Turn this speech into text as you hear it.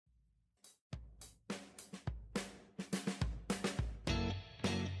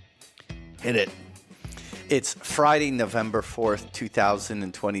Hit it. It's Friday, November 4th,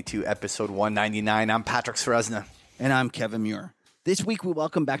 2022, episode 199. I'm Patrick Ceresna. And I'm Kevin Muir. This week, we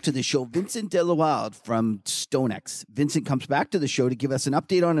welcome back to the show Vincent Deluard from StoneX. Vincent comes back to the show to give us an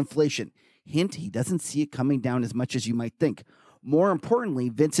update on inflation. Hint, he doesn't see it coming down as much as you might think. More importantly,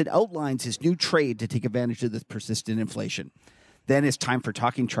 Vincent outlines his new trade to take advantage of this persistent inflation. Then it's time for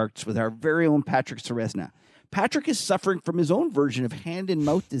Talking Charts with our very own Patrick Ceresna. Patrick is suffering from his own version of hand and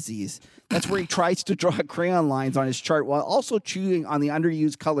mouth disease. That's where he tries to draw crayon lines on his chart while also chewing on the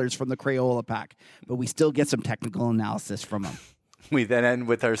underused colors from the Crayola pack. But we still get some technical analysis from him. We then end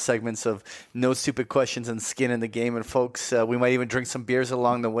with our segments of No Stupid Questions and Skin in the Game. And folks, we might even drink some beers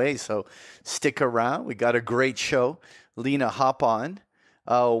along the way, so stick around. We got a great show. Lena, hop on.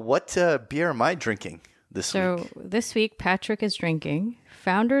 What beer am I drinking this week? So this week, Patrick is drinking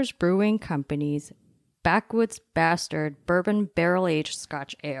Founders Brewing Company's Backwoods Bastard Bourbon Barrel-Aged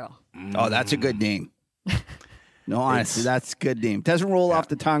Scotch Ale. Oh, that's a good name. No, honestly, that's a good name. Doesn't roll off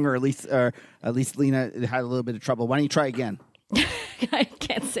the tongue, or at least Lena had a little bit of trouble. Why don't you try again? I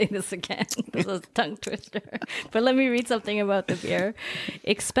can't say this again. This is a tongue twister. But let me read something about the beer.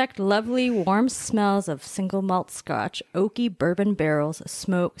 Expect lovely, warm smells of single malt scotch, oaky bourbon barrels,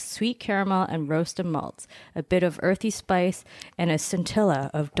 smoke, sweet caramel, and roasted malts, a bit of earthy spice, and a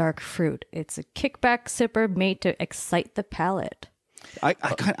scintilla of dark fruit. It's a kickback sipper made to excite the palate.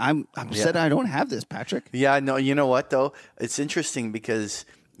 I'm upset I don't have this, Patrick. Yeah, no, you know what, though? It's interesting because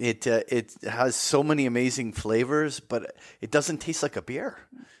it has so many amazing flavors, but it doesn't taste like a beer.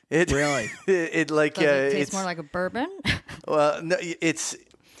 Really? It tastes more like a bourbon? Well, no, it's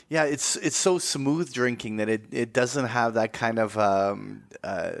so smooth drinking that it doesn't have that kind of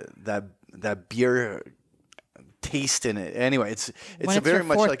that beer taste in it. Anyway, it's very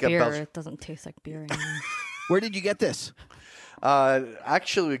much like beer, a Belgian. It doesn't taste like beer anymore. Where did you get this?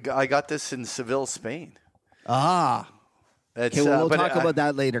 Actually, I got this in Seville, Spain. Ah. Okay, well, we'll talk about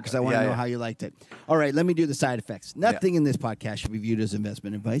that later because I want to know how you liked it. All right, let me do the side effects. Nothing in this podcast should be viewed as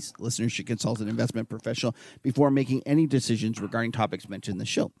investment advice. Listeners should consult an investment professional before making any decisions regarding topics mentioned in the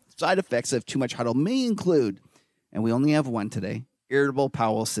show. Side effects of too much huddle may include, and we only have one today, irritable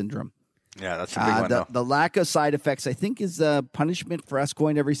bowel syndrome. Yeah, that's a big one. though. The lack of side effects, I think, is a punishment for us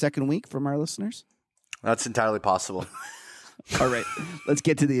going every second week from our listeners. That's entirely possible. All right, let's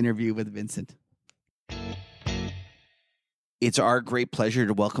get to the interview with Vincent. It's our great pleasure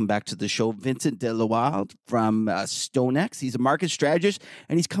to welcome back to the show Vincent Deluard from StoneX. He's a market strategist,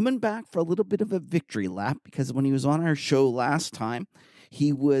 and he's coming back for a little bit of a victory lap because when he was on our show last time,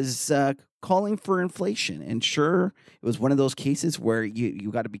 he was calling for inflation. And sure, it was one of those cases where you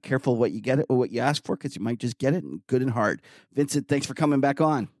got to be careful what you get or what you ask for because you might just get it good and hard. Vincent, thanks for coming back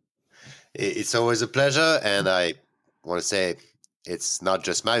on. It's always a pleasure, and I want to say it's not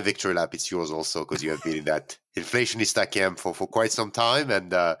just my victory lap, it's yours also, because you have been in that inflationista camp for quite some time,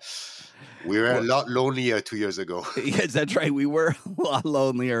 and we were a lot lonelier 2 years ago. Yes, that's right. We were a lot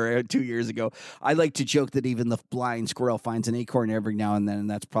lonelier 2 years ago. I like to joke that even the blind squirrel finds an acorn every now and then, and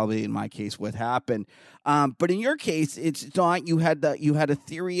that's probably, in my case, what happened. But in your case, it's not. You had a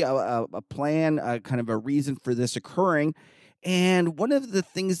theory, a plan, kind of a reason for this occurring, and one of the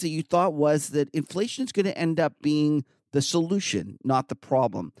things that you thought was that inflation is going to end up being the solution, not the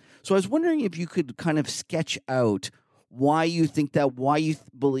problem. So I was wondering if you could kind of sketch out why you think that, why you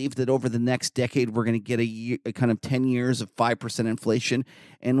believe that over the next decade we're going to get a kind of 10 years of 5% inflation,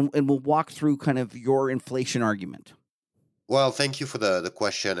 and we'll walk through kind of your inflation argument. Well, thank you for the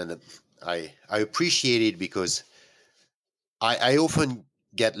question, and I appreciate it because I often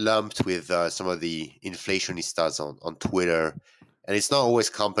get lumped with some of the inflationistas on Twitter. And it's not always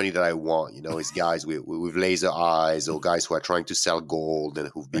company that I want, it's guys with laser eyes or guys who are trying to sell gold and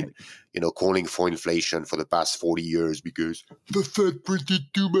who've been, calling for inflation for the past 40 years because the Fed printed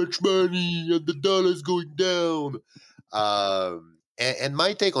too much money and the dollar's going down. And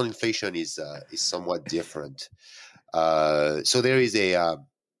my take on inflation is somewhat different. So there is a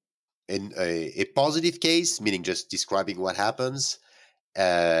positive case, meaning just describing what happens,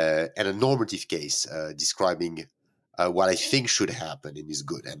 and a normative case, describing what I think should happen and is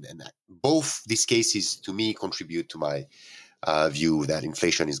good. And both these cases, to me, contribute to my view that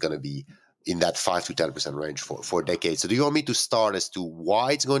inflation is going to be in that 5 to 10% range for decades. So do you want me to start as to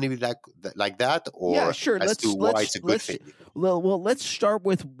why it's going to be like that, or yeah, sure. why it's a good thing? Well, let's start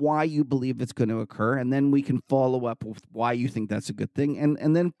with why you believe it's going to occur, and then we can follow up with why you think that's a good thing.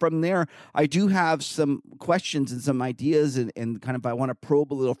 And then from there, I do have some questions and some ideas, and kind of I want to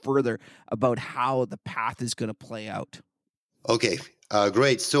probe a little further about how the path is going to play out. Okay,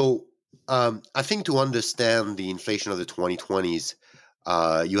 great. So I think to understand the inflation of the 2020s,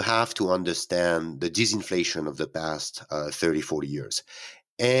 you have to understand the disinflation of the past 30, 40 years.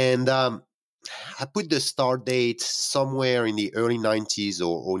 And I put the start date somewhere in the early 90s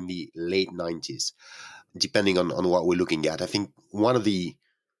or in the late 90s, depending on what we're looking at. I think one of the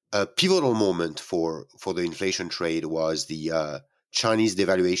pivotal moment for the inflation trade was the Chinese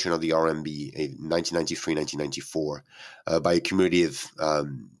devaluation of the RMB in 1993, 1994 by a cumulative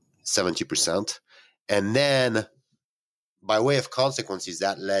 70%. And then, by way of consequences,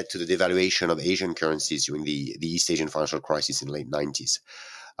 that led to the devaluation of Asian currencies during the East Asian financial crisis in the late 90s.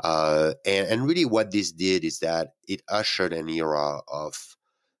 And really what this did is that it ushered an era of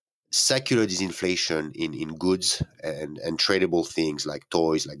secular disinflation in goods and tradable things like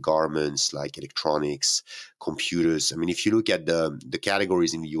toys, like garments, like electronics, computers. I mean, if you look at the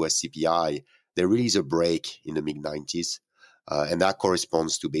categories in the US CPI, there really is a break in the mid-90s. And that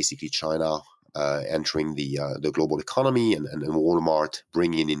corresponds to basically China entering the global economy and Walmart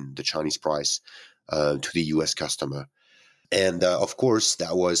bringing in the Chinese price to the US customer. And of course,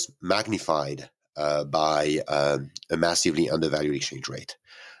 that was magnified by a massively undervalued exchange rate.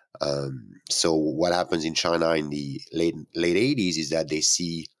 So what happens in China in the late 80s is that they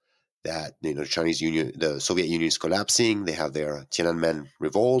see that the Soviet Union is collapsing. They have their Tiananmen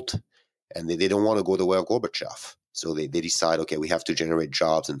revolt, and they don't want to go the way of Gorbachev. So they decide, okay, we have to generate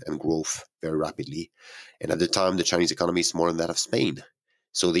jobs and growth very rapidly. And at the time, the Chinese economy is smaller than that of Spain.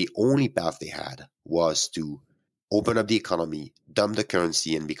 So the only path they had was to open up the economy, dump the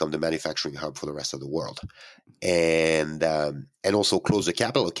currency, and become the manufacturing hub for the rest of the world. And also close the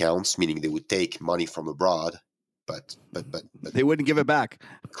capital accounts, meaning they would take money from abroad, but they wouldn't give it back.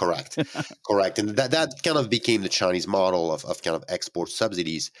 Correct. And that kind of became the Chinese model of kind of export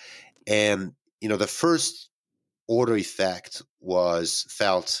subsidies. And the first order effect was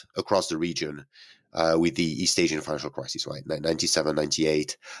felt across the region with the East Asian financial crisis, right? 97,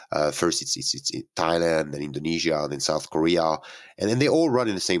 98. First, it's Thailand, then Indonesia, then South Korea, and then they all run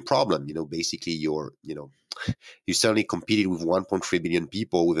in the same problem. Basically, you suddenly competed with 1.3 billion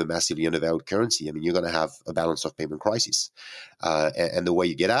people with a massively undervalued currency. I mean, you're going to have a balance of payment crisis, and the way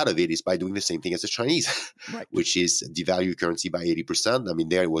you get out of it is by doing the same thing as the Chinese, right, which is devalue currency by 80%. I mean,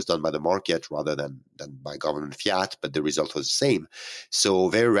 there it was done by the market rather than by government fiat, but the result was the same. So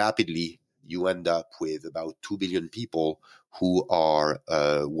very rapidly, you end up with about 2 billion people who are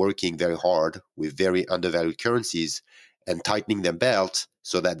working very hard with very undervalued currencies and tightening their belt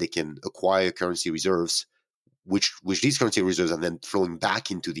so that they can acquire currency reserves, which these currency reserves are then flowing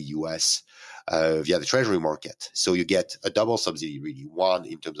back into the US via the treasury market. So you get a double subsidy, really, one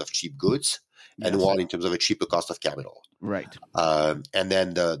in terms of cheap goods and one in terms of a cheaper cost of capital. Right. And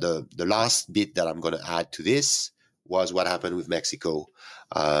then the last bit that I'm going to add to this was what happened with Mexico.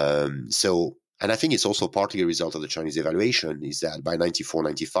 And I think it's also partly a result of the Chinese devaluation, is that by 94,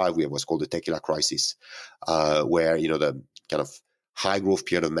 95, we have what's called the tequila crisis, where, the kind of high growth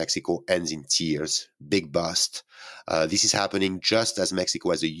period of Mexico ends in tears, big bust. This is happening just as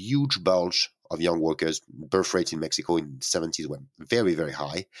Mexico has a huge bulge of young workers. Birth rates in Mexico in the 70s were very, very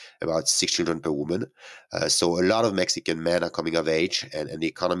high, about 6 children per woman. So a lot of Mexican men are coming of age and the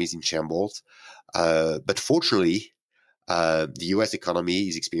economy is in shambles. But fortunately, the US economy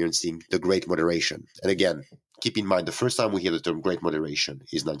is experiencing the Great Moderation. And again, keep in mind, the first time we hear the term Great Moderation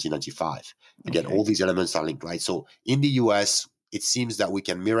is 1995. Again, all these elements are linked, right? So in the US, it seems that we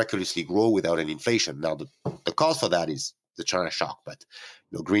can miraculously grow without any inflation. Now, the cause for that is the China shock, but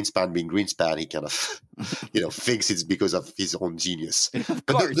Greenspan being Greenspan, he kind of thinks it's because of his own genius. Of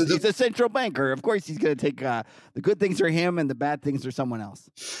course, he's a central banker. Of course, he's going to take the good things are him and the bad things are someone else.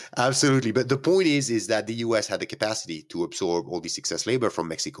 Absolutely, but the point is that the U.S. had the capacity to absorb all this excess labor from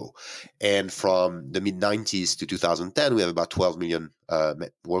Mexico, and from the mid-90s to 2010, we have about 12 million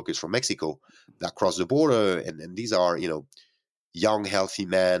workers from Mexico that cross the border, and these are young, healthy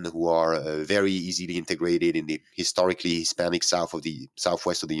men who are very easily integrated in the historically Hispanic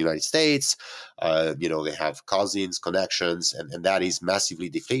southwest of the United States. They have cousins, connections, and that is massively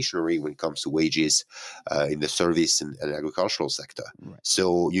deflationary when it comes to wages in the service and agricultural sector. Right.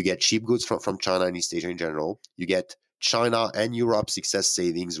 So you get cheap goods from China and East Asia in general. You get China and Europe's excess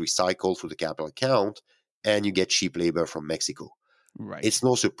savings recycled through the capital account, and you get cheap labor from Mexico. Right. It's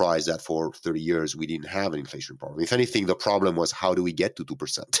no surprise that for 30 years we didn't have an inflation problem. If anything, the problem was how do we get to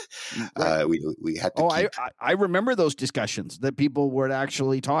 2%? Right. We had to I remember those discussions that people would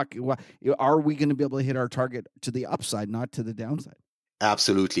actually talk. Are we going to be able to hit our target to the upside, not to the downside?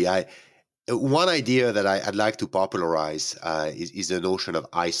 Absolutely. One idea that I'd like to popularize is the notion of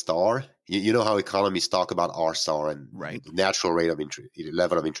I star. you know how economists talk about R star and Right. the natural rate of interest,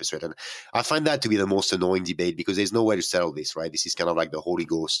 level of interest rate. And I find that to be the most annoying debate because there's no way to settle this, right? This is kind of like the Holy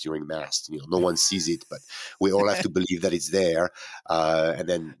Ghost during Mass. No one sees it, but we all have to believe that it's there. And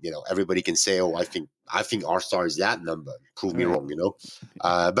then, everybody can say, oh, I think R star is that number. Prove me Right. wrong,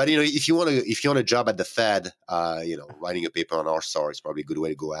 But, if you want a job at the Fed, writing a paper on R star is probably a good way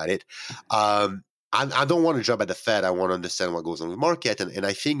to go at it. I don't want a job at the Fed. I want to understand what goes on with the market. And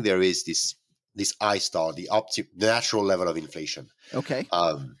I think there is this I star, the natural level of inflation. Okay.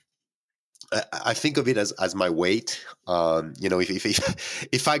 I think of it as my weight.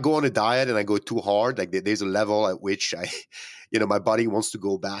 If I go on a diet and I go too hard, like there's a level at which my body wants to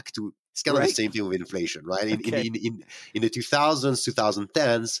go back to. It's kind of the same thing with inflation, right? In the 2000s,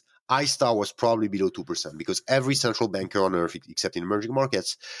 2010s, I star was probably below 2% because every central banker on earth, except in emerging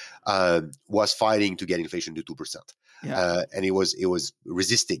markets, was fighting to get inflation to 2%. Yeah. And it was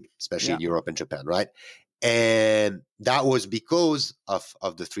resisting, especially in Europe and Japan, right? And that was because of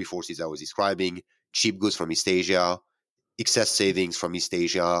the three forces I was describing: cheap goods from East Asia, excess savings from East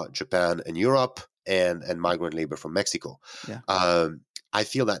Asia, Japan, and Europe, and migrant labor from Mexico. Yeah. I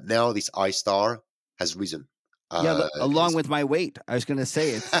feel that now this I star has risen. Along with my weight, I was going to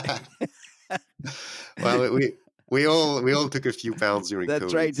say it. Well, we all took a few pounds during COVID.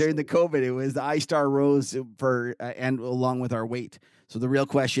 That's right. During the COVID, it was the I-star rose and along with our weight. So the real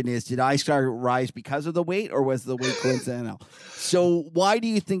question is, did I-star rise because of the weight, or was the weight coincidental? So why do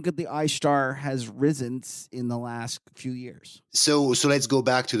you think that the I-star has risen in the last few years? So let's go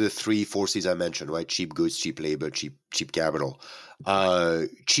back to the three forces I mentioned, right? Cheap goods, cheap labor, cheap capital.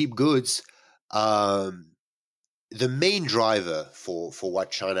 Cheap goods. The main driver for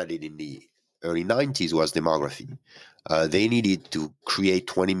what China did in the early 90s was demography. They needed to create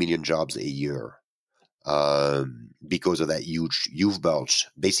 20 million jobs a year because of that huge youth bulge.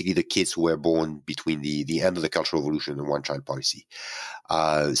 Basically, the kids who were born between the end of the Cultural Revolution and one-child policy.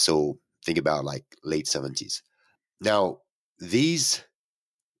 So think about like late 70s. Now, these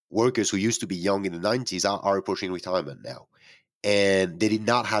workers who used to be young in the 90s are approaching retirement now. And they did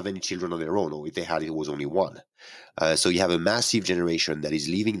not have any children of their own, or if they had, it was only one. So you have a massive generation that is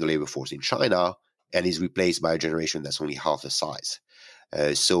leaving the labor force in China and is replaced by a generation that's only half the size.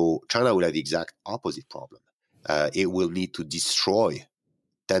 So China will have the exact opposite problem. It will need to destroy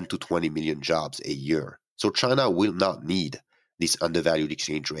 10 to 20 million jobs a year. So China will not need this undervalued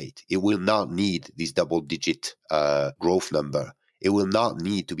exchange rate. It will not need this double-digit growth number. It will not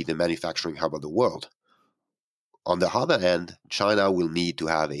need to be the manufacturing hub of the world. On the other hand, China will need to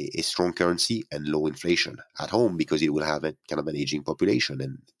have a strong currency and low inflation at home because it will have a kind of an aging population.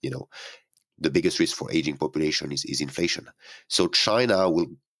 And, the biggest risk for aging population is inflation. So China will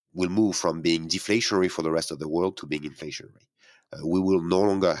move from being deflationary for the rest of the world to being inflationary. We will no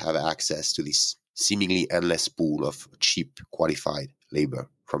longer have access to this seemingly endless pool of cheap, qualified labor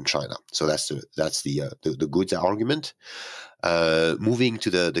from China. So that's the goods argument. Moving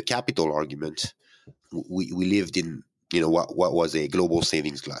to the capital argument, we lived in what was a global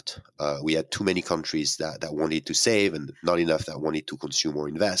savings glut. We had too many countries that wanted to save and not enough that wanted to consume or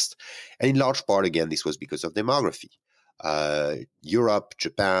invest. And in large part, again, this was because of demography. Europe,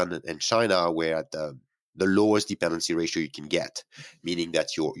 Japan, and China were at the lowest dependency ratio you can get, meaning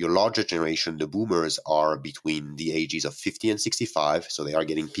that your larger generation, the boomers, are between the ages of 50 and 65, so they are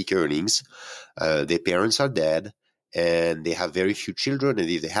getting peak earnings. Their parents are dead, and they have very few children, and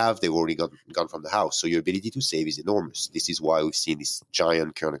if they have, they've already gone from the house. So your ability to save is enormous. This is why we've seen these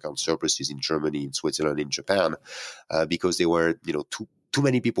giant current account surpluses in Germany, in Switzerland, in Japan, because there were too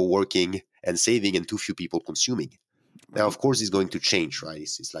many people working and saving and too few people consuming. Now, of course, it's going to change, right?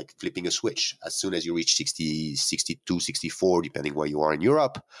 It's like flipping a switch. As soon as you reach 60, 62, 64, depending where you are in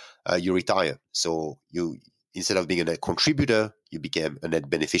Europe, you retire. So you, instead of being a net contributor, you became a net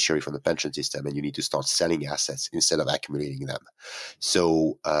beneficiary from the pension system, and you need to start selling assets instead of accumulating them.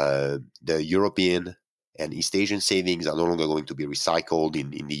 So the European and East Asian savings are no longer going to be recycled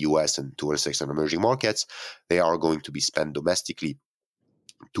in the US and to a certain extent emerging markets. They are going to be spent domestically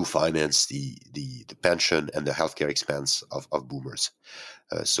to finance the pension and the healthcare expense of boomers.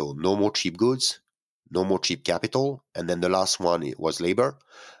 So no more cheap goods, no more cheap capital. And then the last one was labor.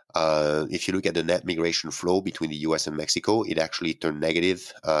 If you look at the net migration flow between the US and Mexico, it actually turned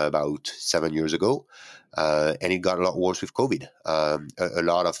negative about 7 years ago. And it got a lot worse with COVID. A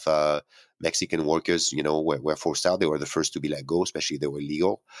lot of Mexican workers, were forced out. They were the first to be let go, especially if they were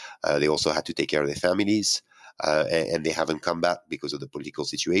legal. They also had to take care of their families. And they haven't come back because of the political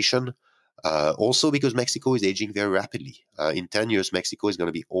situation. Also because Mexico is aging very rapidly. In 10 years, Mexico is going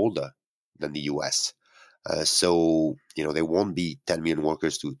to be older than the US. So there won't be 10 million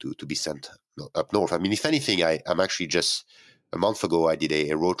workers to be sent up north. I mean, if anything, I'm actually just a month ago I did a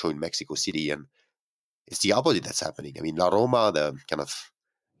roadshow in Mexico City, and it's the opposite that's happening. I mean, La Roma, the kind of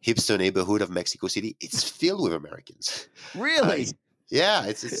hipster neighborhood of Mexico City, it's filled with Americans. Really? Yeah,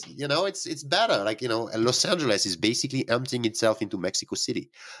 it's better. Like Los Angeles is basically emptying itself into Mexico City.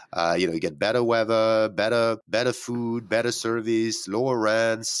 You get better weather, better food, better service, lower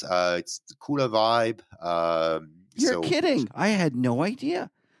rents. It's a cooler vibe. You're kidding. I had no idea.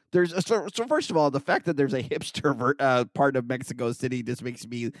 There's so first of all, the fact that there's a hipster part of Mexico City just makes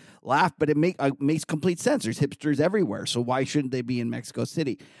me laugh, but it makes complete sense. There's hipsters everywhere, so why shouldn't they be in Mexico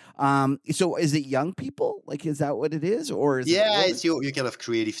City? So is it young people? Like, is that what it is, or is it's your kind of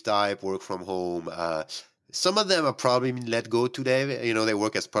creative type, work from home. Some of them are probably been let go today. They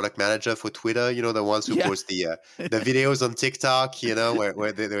work as product manager for Twitter. The ones who post the videos on TikTok.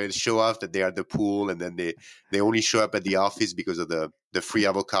 Where they show off that they are at the pool, and then they only show up at the office because of the free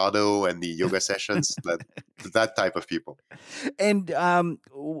avocado and the yoga sessions. that type of people. And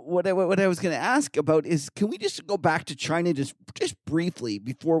what I was going to ask about is, can we just go back to China just briefly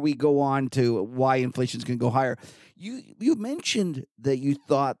before we go on to why inflation is going to go higher? You mentioned that you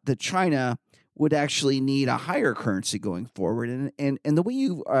thought that China would actually need a higher currency going forward. And the way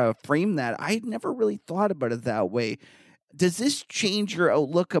you frame that, I had never really thought about it that way. Does this change your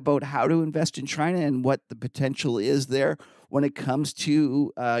outlook about how to invest in China and what the potential is there when it comes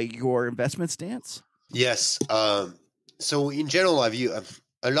to your investment stance? Yes. So in general, I view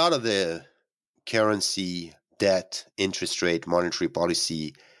a lot of the currency, debt, interest rate, monetary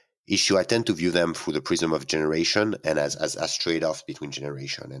policy issue, I tend to view them through the prism of generation and as trade-offs between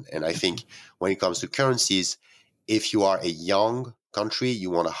generation. And I think when it comes to currencies, if you are a young country,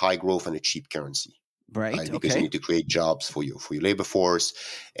 you want a high growth and a cheap currency. Right. Because you need to create jobs for your labor force.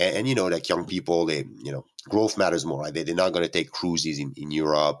 And like young people, growth matters more, right? They're not going to take cruises in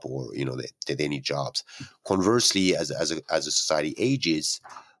Europe, or, they need jobs. Conversely, as a society ages,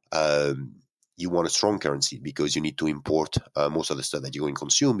 you want a strong currency because you need to import most of the stuff that you're going to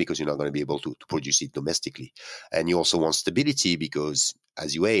consume, because you're not going to be able to produce it domestically. And you also want stability because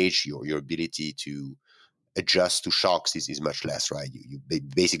as you age, your ability to adjust to shocks is much less, right? You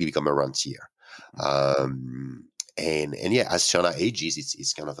basically become a rentier. And as China ages,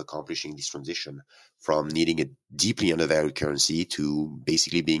 it's kind of accomplishing this transition from needing a deeply undervalued currency to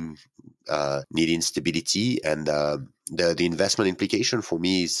basically being needing stability. And the investment implication for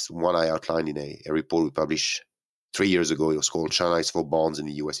me is one I outlined in a report we published 3 years ago. It was called "China is for bonds and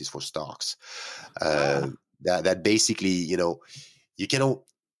the US is for stocks." That basically, you cannot.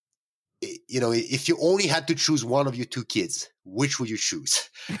 If you only had to choose one of your two kids, which would you choose?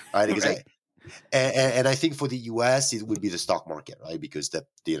 Right? Because Right. And I think for the US, it would be the stock market, right? Because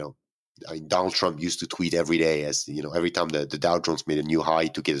Donald Trump used to tweet every day as, every time the Dow Jones made a new high, he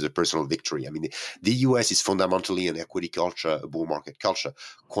took it as a personal victory. I mean, the US is fundamentally an equity culture, a bull market culture.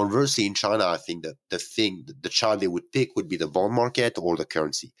 Conversely, in China, I think that the child they would pick would be the bond market or the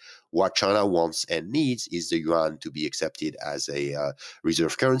currency. What China wants and needs is the yuan to be accepted as a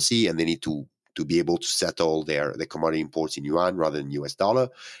reserve currency, and they need to be able to settle their commodity imports in yuan rather than US dollar.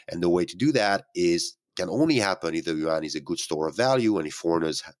 And the way to do that can only happen if the yuan is a good store of value and if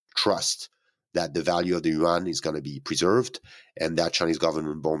foreigners trust that the value of the yuan is going to be preserved and that Chinese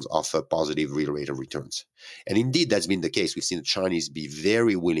government bonds offer positive real rate of returns. And indeed, that's been the case. We've seen the Chinese be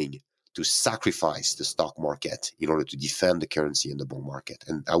very willing to sacrifice the stock market in order to defend the currency and the bond market.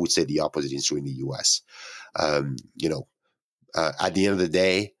 And I would say the opposite is true in the US. At the end of the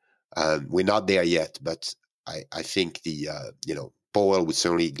day, we're not there yet, but I think Powell would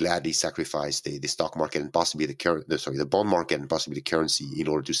certainly gladly sacrifice the stock market and possibly the bond market and possibly the currency in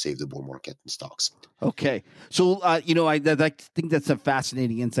order to save the bull market and stocks. Okay, so I think that's a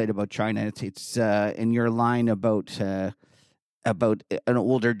fascinating insight about China. It's in your line about an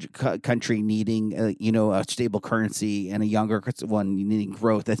older country needing a stable currency and a younger one needing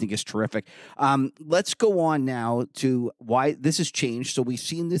growth. I think is terrific. Let's go on now to why this has changed. So we've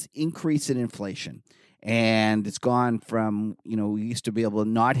seen this increase in inflation. And it's gone from, we used to be able to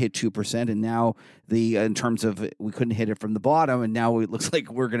not hit 2%. And now in terms of we couldn't hit it from the bottom. And now it looks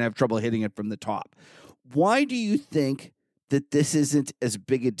like we're going to have trouble hitting it from the top. Why do you think that this isn't as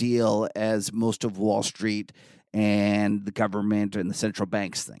big a deal as most of Wall Street and the government and the central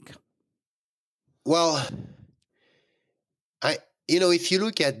banks think? Well, if you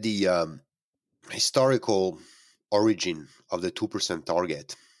look at the historical origin of the 2%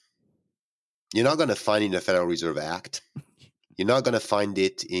 target, you're not going to find it in the Federal Reserve Act. You're not going to find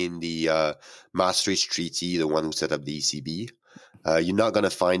it in the Maastricht Treaty, the one who set up the ECB. You're not going to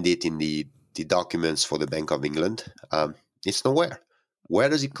find it in the the documents for the Bank of England. It's nowhere. Where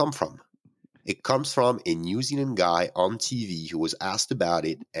does it come from? It comes from a New Zealand guy on TV who was asked about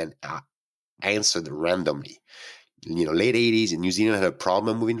it and answered randomly. Late 80s in New Zealand had a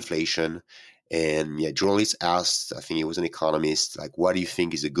problem with inflation. And journalists asked, I think he was an economist, like, what do you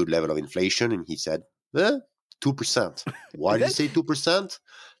think is a good level of inflation? And he said, 2%. Why did you say 2%?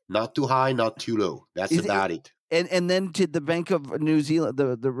 Not too high, not too low. That's about it. And then did the Bank of New Zealand,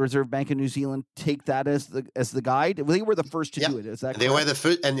 the Reserve Bank of New Zealand, take that as the guide? Well, they were the first to do it. Is that correct? They were the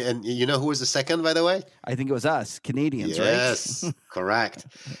first, and you know who was the second, by the way? I think it was us, Canadians, right? Yes, correct.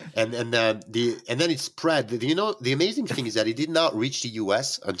 And then it spread. The amazing thing is that it did not reach the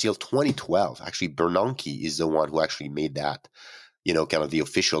U.S. until 2012. Actually, Bernanke is the one who actually made that, kind of the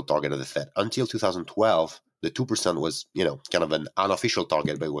official target of the Fed. Until 2012. The 2% was, kind of an unofficial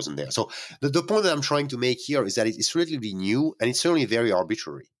target, but it wasn't there. So the point that I'm trying to make here is that it's relatively new and it's certainly very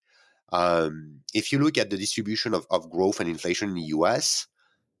arbitrary. If you look at the distribution of growth and inflation in the US,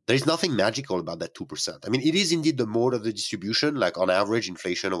 there is nothing magical about that 2%. I mean, it is indeed the mode of the distribution. Like on average,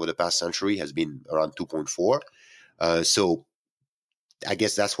 inflation over the past century has been around 2.4. So I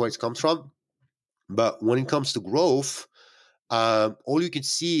guess that's where it comes from. But when it comes to growth, all you can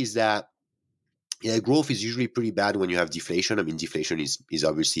see is that growth is usually pretty bad when you have deflation. I mean, deflation is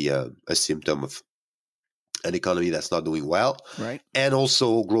obviously a symptom of an economy that's not doing well, right? And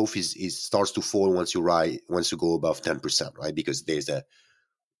also, growth starts to fall once you go above 10%, right? Because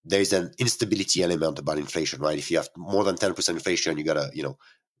there's an instability element about inflation, right? If you have more than 10% inflation, you gotta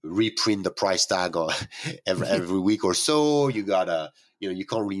reprint the price tag on every week or so. You gotta you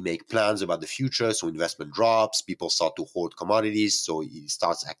can't really make plans about the future, so investment drops. People start to hoard commodities, so it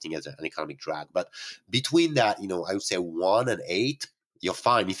starts acting as an economic drag. But between that, I would say 1 and 8, you're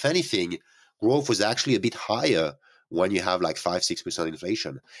fine. If anything, growth was actually a bit higher when you have like 5-6%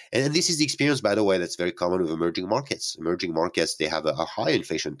 inflation. And this is the experience, by the way, that's very common with emerging markets. Emerging markets, they have a high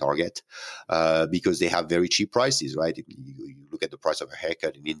inflation target because they have very cheap prices, right? You look at the price of a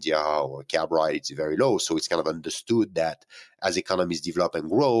haircut in India or a cab ride, it's very low. So it's kind of understood that as economies develop and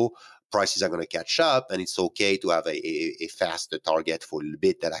grow, prices are going to catch up, and it's okay to have a faster target for a little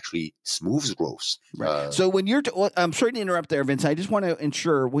bit that actually smooths growth. Right. So when I'm sorry to interrupt there, Vince. I just want to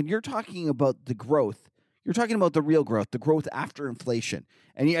ensure when you're talking about the growth, you're talking about the real growth, the growth after inflation.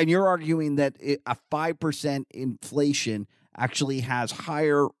 And you're arguing that a 5% inflation actually has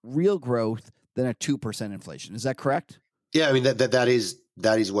higher real growth than a 2% inflation. Is that correct? Yeah, I mean, that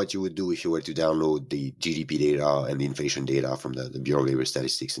is what you would do if you were to download the GDP data and the inflation data from the Bureau of Labor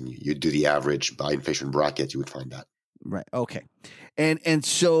Statistics, and you do the average by inflation bracket, you would find that. Right. Okay. And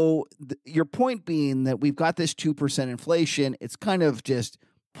so your point being that we've got this 2% inflation, it's kind of just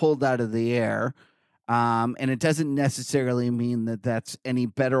pulled out of the air. And it doesn't necessarily mean that that's any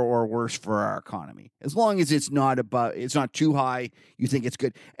better or worse for our economy. As long as it's not too high, you think it's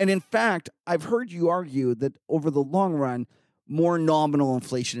good. And in fact, I've heard you argue that over the long run, more nominal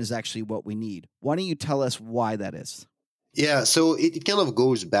inflation is actually what we need. Why don't you tell us why that is? Yeah, so it kind of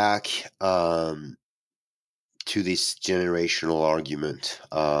goes back to this generational argument.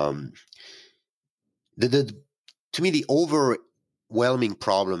 To me, the overwhelming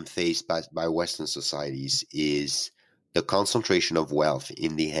problem faced by Western societies is the concentration of wealth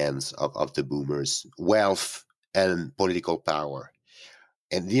in the hands of the boomers, wealth and political power.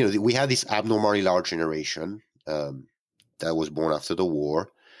 And, we had this abnormally large generation that was born after the war,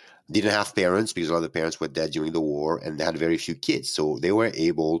 didn't have parents because a lot of the parents were dead during the war, and they had very few kids. So they were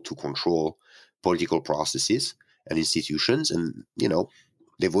able to control political processes and institutions, and,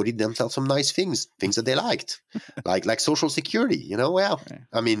 they voted themselves some nice things that they liked, like Social Security.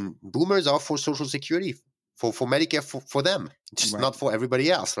 I mean, boomers are for Social Security, for Medicare for them, just not for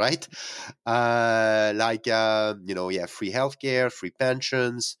everybody else, right? Free healthcare, free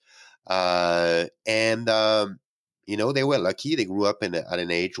pensions, and they were lucky. They grew up at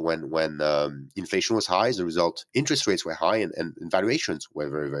an age when inflation was high. As a result, interest rates were high and valuations were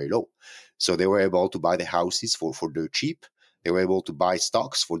very, very low. So they were able to buy the houses for dirt cheap. They were able to buy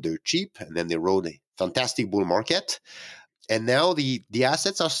stocks for dirt cheap, and then they rode a fantastic bull market. And now the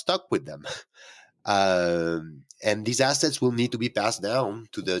assets are stuck with them. And these assets will need to be passed down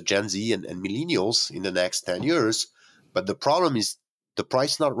to the Gen Z and millennials in the next 10 years. But the problem is the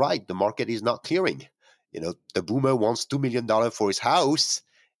price is not right. The market is not clearing. The boomer wants $2 million for his house,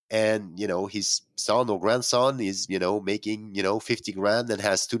 and, his son or grandson is, making, 50 grand and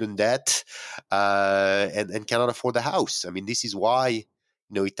has student debt, and cannot afford the house. I mean, this is why,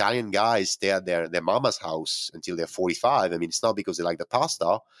 Italian guys stay at their mama's house until they're 45. I mean, it's not because they like the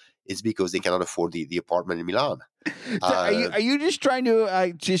pasta. it's because they cannot afford the apartment in Milan. So are you just trying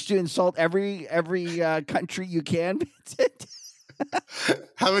to insult every country you can, Vincent?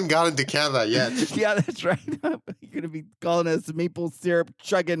 Haven't gotten to Canada yet. Yeah, that's right. You're going to be calling us maple syrup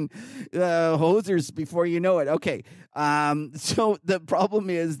chugging hosers before you know it. Okay. So the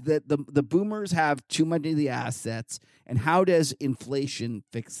problem is that the boomers have too much of the assets. And how does inflation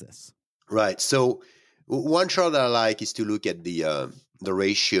fix this? Right. So one chart that I like is to look at the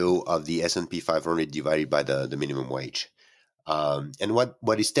ratio of the S&P 500 divided by the minimum wage. And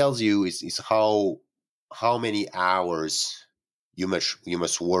what it tells you is how many hours you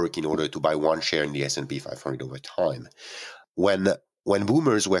must work in order to buy one share in the S&P 500 over time. When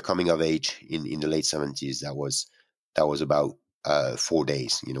boomers were coming of age in the late 70s, that was about 4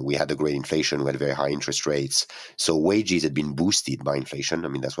 days. We had the great inflation, we had very high interest rates, so wages had been boosted by inflation. I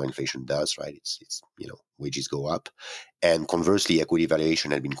mean, that's what inflation does, right? It's wages go up, and conversely, equity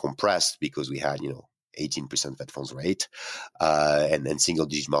valuation had been compressed because we had 18% Fed funds rate and single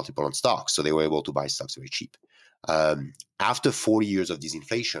digit multiple on stocks, so they were able to buy stocks very cheap. After 40 years of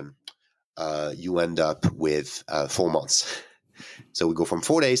disinflation, you end up with 4 months. So we go from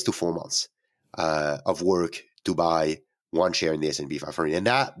 4 days to 4 months of work to buy one share in the S&P 500. And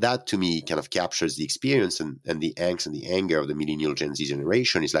that to me kind of captures the experience and the angst and the anger of the millennial Gen Z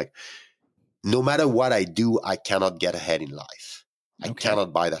generation. Is like, no matter what I do, I cannot get ahead in life. I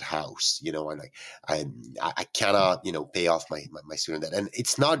cannot buy that house, and I cannot, pay off my student debt. And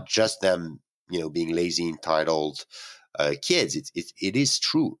it's not just them, being lazy, entitled kids. It is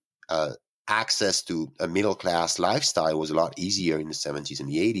true. Access to a middle-class lifestyle was a lot easier in the 70s and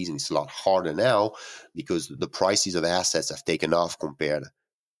the 80s, and it's a lot harder now because the prices of assets have taken off compared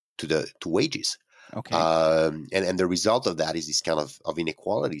to wages. Okay. And the result of that is this kind of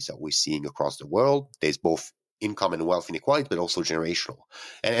inequalities that we're seeing across the world. There's both income and wealth inequality, but also generational.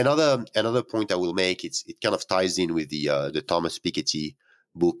 And another point I will make, it kind of ties in with the Thomas Piketty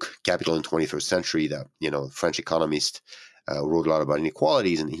book, Capital in the 21st Century, that French economist wrote a lot about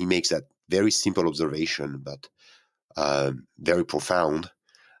inequalities, and he makes that very simple observation, but very profound.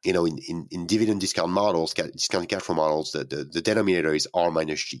 In dividend discount models, discount cash flow models, the denominator is R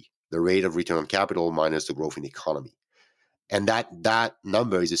minus G, the rate of return on capital minus the growth in the economy, and that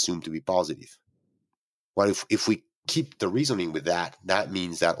number is assumed to be positive. Well, if we keep the reasoning with that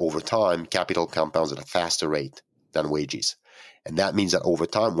means that over time capital compounds at a faster rate than wages. And that means that over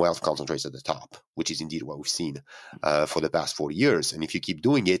time, wealth concentrates at the top, which is indeed what we've seen for the past 40 years. And if you keep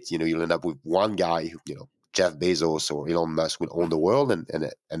doing it, you'll end up with one guy, Jeff Bezos or Elon Musk will own the world,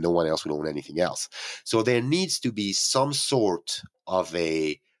 and no one else will own anything else. So there needs to be some sort of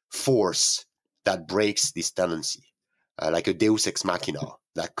a force that breaks this tendency, like a Deus ex machina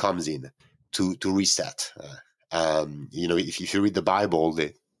that comes in to reset. If you read the Bible,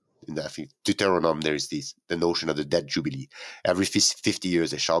 in the Deuteronomy, there is the notion of the debt jubilee. Every 50 years,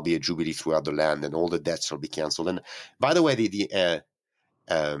 there shall be a jubilee throughout the land, and all the debts shall be canceled. And by the way, the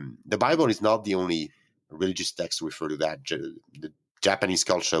Bible is not the only religious text to refer to that. The Japanese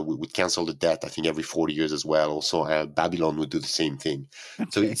culture would cancel the debt, I think, every 40 years as well. Also, Babylon would do the same thing.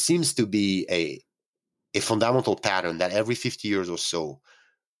 Okay. So it seems to be a fundamental pattern that every 50 years or so,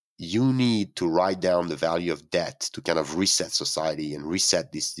 you need to write down the value of debt to kind of reset society and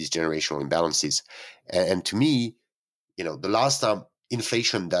reset these generational imbalances. And to me, the last time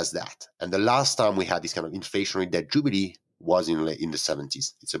inflation does that, and the last time we had this kind of inflationary debt jubilee was in the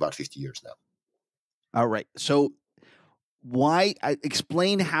 70s. It's about 50 years now. All right. So why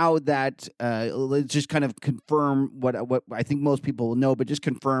explain how that let's just kind of confirm what I think most people will know, but just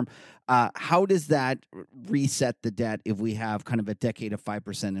confirm how does that reset the debt if we have kind of a decade of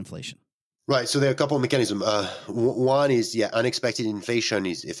 5% inflation? Right. So there are a couple of mechanisms. One is unexpected inflation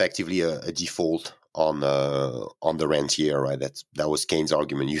is effectively a default on the rentier, right? That was Keynes'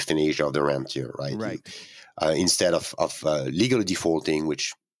 argument, euthanasia of the rentier, right? Right. Instead of legally defaulting,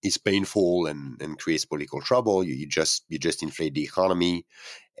 which is painful and creates political trouble, you just inflate the economy,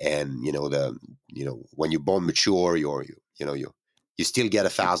 and when you bond mature, you still get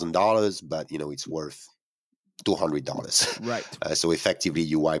 $1,000, but it's worth $200. Right. So effectively,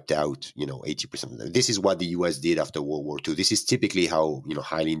 you wiped out 80% of them. This is what the U.S. did after World War II. This is typically how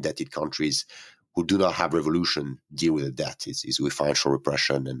highly indebted countries who do not have revolution deal with the debt, is with financial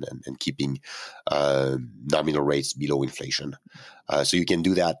repression and keeping nominal rates below inflation. So you can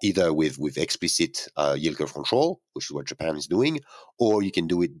do that either with explicit yield curve control, which is what Japan is doing, or you can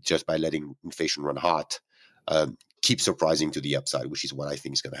do it just by letting inflation run hot, keep surprising to the upside, which is what I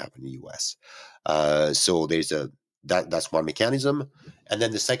think is going to happen in the U.S. So there's That's one mechanism. And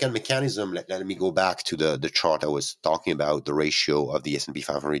then the second mechanism, let me go back to the chart I was talking about, the ratio of the S&P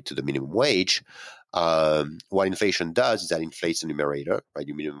 500 to the minimum wage. What inflation does is that inflates the numerator, right?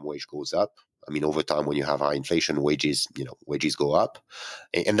 Your minimum wage goes up. I mean, over time, when you have high inflation, wages go up.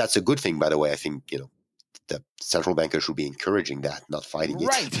 And that's a good thing, by the way. I think, the central banker should be encouraging that, not fighting it.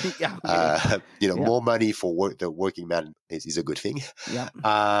 Right. Yeah. Yeah. More money for the working man is a good thing. Yeah.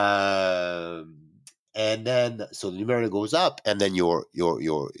 And then, so the numerator goes up, and then your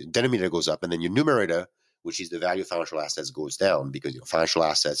denominator goes up, and then your numerator, which is the value of financial assets, goes down, because financial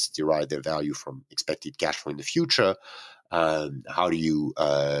assets derive their value from expected cash flow in the future. How do you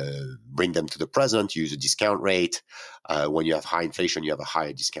bring them to the present? You use a discount rate. When you have high inflation, you have a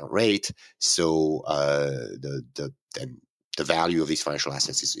higher discount rate. So the value of these financial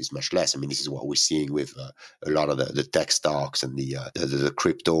assets is much less. I mean, this is what we're seeing with a lot of the tech stocks and the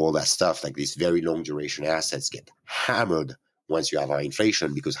crypto, all that stuff. Like, these very long duration assets get hammered once you have high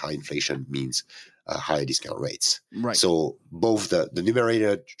inflation, because high inflation means higher discount rates. Right. So both the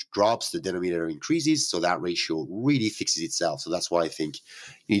numerator drops, the denominator increases, so that ratio really fixes itself. So that's why I think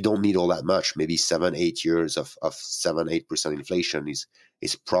you don't need all that much. Maybe 7-8 years of 7-8% inflation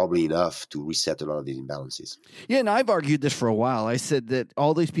is probably enough to reset a lot of these imbalances. Yeah, and I've argued this for a while. I said that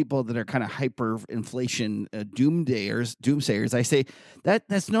all these people that are kind of hyperinflation doomsayers, I say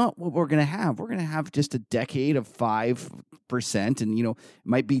that's not what we're going to have. We're going to have just a decade of 5%, and it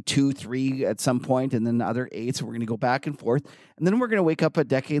might be 2-3 at some point, and then the other 8. So we're going to go back and forth, and then we're going to wake up a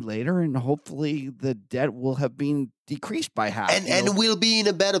decade later, and hopefully the debt will have been decreased by half, and we'll be in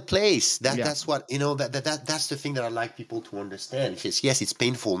a better place. That's what that's the thing that I'd like people to understand. Yes, it's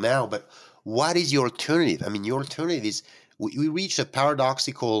painful now, but what is your alternative? I mean, your alternative is we reached a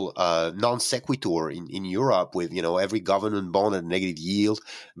paradoxical non sequitur in Europe with every government bond at negative yield,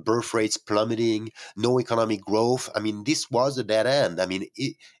 birth rates plummeting, no economic growth. I mean, this was a dead end. I mean,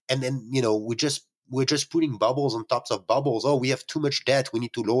 and then we're just putting bubbles on tops of bubbles. Oh, we have too much debt. We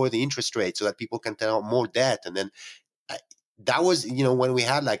need to lower the interest rate so that people can take out more debt. And then that was, when we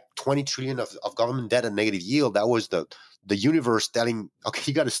had like 20 trillion of government debt and negative yield, that was the universe telling, okay,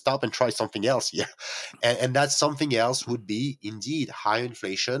 you got to stop and try something else here. And that something else would be indeed higher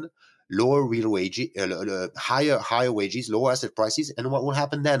inflation, lower real wages, higher wages, lower asset prices. And what will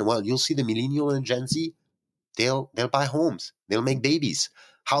happen then? Well, you'll see the millennial and Gen Z, they'll buy homes, they'll make babies.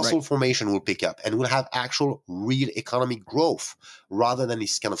 Household formation will pick up, and we'll have actual real economic growth rather than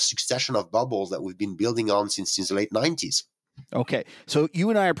this kind of succession of bubbles that we've been building on since the late 90s. Okay. So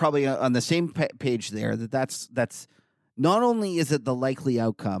you and I are probably on the same page there, that's not only is it the likely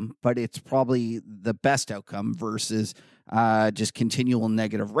outcome, but it's probably the best outcome versus just continual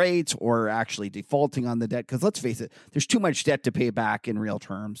negative rates or actually defaulting on the debt. Because let's face it, there's too much debt to pay back in real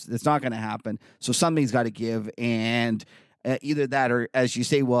terms. It's not going to happen. So something's got to give. And either that or, as you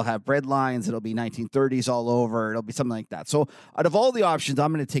say, we'll have bread lines. It'll be 1930s all over. It'll be something like that. So out of all the options,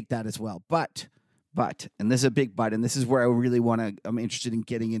 I'm going to take that as well. But, and this is a big but, and this is where I'm interested in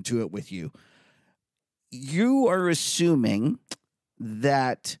getting into it with you. You are assuming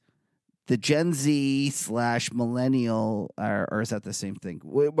that the Gen Z / millennial, or is that the same thing?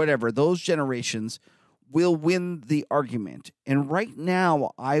 Whatever, those generations will win the argument. And right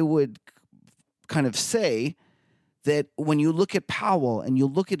now, I would kind of say that when you look at Powell and you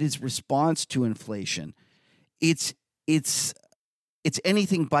look at his response to inflation, it's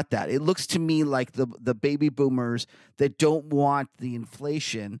anything but that. It looks to me like the baby boomers that don't want the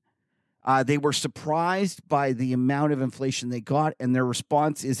inflation. They were surprised by the amount of inflation they got, and their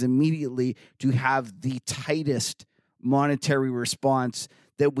response is immediately to have the tightest monetary response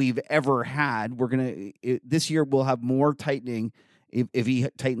that we've ever had. This year we'll have more tightening if he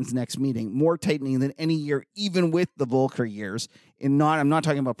tightens next meeting, more tightening than any year, even with the Volcker years. I'm not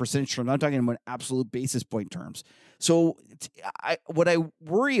talking about percentage terms. I'm talking about absolute basis point terms. So what I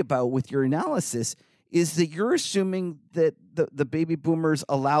worry about with your analysis is that you're assuming that the baby boomers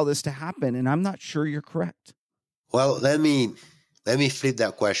allow this to happen, and I'm not sure you're correct. Well, let me flip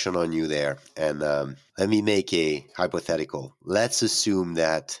that question on you there, and let me make a hypothetical. Let's assume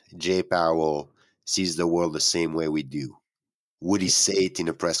that Jay Powell sees the world the same way we do. Would he say it in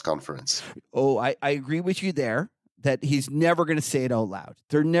a press conference? Oh, I agree with you there that he's never going to say it out loud.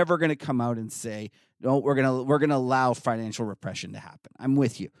 They're never going to come out and say, no, we're going to allow financial repression to happen. I'm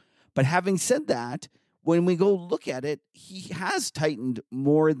with you. But having said that, when we go look at it, he has tightened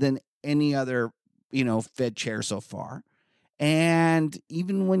more than any other, Fed chair so far. And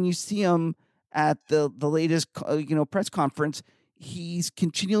even when you see him at the latest, press conference, he's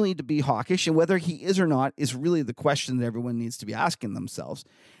continually to be hawkish, and whether he is or not is really the question that everyone needs to be asking themselves.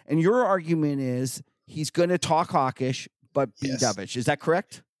 And your argument is he's going to talk hawkish, but be Yes. dovish. Is that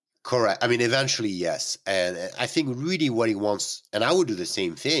correct? Correct. I mean, eventually, yes. And I think really what he wants, and I would do the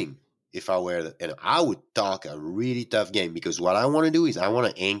same thing if I were, and I would talk a really tough game, because what I want to do is I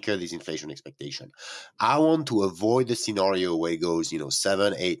want to anchor this inflation expectation. I want to avoid the scenario where it goes,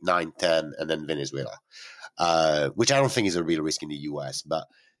 7, 8, 9, 10, and then Venezuela, which I don't think is a real risk in the US. But,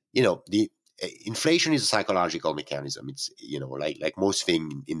 the inflation is a psychological mechanism. It's, like most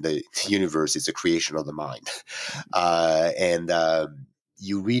things in the universe, it's a creation of the mind.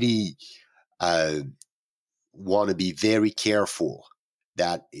 You really want to be very careful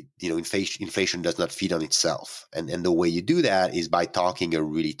that inflation does not feed on itself, and the way you do that is by talking a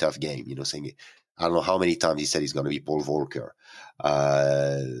really tough game. Saying, I don't know how many times he said he's going to be Paul Volcker,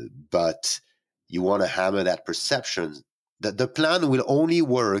 but you want to hammer that perception that the plan will only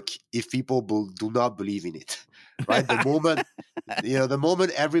work if people do not believe in it. Right? The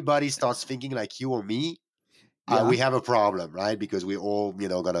moment everybody starts thinking like you or me, we have a problem, right? Because we're all,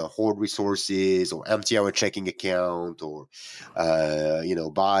 gonna hoard resources or empty our checking account or,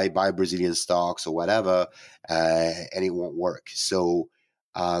 buy Brazilian stocks or whatever, and it won't work. So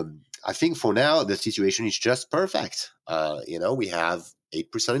I think for now the situation is just perfect. We have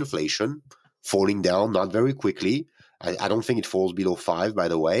 8% inflation falling down, not very quickly. I don't think it falls below 5, by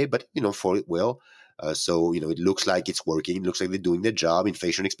the way, but for it will. So it looks like it's working. It looks like they're doing their job.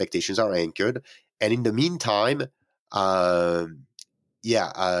 Inflation expectations are anchored. And in the meantime,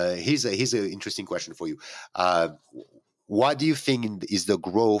 here's an interesting question for you. What do you think is the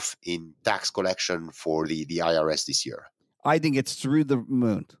growth in tax collection for the IRS this year? I think it's through the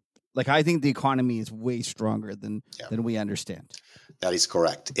moon. Like, I think the economy is way stronger than we understand. That is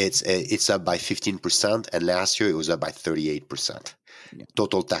correct. It's up by 15%, and last year it was up by 38%.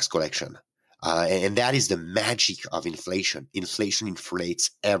 Total tax collection. And that is the magic of inflation. Inflation inflates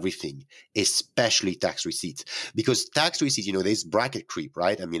everything, especially tax receipts. Because tax receipts, there's bracket creep,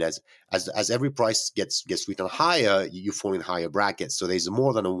 right? I mean, as every price gets written higher, you fall in higher brackets. So there's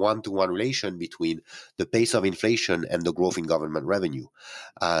more than a one-to-one relation between the pace of inflation and the growth in government revenue.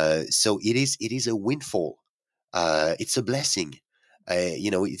 So it is a windfall. It's a blessing.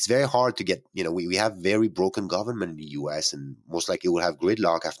 It's very hard to get, we have very broken government in the US, and most likely we'll have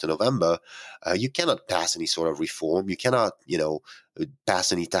gridlock after November. You cannot pass any sort of reform. You cannot,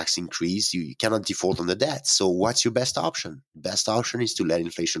 pass any tax increase. You cannot default on the debt. So what's your best option? Best option is to let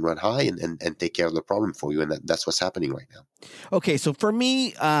inflation run high and take care of the problem for you. And that's what's happening right now. Okay. So for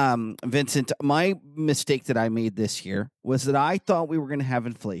me, Vincent, my mistake that I made this year was that I thought we were going to have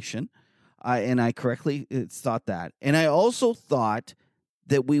inflation. And I correctly thought that. And I also thought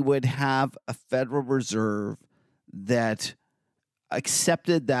that we would have a Federal Reserve that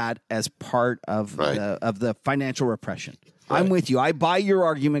accepted that as part of the financial repression. Right. I'm with you. I buy your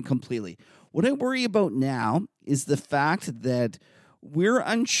argument completely. What I worry about now is the fact that we're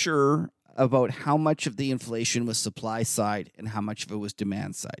unsure about how much of the inflation was supply side and how much of it was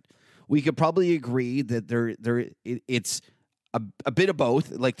demand side. We could probably agree that it's a bit of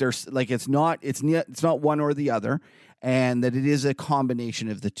both. Like it's not one or the other, and that it is a combination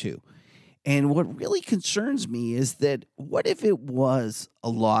of the two. And what really concerns me is that what if it was a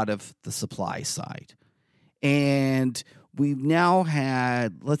lot of the supply side, and we've now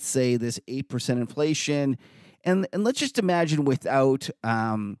had, let's say, this 8% inflation, and let's just imagine without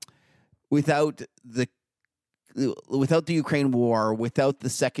the Ukraine war, without the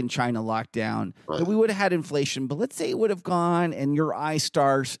second China lockdown, that we would have had inflation. But let's say it would have gone, and your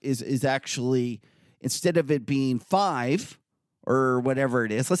I-star is actually, instead of it being 5 or whatever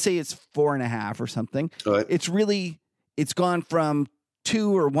it is, let's say it's 4.5 or something. Right. It's gone from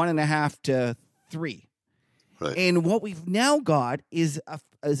 2 or 1.5 to 3. Right. And what we've now got is a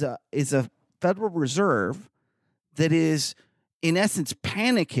Federal Reserve that is, in essence,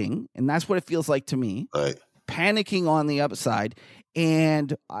 panicking, and that's what it feels like to me. Right. Panicking on the upside,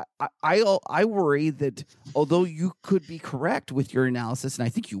 and I worry that although you could be correct with your analysis, and I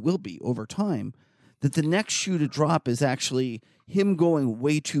think you will be over time, that the next shoe to drop is actually him going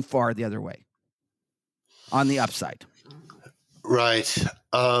way too far the other way on the upside. Right.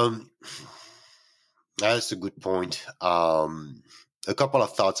 That's a good point. A couple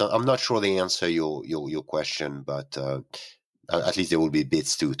of thoughts. I'm not sure they answer your question, but at least there will be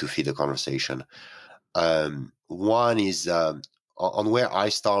bits to feed the conversation. One is on where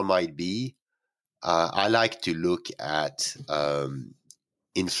I-star might be. I like to look at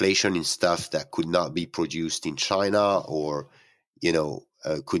inflation in stuff that could not be produced in China, or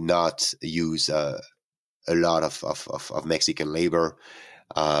could not use a lot of Mexican labor,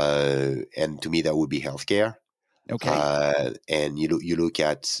 and to me that would be healthcare. Okay. And you look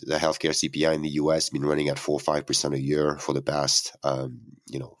at the healthcare CPI in the US, been running at 4 or 5% a year for the past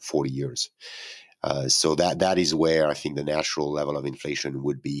 40 years. So that is where I think the natural level of inflation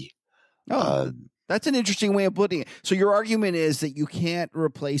would be. That's an interesting way of putting it. So your argument is that you can't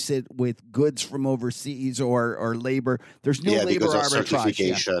replace it with goods from overseas or labor. There's no labor because of arbitrage.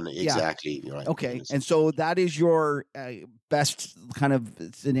 certification. Exactly. Right. Okay. And so that is your best kind of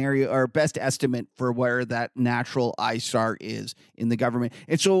scenario or best estimate for where that natural ISAR is in the government.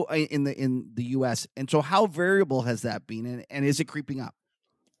 And so in the US. And so how variable has that been? And is it creeping up?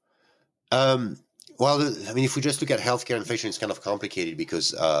 Well, I mean, if we just look at healthcare inflation, it's kind of complicated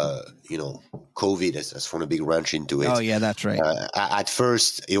because, COVID has thrown a big wrench into it. Oh, yeah, that's right. At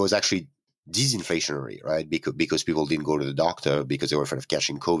first, it was actually disinflationary, right? Because people didn't go to the doctor because they were afraid of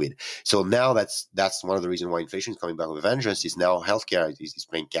catching COVID. So now that's one of the reasons why inflation is coming back with a vengeance is now healthcare is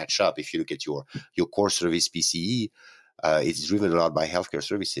playing catch up. If you look at your core service PCE, it's driven a lot by healthcare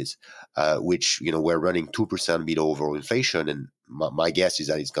services, which, we're running 2% below overall inflation. And my guess is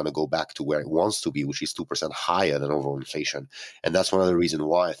that it's going to go back to where it wants to be, which is 2% higher than overall inflation. And that's one of the reasons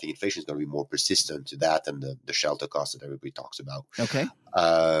why I think inflation is going to be more persistent to that and the shelter cost that everybody talks about. Okay.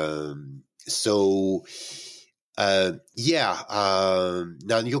 Now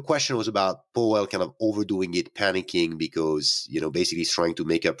your question was about Powell kind of overdoing it, panicking because, basically he's trying to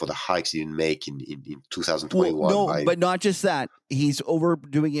make up for the hikes he didn't make in 2021. Well, no, but not just that. He's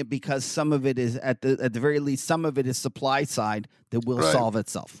overdoing it because some of it is at the very least, some of it is supply side that will solve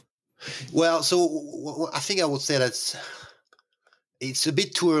itself. Well, so I think I would say it's a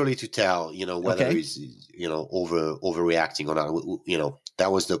bit too early to tell, whether he's, overreacting or not.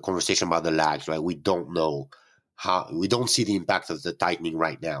 That was the conversation about the lags, right? We don't know we don't see the impact of the tightening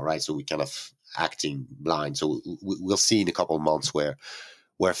right now, right? So we kind of acting blind. So we'll see in a couple of months where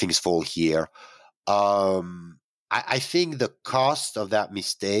things fall here. I think the cost of that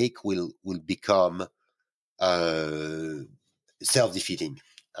mistake will become self-defeating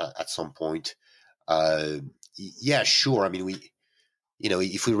at some point. Yeah, sure. I mean,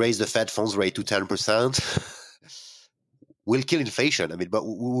 if we raise the Fed funds rate to 10%, we'll kill inflation. I mean, but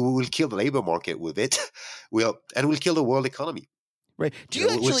we'll kill the labor market with it. We'll kill the world economy. Right. Do you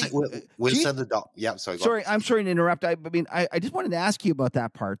actually? We'll send the dog. Yeah. Sorry. I'm sorry to interrupt. I just wanted to ask you about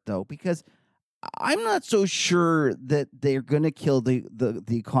that part though, because I'm not so sure that they're going to kill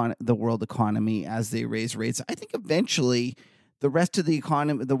the world economy as they raise rates. I think eventually the rest of the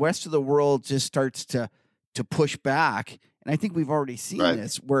economy, the rest of the world, just starts to push back. And I think we've already seen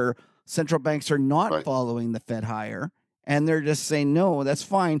this where central banks are not following the Fed higher. And they're just saying, no, that's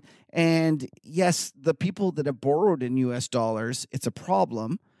fine. And yes, the people that have borrowed in US dollars, it's a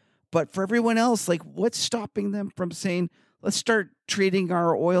problem. But for everyone else, like, what's stopping them from saying, let's start trading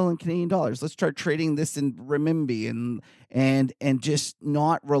our oil in Canadian dollars. Let's start trading this in renminbi and just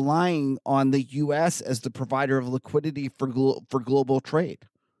not relying on the US as the provider of liquidity for global trade.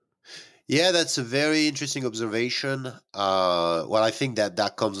 Yeah, that's a very interesting observation. Well, I think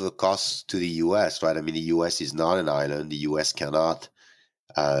that comes with a cost to the U.S., right? I mean, the U.S. is not an island. The U.S. cannot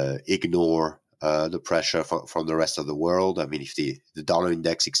ignore the pressure from the rest of the world. I mean, if the dollar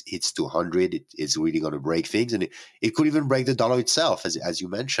index hits 200, it's really going to break things. And it could even break the dollar itself, as you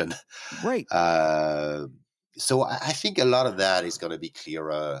mentioned. Right. So I think a lot of that is going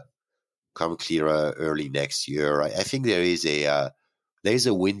to come clearer early next year. I think there is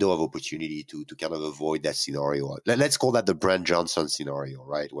a window of opportunity to kind of avoid that scenario. Let's call that the Brent Johnson scenario,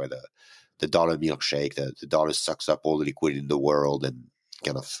 right? Where the dollar milkshake, the dollar sucks up all the liquidity in the world and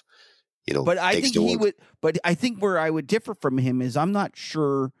kind of, But I think he would. But I think where I would differ from him is I'm not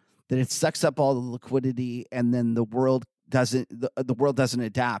sure that it sucks up all the liquidity and then the world doesn't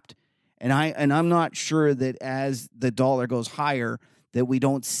adapt. And I'm not sure that as the dollar goes higher, that we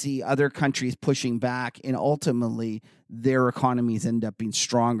don't see other countries pushing back and ultimately their economies end up being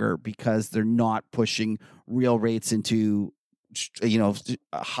stronger because they're not pushing real rates into,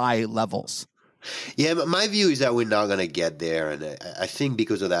 high levels. Yeah, but my view is that we're not going to get there. And I think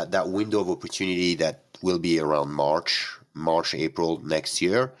because of that window of opportunity that will be around March, April next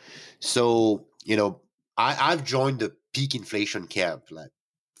year. So, I've joined the peak inflation camp,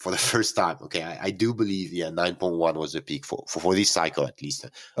 for the first time. Okay, I do believe 9.1 was the peak for this cycle at least,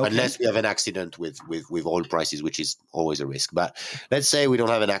 unless we have an accident with oil prices, which is always a risk. But let's say we don't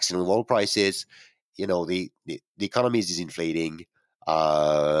have an accident with oil prices. The economy is disinflating.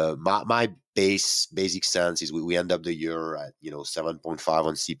 My basic sense is we end up the year at 7.5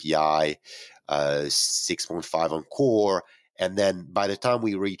 on CPI, 6.5 on core, and then by the time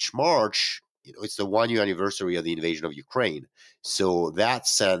we reach March, it's the 1 year anniversary of the invasion of Ukraine. So that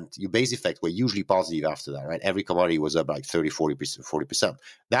sent your base effects were usually positive after that, right? Every commodity was up like 30, 40%.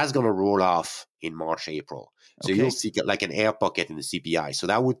 That's going to roll off in March, April. So you'll see like an air pocket in the CPI. So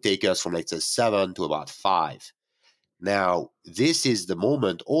that would take us from, let's say, 7 to about 5. Now, this is the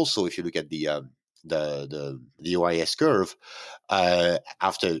moment also, if you look at the OIS curve,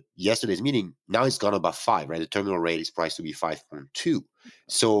 after yesterday's meeting, now it's gone above 5, right? The terminal rate is priced to be 5.2.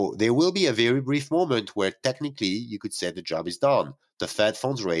 So there will be a very brief moment where technically you could say the job is done. The Fed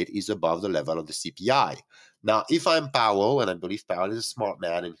funds rate is above the level of the CPI. Now, if I'm Powell, and I believe Powell is a smart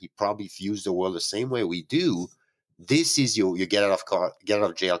man, and he probably views the world the same way we do, this is your get out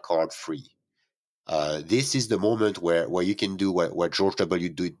of jail card free. This is the moment where you can do what George W.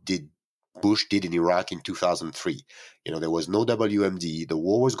 Bush did in Iraq in 2003. There was no WMD. The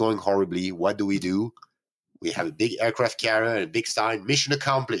war was going horribly. What do? We have a big aircraft carrier and a big sign, mission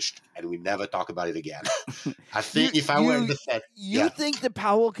accomplished, and we never talk about it again. I think if I were in the Fed, you think that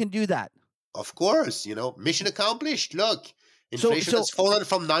Powell can do that? Of course, mission accomplished. Look, inflation has fallen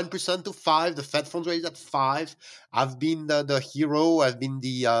from 9% to 5%. The Fed funds rate is at 5%. I've been the hero. I've been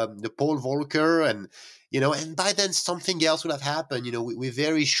the Paul Volcker, and by then something else would have happened. We're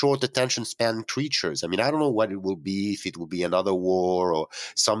very short attention span creatures. I mean, I don't know what it will be, if it will be another war or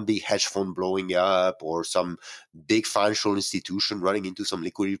some big hedge fund blowing up or some big financial institution running into some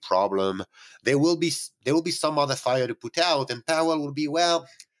liquidity problem. There will be some other fire to put out, and Powell will be, well,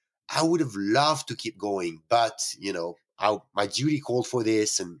 I would have loved to keep going, but my duty called for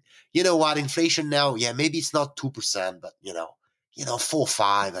this, and you know what? Inflation now, maybe it's not 2%, but 4,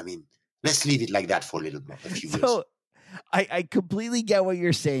 5. I mean, let's leave it like that for a few years. So I completely get what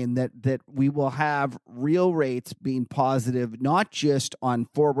you're saying, that we will have real rates being positive, not just on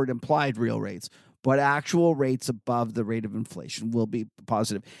forward implied real rates, but actual rates above the rate of inflation will be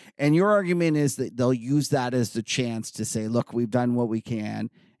positive. And your argument is that they'll use that as the chance to say, look, we've done what we can,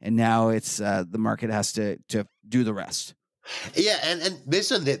 and now it's the market has to do the rest. Yeah, and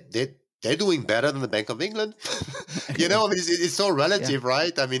listen, they're doing better than the Bank of England. It's so relative,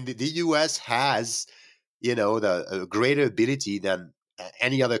 right? I mean, the U.S. has, the greater ability than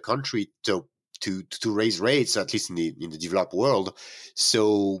any other country to raise rates, at least in the developed world.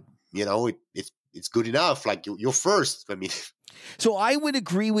 So, it's good enough. Like you're first. I mean. So I would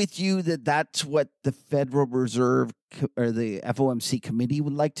agree with you that that's what the Federal Reserve or the FOMC committee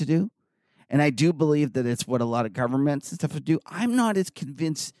would like to do. And I do believe that it's what a lot of governments and stuff would do. I'm not as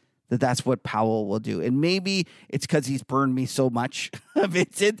convinced that that's what Powell will do. And maybe it's because he's burned me so much,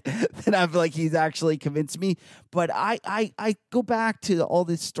 Vincent, that I'm like, he's actually convinced me. But I go back to all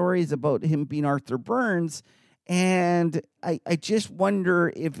these stories about him being Arthur Burns, and I just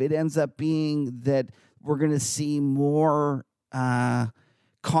wonder if it ends up being that we're going to see more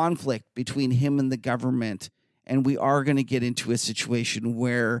conflict between him and the government, and we are going to get into a situation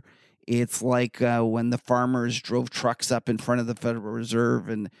where it's like when the farmers drove trucks up in front of the Federal Reserve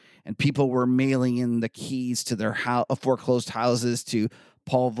and people were mailing in the keys to their foreclosed houses to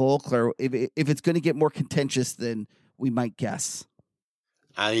Paul Volcker. If it's going to get more contentious than we might guess.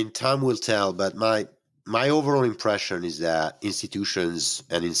 I mean, time will tell, but my overall impression is that institutions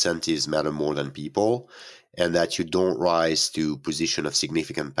and incentives matter more than people, and that you don't rise to position of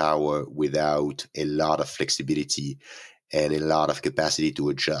significant power without a lot of flexibility and a lot of capacity to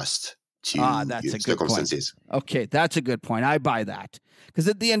adjust to that's a good circumstances. Point. Okay, that's a good point. I buy that. Because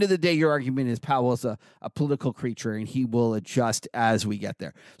at the end of the day, your argument is Powell's a political creature, and he will adjust as we get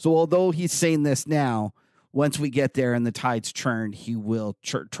there. So although he's saying this now, once we get there and the tide's turned, he will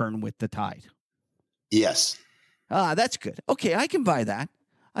turn with the tide. Yes. That's good. Okay, I can buy that.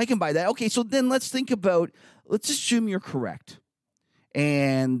 Okay, so then let's assume you're correct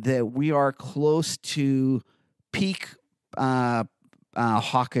and that we are close to peak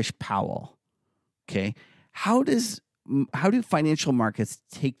hawkish Powell. Okay. How do financial markets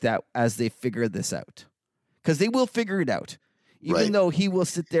take that as they figure this out? Because they will figure it out. Even though he will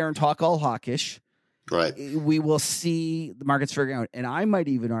sit there and talk all hawkish, right? We will see the markets figuring out. And I might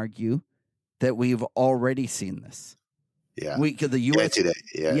even argue that we've already seen this. Yeah. The U.S. today.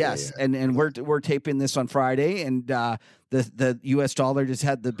 Yeah. Yes. Yeah. And we're taping this on Friday, and the U.S. dollar just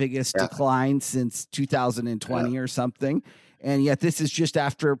had the biggest decline since 2020 or something. And yet this is just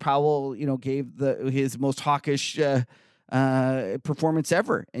after Powell, gave his most hawkish performance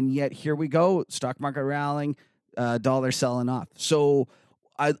ever. And yet here we go, stock market rallying, dollar selling off. So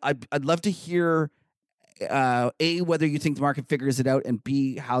I'd love to hear A, whether you think the market figures it out, and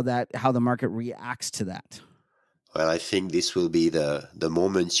B, how the market reacts to that. Well, I think this will be the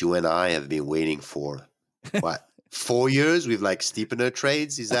moment you and I have been waiting for. What? 4 years with like steepener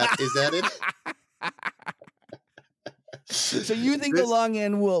trades? Is that it? So you think the long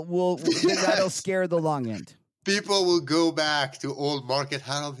end will that'll scare the long end? People will go back to old market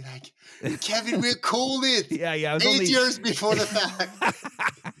huddle and be like, Kevin, we called it. Yeah. 8 years before the fact.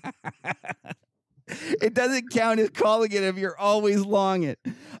 It doesn't count as calling it if you're always long it.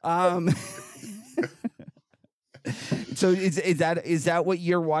 So is that what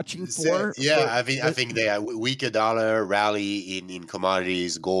you're watching for? I think they are weaker dollar, rally in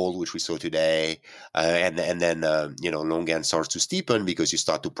commodities, gold, which we saw today, and then long end starts to steepen because you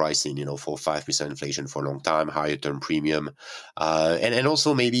start to price in 4-5% inflation for a long time, higher term premium, and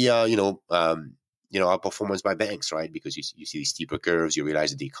also maybe outperformance by banks, right? Because you see these steeper curves, you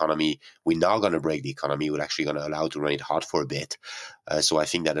realize that the economy, we're not going to break the economy, we're actually going to allow to run it hot for a bit. So I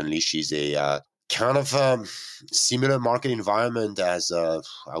think that unleashes a kind of similar market environment as I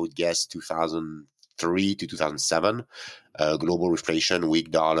would guess 2003 to 2007, global inflation,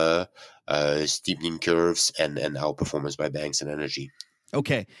 weak dollar, steepening curves, and outperformance by banks and energy.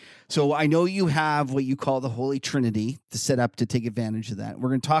 Okay, so I know you have what you call the Holy Trinity to set up to take advantage of that. We're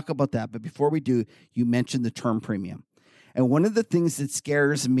going to talk about that, but before we do, you mentioned the term premium. And one of the things that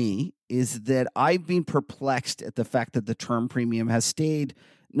scares me is that I've been perplexed at the fact that the term premium has stayed.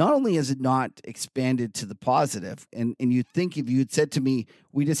 Not only has it not expanded to the positive, and you'd think if you had said to me,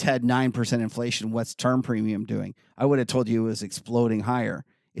 we just had 9% inflation, what's term premium doing? I would have told you it was exploding higher.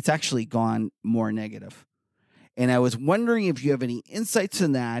 It's actually gone more negative. And I was wondering if you have any insights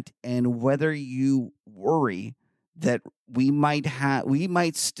on that and whether you worry that we might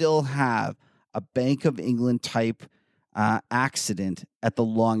still have a Bank of England type accident at the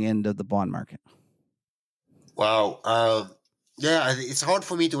long end of the bond market. Wow. It's hard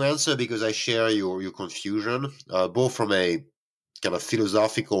for me to answer because I share your confusion, both from a kind of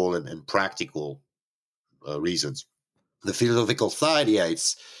philosophical and practical reasons. The philosophical side,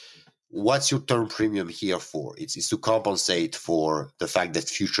 it's what's your term premium here for? It's to compensate for the fact that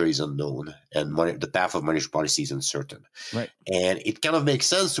future is unknown and the path of monetary policy is uncertain. Right. And it kind of makes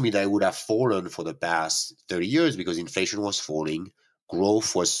sense to me that it would have fallen for the past 30 years because inflation was falling,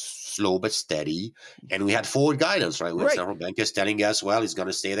 growth was slow but steady, and we had forward guidance, right? We had several bankers telling us, well, it's going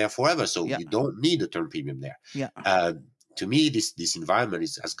to stay there forever, so you don't need a term premium there. Yeah. To me, this environment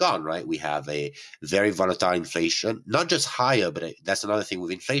has gone, right? We have a very volatile inflation, not just higher, but that's another thing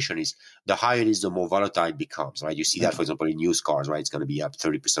with inflation is the higher it is, the more volatile it becomes, right? You see that, for example, in used cars, right? It's going to be up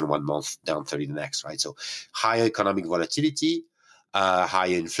 30% one month, down 30% the next, right? So higher economic volatility,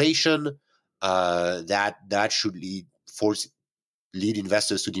 higher inflation, that should lead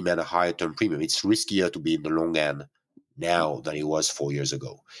investors to demand a higher term premium. It's riskier to be in the long end now than it was 4 years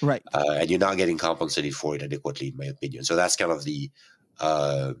ago. Right. And you're not getting compensated for it adequately, in my opinion. So that's kind of the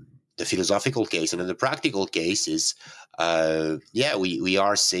philosophical case. And then the practical case is, we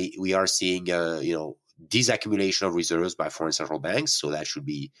are seeing, disaccumulation of reserves by foreign central banks. So that should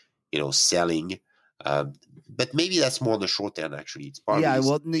be, selling. But maybe that's more on the short end, actually. It's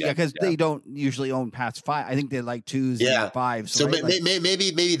probably, because they don't usually own past 5. I think they like 2s and 5s. So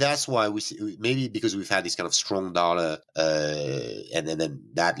maybe that's why maybe because we've had this kind of strong dollar, and then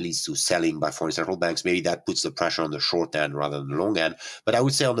that leads to selling by foreign central banks. Maybe that puts the pressure on the short end rather than the long end. But I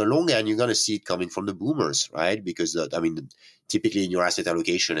would say on the long end, you're going to see it coming from the boomers, right? Because typically in your asset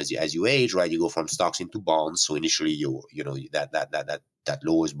allocation, as you age, right, you go from stocks into bonds. So initially, that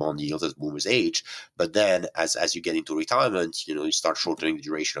lowers bond yields as boomers age, but then as you get into retirement, you start shortening the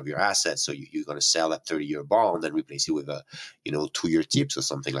duration of your assets. So you're going to sell that 30-year bond and replace it with a 2-year TIPS or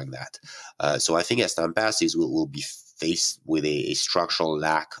something like that. So I think as time passes, we'll be faced with a structural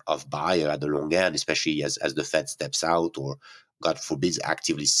lack of buyer at the long end, especially as the Fed steps out or, God forbid,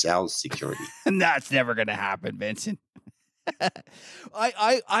 actively sells security. And that's never going to happen, Vincent.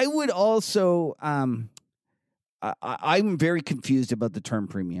 I would also. I'm very confused about the term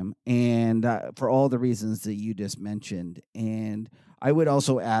premium, and for all the reasons that you just mentioned. And I would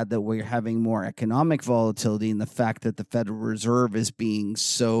also add that we're having more economic volatility in the fact that the Federal Reserve is being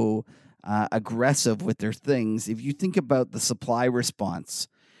so aggressive with their things. If you think about the supply response,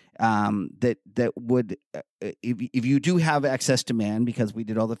 that would if you do have excess demand, because we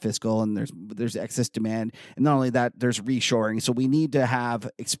did all the fiscal and there's excess demand, and not only that, there's reshoring. So we need to have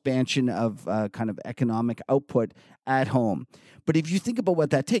expansion of kind of economic output at home. But if you think about what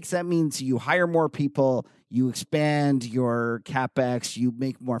that takes, that means you hire more people, you expand your CapEx, you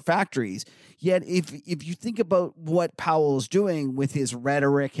make more factories. Yet if you think about what Powell is doing with his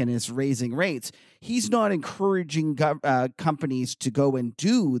rhetoric and his raising rates, he's not encouraging companies to go and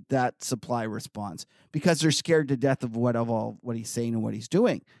do that supply response because they're scared to death of what he's saying and what he's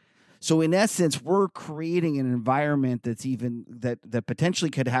doing. So in essence, we're creating an environment that's even that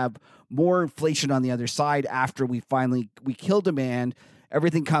potentially could have more inflation on the other side after we kill demand.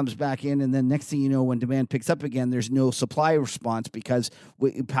 Everything comes back in, and then next thing you know, when demand picks up again, there's no supply response because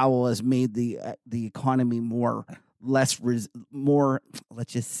Powell has made the economy more, let's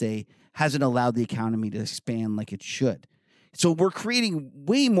just say, hasn't allowed the economy to expand like it should. So we're creating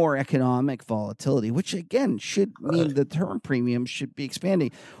way more economic volatility, which again should mean the term premium should be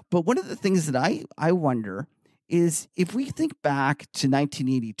expanding. But one of the things that I wonder is if we think back to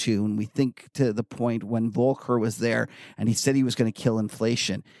 1982 and we think to the point when Volcker was there and he said he was going to kill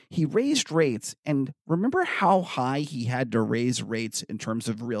inflation, he raised rates. And remember how high he had to raise rates in terms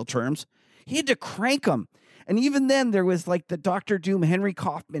of real terms? He had to crank them. And even then, there was like the Dr. Doom, Henry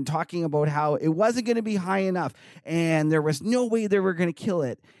Kaufman, talking about how it wasn't going to be high enough and there was no way they were going to kill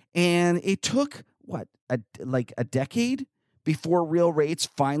it. And it took, a decade before real rates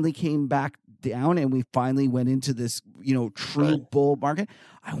finally came back down and we finally went into this, true bull market.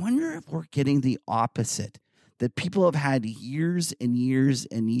 I wonder if we're getting the opposite, that people have had years and years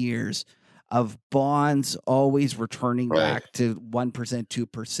and years of bonds always returning back to 1%,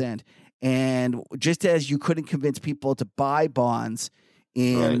 2%. And just as you couldn't convince people to buy bonds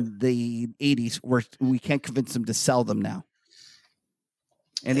in the 80s, we can't convince them to sell them now.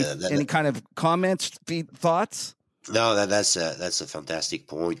 Any kind of comments, thoughts? No, that's a fantastic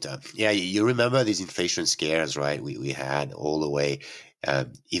point. You remember these inflation scares, right? We had all the way,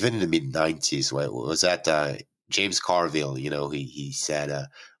 even in the mid 90s. Was that James Carville? He said,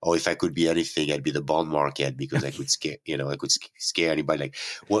 "Oh, if I could be anything, I'd be the bond market because I could scare, scare anybody." Like,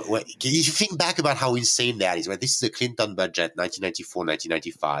 what? Can you think back about how insane that is? Right? This is the Clinton budget, 1994,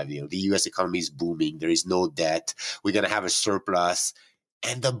 1995. The U.S. economy is booming. There is no debt. We're gonna have a surplus.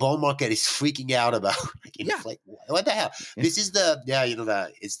 And the bond market is freaking out about what the hell? Yeah. This is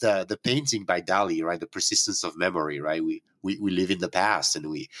it's the painting by Dali, right? The persistence of memory, right? We live in the past, and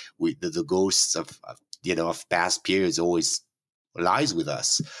the ghosts of past periods always lies with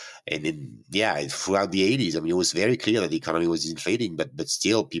us. And throughout the 80s, it was very clear that the economy was inflating, but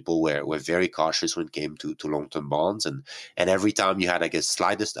still people were very cautious when it came to long-term bonds. And every time you had a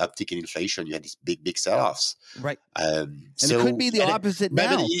slightest uptick in inflation, you had these big sell-offs. Right. And it could be the opposite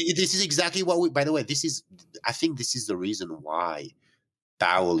now. This is exactly what by the way, I think this is the reason why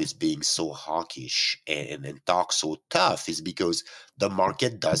Powell is being so hawkish and talk so tough, is because the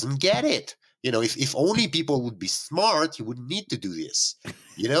market doesn't get it. If only people would be smart, he wouldn't need to do this.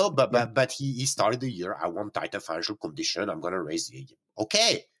 But he started the year, I want tighter financial condition. I'm going to raise the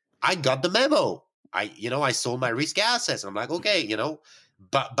okay. I got the memo. I sold my risk assets. I'm like, okay,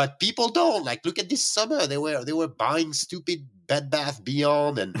 but people don't. Like, look at this summer. They were buying stupid Bed Bath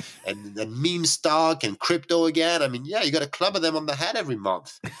Beyond and meme stock and crypto again. You got to club them on the head every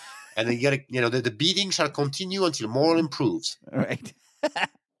month. And then you got to, the beating shall continue until moral improves. All right.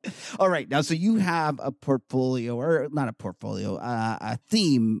 All right. Now, so you have a portfolio, or not a portfolio, a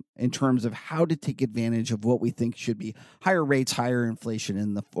theme in terms of how to take advantage of what we think should be higher rates, higher inflation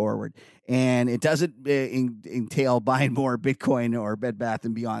in the forward. And it doesn't entail buying more Bitcoin or Bed Bath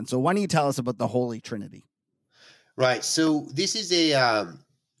and Beyond. So why don't you tell us about the Holy Trinity? Right. So this is a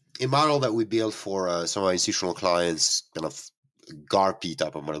model that we built for some of our institutional clients, kind of GARP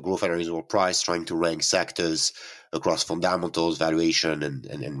type of model, growth, analysis, or price, trying to rank sectors across fundamentals, valuation,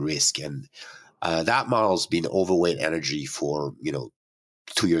 and risk. And that model's been overweight energy for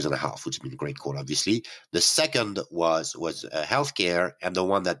 2 years and a half, which has been a great call, obviously. The second was healthcare, and the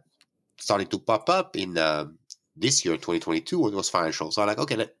one that started to pop up in this year, 2022, was financial. So I'm like,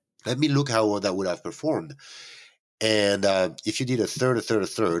 okay, let me look how that would have performed. And if you did a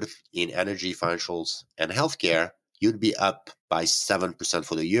third in energy, financials, and healthcare, you'd be up by 7%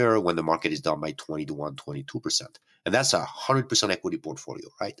 for the year when the market is down by 22%. And that's 100% equity portfolio,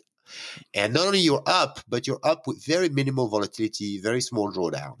 right? And not only you're up, but you're up with very minimal volatility, very small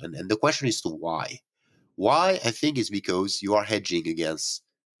drawdown. And the question is to why? Why, I think, is because you are hedging against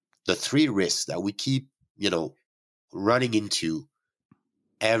the three risks that we keep, running into.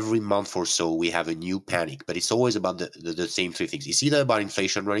 Every month or so, we have a new panic, but it's always about the same three things. It's either about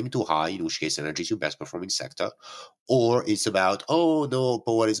inflation running too high, in which case energy is your best performing sector, or it's about, oh no,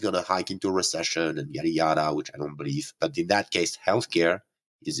 Powell is going to hike into a recession and yada yada, which I don't believe. But in that case, healthcare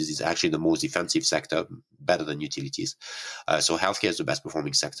is actually the most defensive sector, better than utilities. So healthcare is the best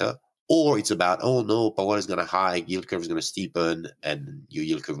performing sector. Or it's about, oh no, Powell is going to hike, yield curve is going to steepen, and your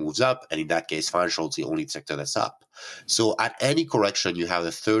yield curve moves up. And in that case, financial is the only sector that's up. So at any correction, you have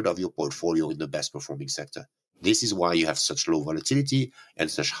a third of your portfolio in the best performing sector. This is why you have such low volatility and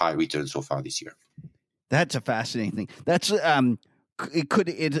such high returns so far this year. That's a fascinating thing. That's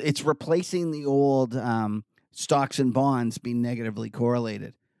it's replacing the old stocks and bonds being negatively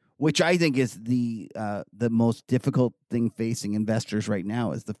correlated, which I think is the most difficult thing facing investors right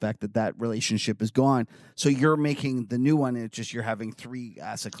now, is the fact that relationship is gone. So you're making the new one. It's just you're having three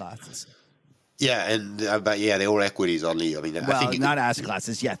asset classes. Yeah, and but yeah, they're all equities only. I mean, I Well, think not asset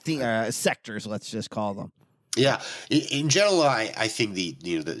classes. Yeah, sectors. Let's just call them. yeah, in general, I think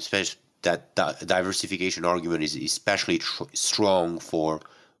that diversification argument is especially strong for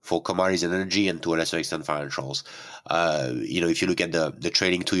commodities and energy, and to a lesser extent financials. If you look at the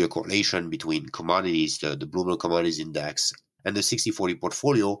trading 2-year correlation between commodities, the Bloomberg Commodities Index, and the 60/40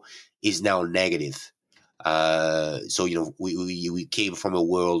 portfolio is now negative. So we came from a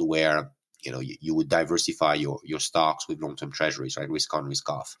world where you would diversify your stocks with long-term treasuries, right? Risk on, risk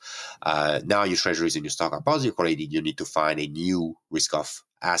off. Now your treasuries and your stock are positive correlated. You need to find a new risk-off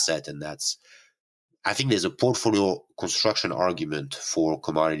asset, and I think there's a portfolio construction argument for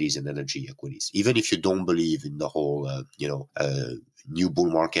commodities and energy equities. Even if you don't believe in the whole, new bull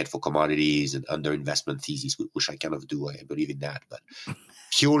market for commodities and underinvestment thesis, which I kind of do, I believe in that, but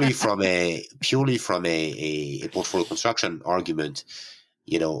purely from a portfolio construction argument,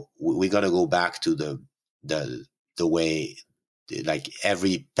 we're gonna go back to the way, like,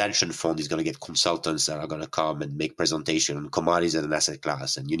 every pension fund is going to get consultants that are going to come and make presentation on commodities as an asset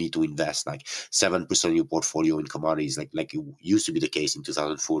class, and you need to invest like 7% of your portfolio in commodities, like it used to be the case in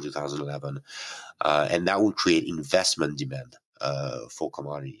 2004, 2011, and that will create investment demand for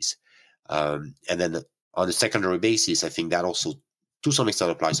commodities. And then on a secondary basis, I think that also to some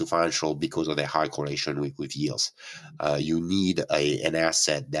extent applies to financial because of their high correlation with yields. You need an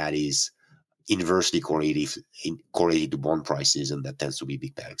asset that is inversely correlated to bond prices, and that tends to be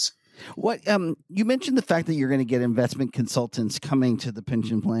big banks. What you mentioned the fact that you're going to get investment consultants coming to the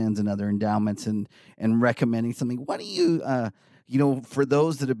pension plans and other endowments and recommending something. What do you for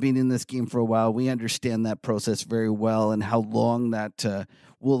those that have been in this game for a while, we understand that process very well and how long that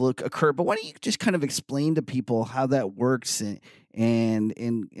will occur. But why don't you just kind of explain to people how that works and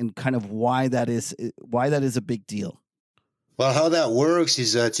kind of why that is a big deal? Well, how that works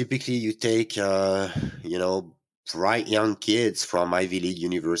is typically you take, bright young kids from Ivy League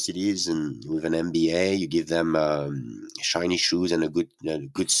universities and with an MBA, you give them shiny shoes and a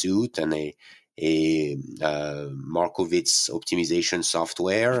good suit and a Markowitz optimization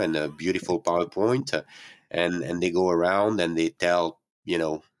software and a beautiful PowerPoint, and they go around and they tell,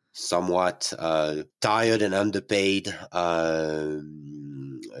 somewhat tired and underpaid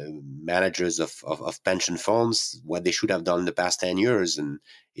managers of pension funds what they should have done in the past 10 years, and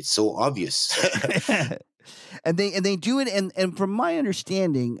it's so obvious. And they do it, and from my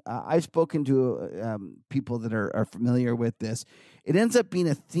understanding, I've spoken to people that are familiar with this. It ends up being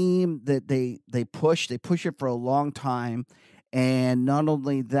a theme that they push it for a long time, and not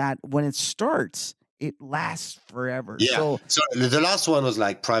only that, when it starts, it lasts forever. Yeah. So the last one was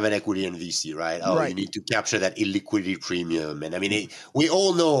like private equity and VC, right? Right. You need to capture that illiquidity premium. And I mean, we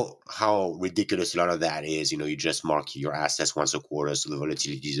all know how ridiculous a lot of that is. You just mark your assets once a quarter so the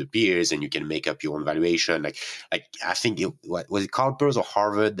volatility disappears and you can make up your own valuation. Like I think was it CalPERS or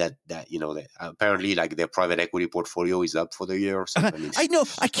Harvard that apparently like their private equity portfolio is up for the year or something. I know.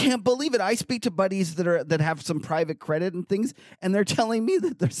 I can't believe it. I speak to buddies that have some private credit and things, and they're telling me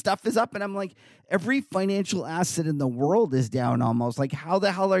that their stuff is up, and I'm like, every financial asset in the world is down almost. Like, how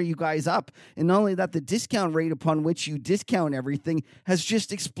the hell are you guys up? And not only that, the discount rate upon which you discount everything has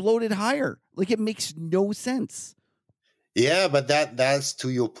just exploded higher. Like, it makes no sense. Yeah, but that's to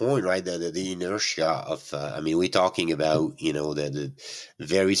your point, right? The inertia of, we're talking about, the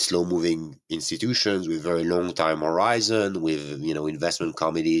very slow moving institutions with very long time horizon, with, investment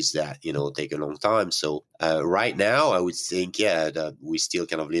committees that, take a long time. So right now, I would think, that we're still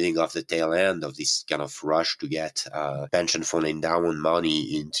kind of living off the tail end of this kind of rush to get pension fund endowment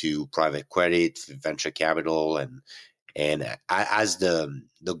money into private credit, venture capital, and as the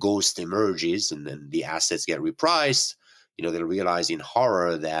ghost emerges and then the assets get repriced, they'll realize in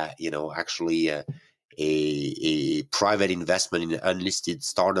horror that, actually a private investment in an unlisted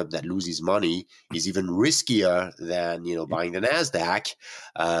startup that loses money is even riskier than, buying the NASDAQ.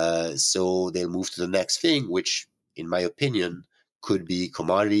 So they'll move to the next thing, which, in my opinion, could be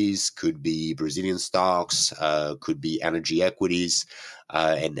commodities, could be Brazilian stocks, could be energy equities.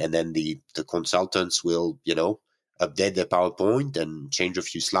 And then the consultants will, update their PowerPoint and change a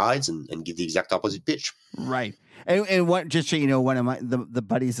few slides and give the exact opposite pitch. Right. And what, just so you know, one of my the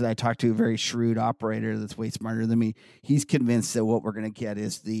buddies that I talked to, a very shrewd operator that's way smarter than me, he's convinced that what we're going to get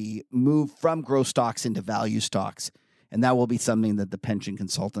is the move from growth stocks into value stocks. And that will be something that the pension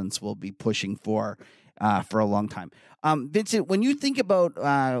consultants will be pushing for. for a long time. Vincent, when you think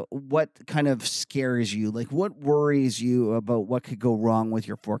about what kind of scares you, like what worries you about what could go wrong with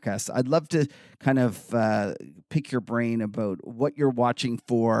your forecast, I'd love to kind of pick your brain about what you're watching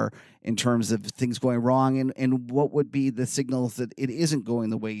for in terms of things going wrong, and what would be the signals that it isn't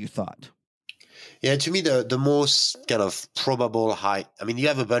going the way you thought. Yeah, to me, the most kind of probable high, I mean, you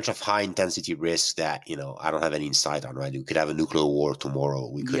have a bunch of high intensity risks that, I don't have any insight on, right? We could have a nuclear war tomorrow.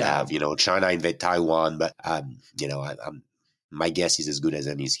 We could have, China invade Taiwan, but, my guess is as good as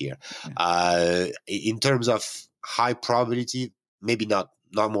any here. In terms of high probability, maybe not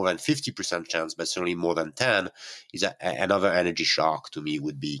more than 50% chance, but certainly more than 10, is another energy shock to me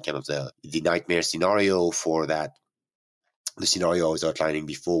would be kind of the nightmare scenario for that. The scenario I was outlining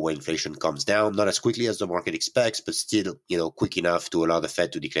before, where inflation comes down, not as quickly as the market expects, but still, quick enough to allow the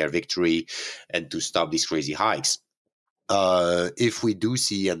Fed to declare victory and to stop these crazy hikes. If we do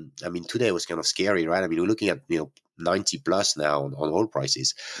see, and I mean, today was kind of scary, right? I mean, we're looking at, 90 plus now on oil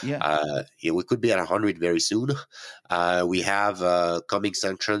prices. We could be at 100 very soon. We have coming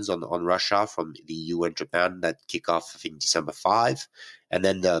sanctions on Russia from the EU and Japan that kick off, I think, December 5. And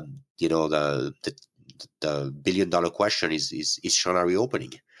then the $1 billion question is China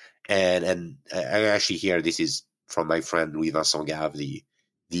reopening? And I actually hear this is from my friend Louis Vincent Gave,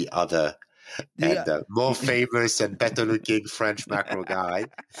 the other and more famous and better looking French macro guy.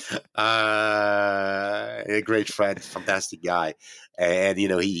 A great friend, fantastic guy. And,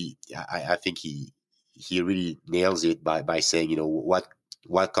 I think he really nails it by saying,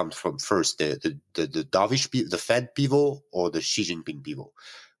 what comes from first, the dovish, the Fed pivot or the Xi Jinping pivot?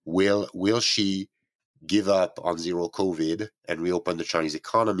 Will she give up on zero COVID and reopen the Chinese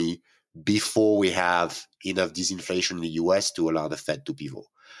economy before we have enough disinflation in the US to allow the Fed to pivot?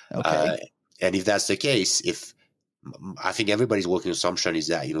 Okay. And if that's the case, I think everybody's working assumption is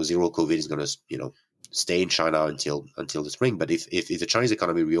that, zero COVID is going to, stay in China until the spring. But if the Chinese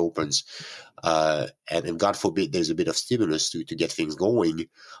economy reopens, and God forbid there's a bit of stimulus to get things going,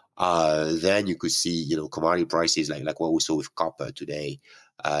 then you could see, commodity prices like what we saw with copper today,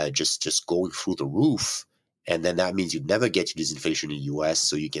 just going through the roof. And then that means you'd never get to disinflation in the US,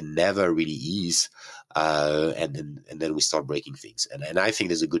 so you can never really ease. And then we start breaking things. And I think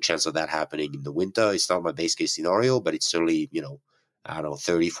there's a good chance of that happening in the winter. It's not my base case scenario, but it's certainly, I don't know,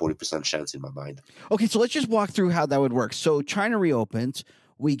 30, 40% chance in my mind. Okay, so let's just walk through how that would work. So China reopens.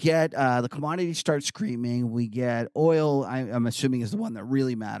 We get the commodities start screaming. We get oil, I'm assuming is the one that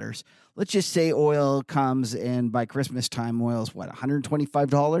really matters. Let's just say oil comes, and by Christmas time, oil is what,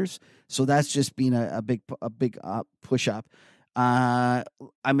 $125? So that's just been a big push up. I'm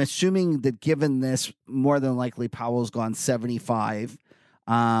assuming that given this, more than likely Powell's gone 75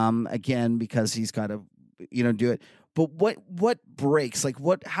 again, because he's got to do it. But what breaks? Like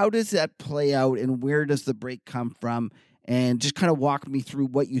how does that play out, and where does the break come from? And just kind of walk me through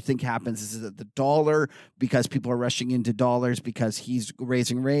what you think happens. Is it the dollar because people are rushing into dollars because he's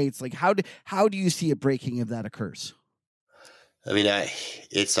raising rates? Like how do you see it breaking if that occurs? I mean,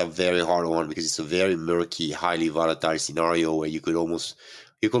 it's a very hard one because it's a very murky, highly volatile scenario where you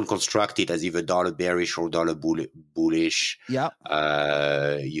can construct it as either dollar bearish or dollar bullish. Yeah.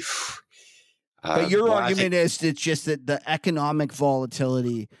 But your argument is it's just that the economic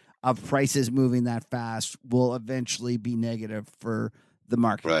volatility of prices moving that fast will eventually be negative for the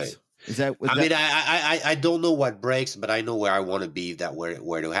markets. Right. Is that? I don't know what breaks, but I know where I want to be. That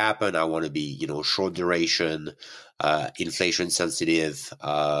where to happen. I want to be, short duration, inflation sensitive,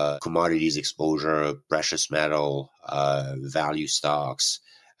 commodities exposure, precious metal, value stocks,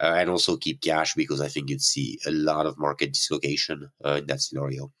 and also keep cash because I think you'd see a lot of market dislocation in that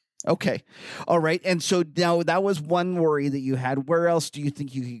scenario. Okay. All right. And so now that was one worry that you had. Where else do you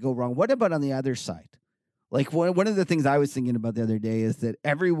think you could go wrong? What about on the other side? Like one of the things I was thinking about the other day is that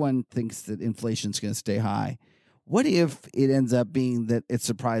everyone thinks that inflation's going to stay high. What if it ends up being that it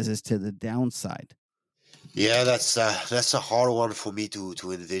surprises to the downside? Yeah, that's a hard one for me to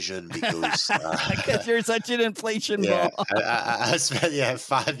envision because you're such an inflation ball. I spent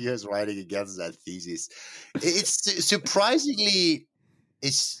 5 years writing against that thesis. It's surprisingly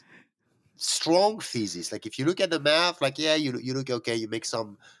strong thesis. Like if you look at the math, like you look okay, you make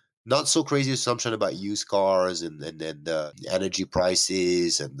some not so crazy assumption about used cars and then the energy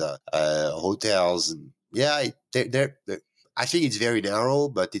prices and the hotels, and they're I think it's very narrow,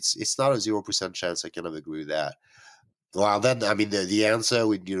 but it's not a 0% chance. I kind of agree with that. Well, then I mean the answer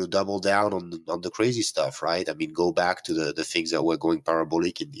would double down on the crazy stuff, right? I mean, go back to the things that were going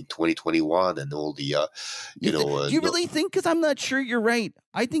parabolic in 2021 and all the do you really think? Because I'm not sure you're right.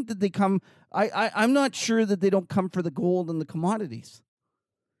 I think that they come. I'm not sure that they don't come for the gold and the commodities.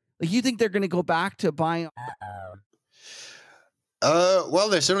 Like, you think they're going to go back to buying? Well,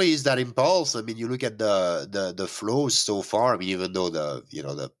 there certainly is that impulse. I mean, you look at the flows so far. I mean, even though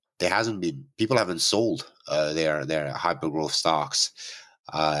there hasn't been, people haven't sold their hyper growth stocks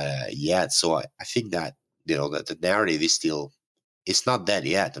yet. So I think that that the narrative is still, it's not dead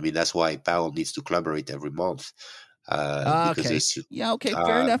yet. I mean, that's why Powell needs to collaborate every month. Because Okay. it's Yeah. Okay.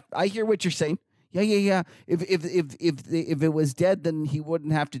 Fair enough. I hear what you're saying. Yeah. If it was dead, then he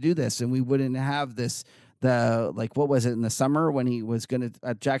wouldn't have to do this, and we wouldn't have this. What was it in the summer when he was going to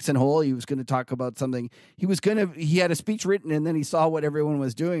at Jackson Hole? He was going to talk about something. He had a speech written, and then he saw what everyone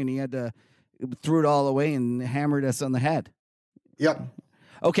was doing, and he had to threw it all away and hammered us on the head. Yep.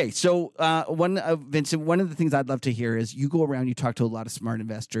 Okay, so Vincent, one of the things I'd love to hear is you go around, you talk to a lot of smart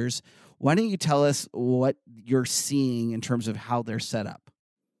investors. Why don't you tell us what you're seeing in terms of how they're set up?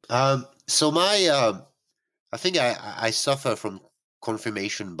 So I think I suffer from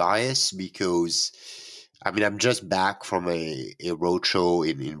confirmation bias because, I mean, I'm just back from a roadshow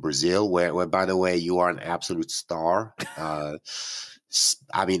in Brazil where, by the way, you are an absolute star. I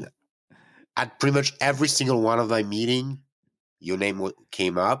mean, at pretty much every single one of my meeting, your name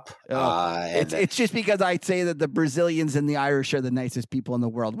came up. It's just because I say that the Brazilians and the Irish are the nicest people in the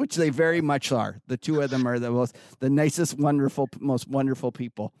world, which they very much are. The two of them are the nicest, most wonderful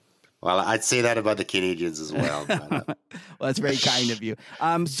people. Well, I'd say that about the Canadians as well. Well, that's very kind of you.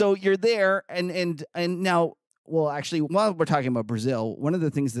 So you're there, and now, well, actually, while we're talking about Brazil, one of the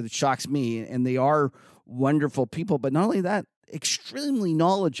things that shocks me, and they are wonderful people, but not only that, extremely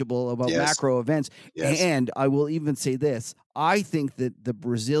knowledgeable about macro events. Yes. And I will even say this. I think that the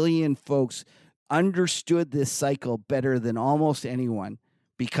Brazilian folks understood this cycle better than almost anyone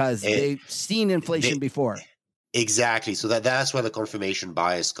because they've seen inflation before. Exactly. So that's where the confirmation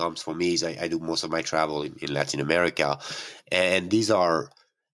bias comes for me. Is I do most of my travel in Latin America, and these are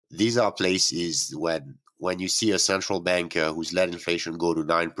places when you see a central banker who's let inflation go to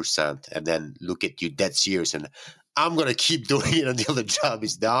 9% and then look at you dead serious and I'm going to keep doing it until the job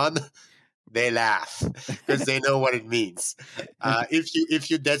is done, they laugh because they know what it means. If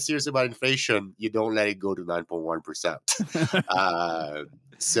you're dead serious about inflation, you don't let it go to 9.1%.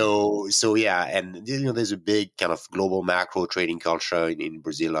 So yeah, and there's a big kind of global macro trading culture in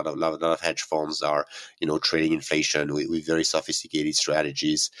Brazil. A lot of hedge funds are trading inflation with very sophisticated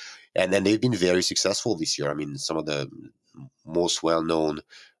strategies, and then they've been very successful this year. I mean, some of the most well-known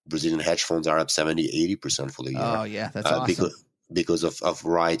Brazilian hedge funds are up 70-80% for the year. Oh yeah, that's awesome. Because of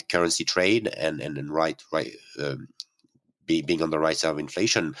right currency trade and right being on the right side of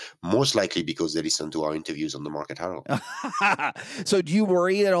inflation, most likely because they listen to our interviews on the Market Huddle. So do you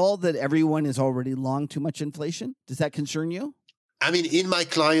worry at all that everyone is already long too much inflation? Does that concern you? I mean, in my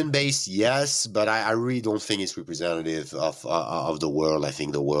client base, yes, but I really don't think it's representative of the world. I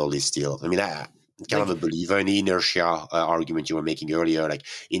think the world is still, I mean, I'm kind of a believer in the inertia argument you were making earlier. Like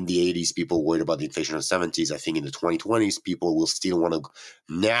in the 80s, people worried about the inflation of the 70s. I think in the 2020s, people will still want to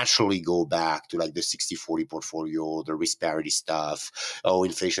naturally go back to like the 60-40 portfolio, the risk parity stuff. Oh,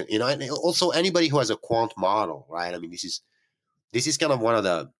 inflation. And also anybody who has a quant model, right? I mean, this is kind of one of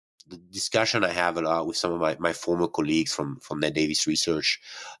the discussion I have a lot with some of my former colleagues from Ned Davis Research,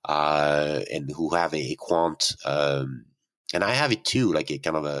 and who have a quant, and I have it too, like a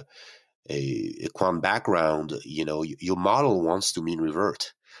kind of a quant background. Your model wants to mean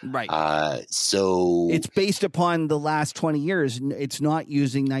revert, right? So it's based upon the last 20 years. It's not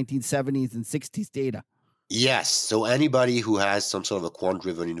using 1970s and 60s data. Yes. So anybody who has some sort of a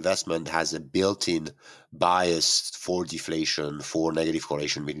quant-driven investment has a built-in bias for deflation, for negative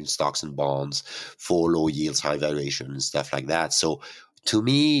correlation between stocks and bonds, for low yields, high valuation, and stuff like that. So to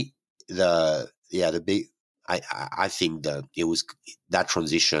me, I think that it was that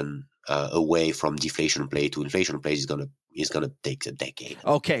transition away from deflation play to inflation play is gonna take a decade.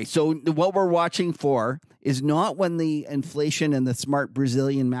 Okay, so what we're watching for is not when the inflation and the smart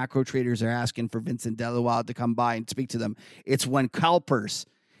Brazilian macro traders are asking for Vincent Deluard to come by and speak to them. It's when CalPERS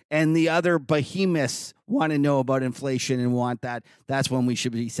and the other behemoths want to know about inflation and want that. That's when we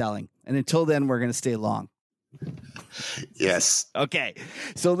should be selling. And until then, we're going to stay long. Yes. Okay.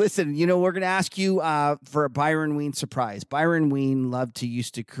 So listen, we're going to ask you for a Byron Wien surprise. Byron Wien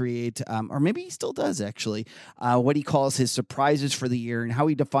used to create, or maybe he still does actually, what he calls his surprises for the year, and how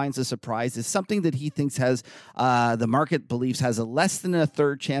he defines a surprise is something that he thinks has, the market believes has a less than a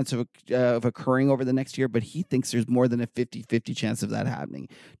third chance of occurring over the next year, but he thinks there's more than a 50-50 chance of that happening.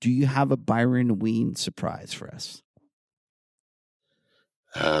 Do you have a Byron Wien surprise for us?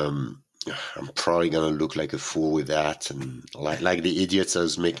 I'm probably gonna look like a fool with that, and like the idiots I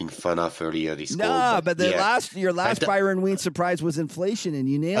was making fun of earlier. This No, but your last d- Byron Ween surprise was inflation, and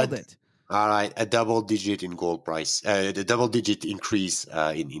you nailed it. All right, a double digit in gold price, the double digit increase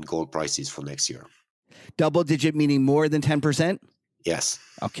in gold prices for next year. Double digit meaning more than 10%. Yes.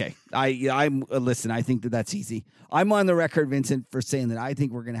 Okay. I'm listen. I think that's easy. I'm on the record, Vincent, for saying that I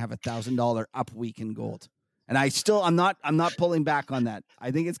think we're going to have $1,000 up week in gold. And I'm not pulling back on that.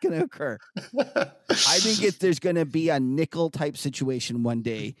 I think it's going to occur. I think there's going to be a nickel type situation one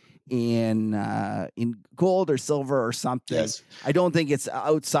day in gold or silver or something. Yes. I don't think it's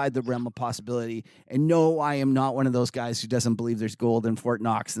outside the realm of possibility. And no, I am not one of those guys who doesn't believe there's gold in Fort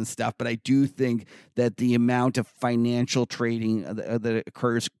Knox and stuff. But I do think that the amount of financial trading that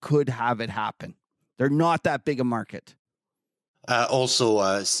occurs could have it happen. They're not that big a market. Also,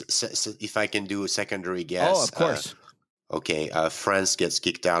 if I can do a secondary guess. Oh, of course. Okay, France gets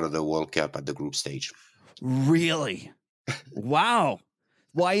kicked out of the World Cup at the group stage. Really? Wow.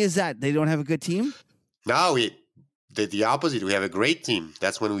 Why is that? They don't have a good team? No, the opposite. We have a great team.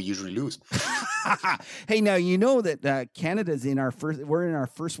 That's when we usually lose. Hey, now you know that Canada's we're in our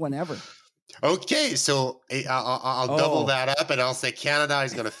first one ever. Okay, so I'll double that up, and I'll say Canada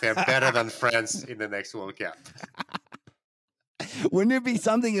is going to fare better than France in the next World Cup. Wouldn't it be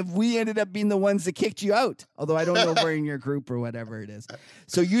something if we ended up being the ones that kicked you out? Although I don't know if we're in your group or whatever it is.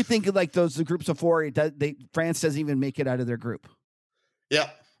 So you think like the groups of four, France doesn't even make it out of their group? Yeah.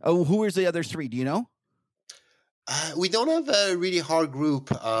 Oh, who is the other three? Do you know? We don't have a really hard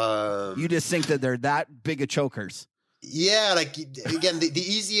group. You just think that they're that big of chokers. Yeah, like again, the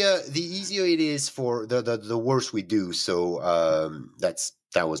easier it is for the worse we do. So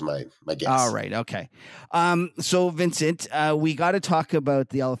that was my guess. All right, okay. So Vincent, we got to talk about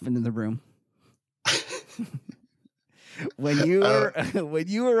the elephant in the room. When you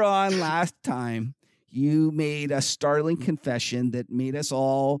were on last time, you made a startling confession that made us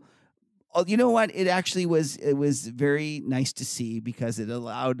all. Oh, you know what? It was very nice to see because it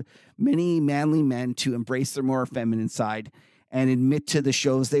allowed many manly men to embrace their more feminine side and admit to the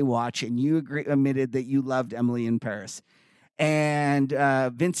shows they watch. And you admitted that you loved Emily in Paris. And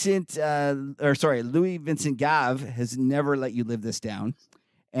Louis Vincent Gave has never let you live this down.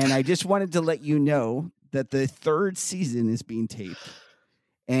 And I just wanted to let you know that the third season is being taped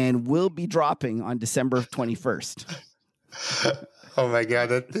and will be dropping on December 21st. Oh my God,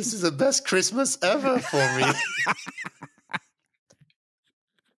 this is the best Christmas ever for me.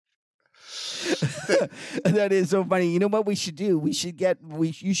 That is so funny. You know what we should do? I should go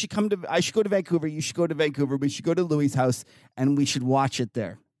to Vancouver. You should go to Vancouver. We should go to Louis' house and we should watch it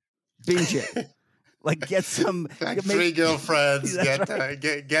there. Binge it. Like get some three girlfriends, right.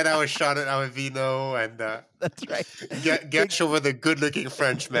 get our shot at our vino, and that's right. Get show with a good-looking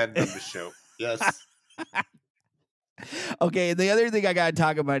Frenchman on the show. Yes. Okay, and the other thing I got to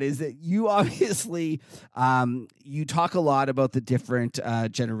talk about is that you obviously you talk a lot about the different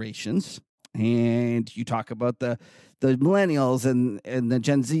generations, and you talk about the millennials and the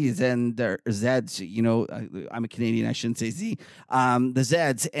Gen Zs and the Zs. You know, I'm a Canadian, I shouldn't say Z. The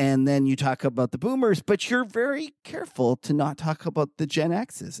Zs, and then you talk about the Boomers, but you're very careful to not talk about the Gen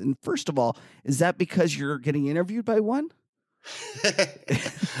Xs. And first of all, is that because you're getting interviewed by one?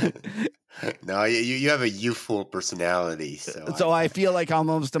 No, you have a youthful personality, so I feel like I'm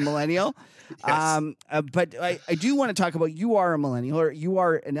almost a millennial. Yes. But I do want to talk about you are a millennial, or you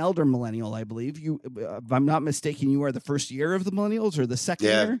are an elder millennial, I believe. You, if I'm not mistaken, you are the first year of the millennials or the second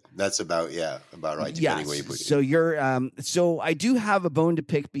year. Yeah, that's about right. Yeah. Where you put it. So you're so I do have a bone to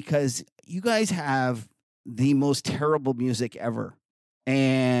pick because you guys have the most terrible music ever.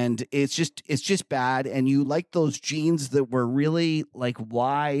 And it's just bad. And you like those jeans that were really like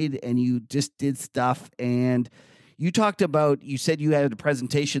wide and you just did stuff. And you said you had a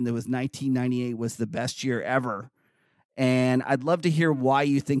presentation that was 1998 was the best year ever. And I'd love to hear why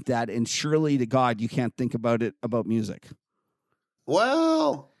you think that. And surely to God, you can't think about music.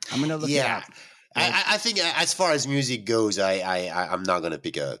 Well, I'm going to look it up. I think as far as music goes, I'm not going to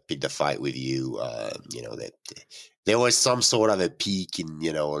pick the fight with you. You know, that there was some sort of a peak in,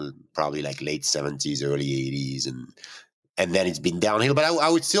 you know, probably like late 70s, early 80s, and then it's been downhill. But I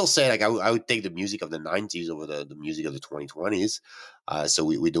would still say, like, I would take the music of the 90s over the music of the 2020s. So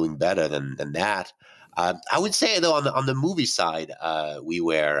we're doing better than that. I would say, though, on the movie side, we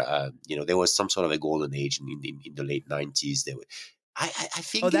were, you know, there was some sort of a golden age in the late 90s. I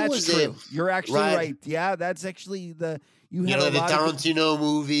think that's true. You're actually right. Yeah, that's actually you know, the Tarantino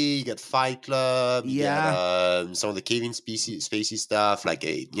movie, you got Fight Club, you got some of the Kevin Spacey stuff. Like,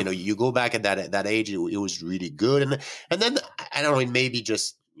 you know, you go back at that age, it was really good. And then, I don't know, it maybe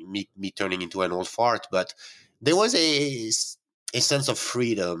just, me turning into an old fart, but there was a sense of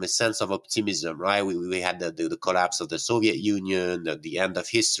freedom, a sense of optimism, right? We had the collapse of the Soviet Union, the end of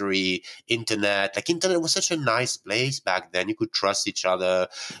history, internet. Like, internet was such a nice place back then. You could trust each other.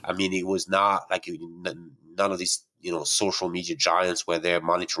 I mean, it was not like none of these, social media giants were there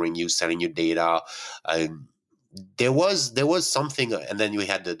monitoring you, selling you data. There was something, and then you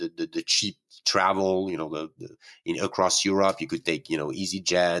had the cheap travel, across Europe. You could take,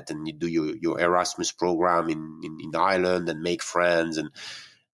 EasyJet, and you do your Erasmus program in Ireland and make friends. And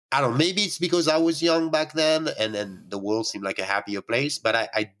I don't know, maybe it's because I was young back then and the world seemed like a happier place. But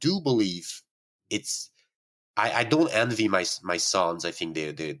I do believe I don't envy my sons. I think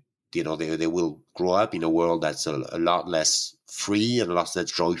they will grow up in a world that's a lot less free and a lot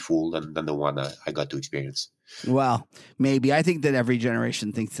less joyful than the one I got to experience. Well, maybe. I think that every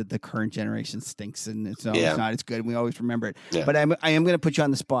generation thinks that the current generation stinks, and it's always not as good. And we always remember it. Yeah. But I am going to put you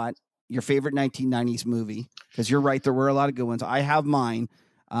on the spot. Your favorite 1990s movie, because you're right, there were a lot of good ones. I have mine,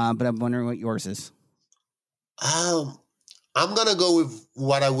 but I'm wondering what yours is. I'm going to go with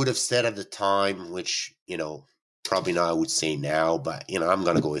what I would have said at the time, which, probably not I would say now, but, I'm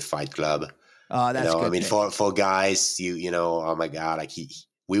going to go with Fight Club. Oh, that's good. I mean, for guys, oh my God, like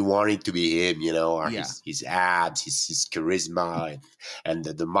we wanted to be him, or his abs, his charisma, and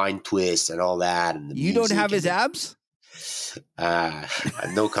the mind twist and all that. And you don't have his abs?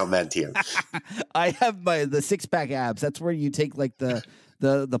 No comment here. I have the 6-pack abs. That's where you take like the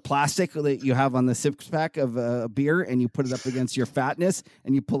plastic that you have on the 6-pack of a beer and you put it up against your fatness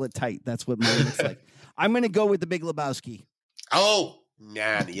and you pull it tight. That's what mine looks like. I'm going to go with The Big Lebowski. Oh,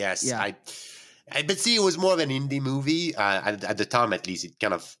 man, yes. Yeah. But see, it was more of an indie movie at the time. At least it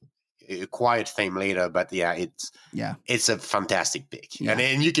kind of acquired fame later. But it's a fantastic pick,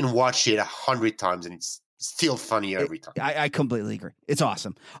 and you can watch it 100 times, and it's still funny every time. I completely agree. It's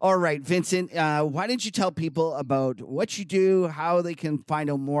awesome. All right, Vincent, why don't you tell people about what you do, how they can find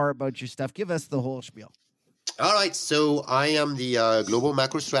out more about your stuff? Give us the whole spiel. All right, so I am the global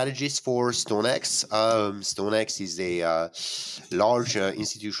macro strategist for StoneX. StoneX is a large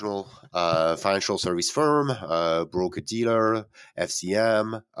institutional financial service firm, broker-dealer,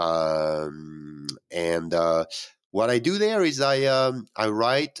 FCM, and what I do there is I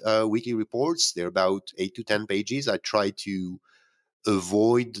write weekly reports. They're about 8 to 10 pages. I try to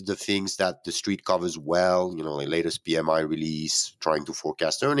avoid the things that the street covers well, the latest PMI release, trying to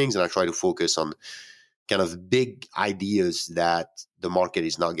forecast earnings, and I try to focus on kind of big ideas that the market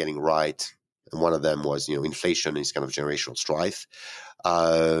is not getting right. And one of them was, inflation is kind of generational strife.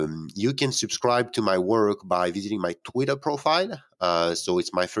 You can subscribe to my work by visiting my Twitter profile. So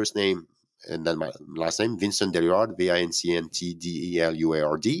it's my first name and then my last name, Vincent Deluard,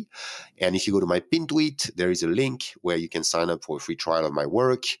 VincentDeluard. And if you go to my pin tweet, there is a link where you can sign up for a free trial of my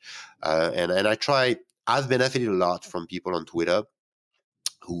work. And I've benefited a lot from people on Twitter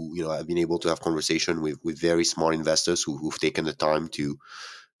who, I've been able to have conversation with very smart investors who've taken the time to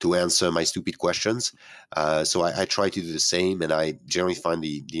answer my stupid questions. So I try to do the same, and I generally find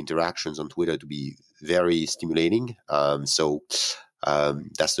the interactions on Twitter to be very stimulating. So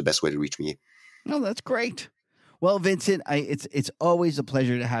that's the best way to reach me. No, that's great. Well, Vincent, it's always a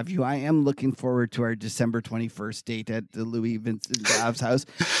pleasure to have you. I am looking forward to our December 21st date at the Louis Vincent Dav's house.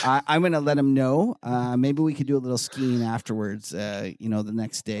 I'm going to let him know. Maybe we could do a little skiing afterwards, the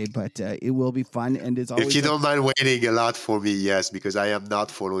next day. But it will be fun, and it's always. If you don't mind waiting a lot for me, yes, because I am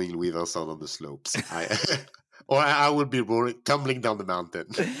not following Louis Vincent on the slopes. Or I would be tumbling down the mountain.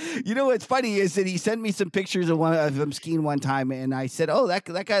 What's funny is that he sent me some pictures of him skiing one time, and I said, "Oh,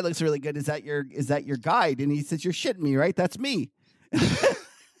 that guy looks really good. Is that your guide?" And he says, "You're shitting me, right? That's me."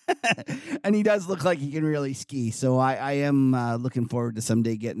 And he does look like he can really ski. So I am looking forward to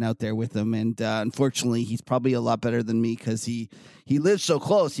someday getting out there with him. And unfortunately, he's probably a lot better than me because he lives so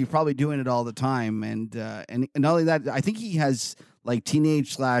close. He's probably doing it all the time. And not only that, I think he has like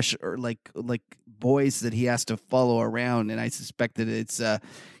teenage / or like boys that he has to follow around, and I suspect that it's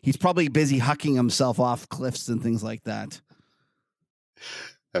he's probably busy hucking himself off cliffs and things like that.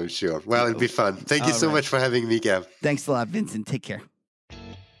 I'm sure. Well, it'll be fun. Thank you so much for having me, Gav. Thanks a lot, Vincent. Take care.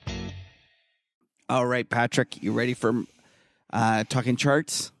 All right, Patrick, you ready for talking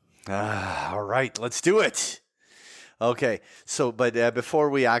charts? All right, let's do it. Okay, so but before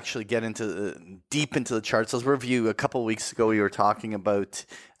we actually get deep into the charts, let's review. A couple of weeks ago, we were talking about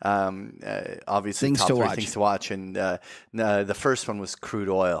obviously top 3 things to watch, and the first one was crude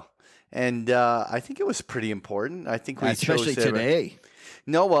oil, and I think it was pretty important. I think we especially chose today.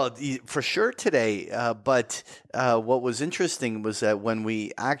 No, well, for sure today. But what was interesting was that when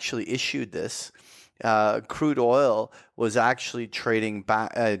we actually issued this, crude oil was actually trading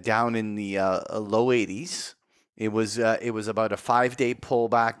back down in the low 80s. It was about a 5-day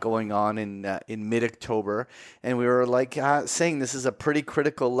pullback going on in mid-October, and we were like saying this is a pretty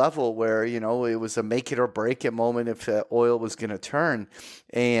critical level where it was a make it or break it moment if oil was going to turn,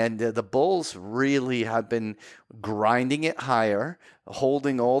 and the bulls really have been grinding it higher,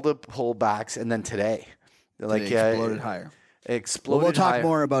 holding all the pullbacks, and then today, like exploded higher. Exploded. We'll talk higher.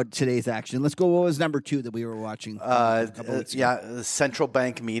 more about today's action. Let's go. What was number 2 that we were watching? The central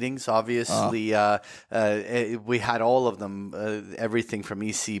bank meetings. Obviously, we had all of them. Everything from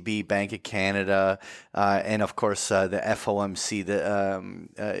ECB, Bank of Canada, and of course the FOMC.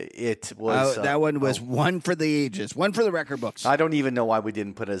 It was that one was one for the ages, one for the record books. I don't even know why we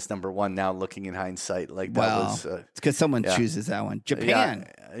didn't put it as number 1 now. Looking in hindsight, like that was. It's because someone chooses that one. Japan.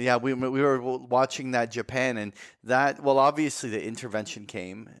 Yeah, we were watching that Japan, and that obviously the intervention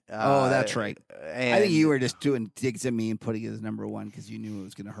came. That's right. And I think you were just doing digs at me and putting it as number 1 because you knew it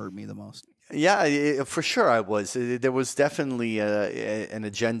was going to hurt me the most. Yeah, for sure I was. There was definitely an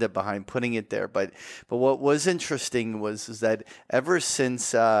agenda behind putting it there. But what was interesting is that ever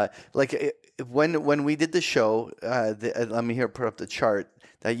since when we did the show, let me put up the chart.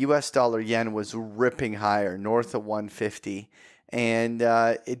 That U.S. dollar yen was ripping higher, north of 150. And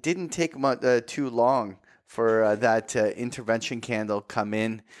it didn't take too long for that intervention candle come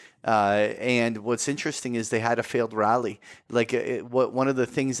in. And what's interesting is they had a failed rally. One of the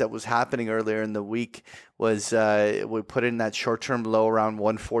things that was happening earlier in the week was we put in that short-term low around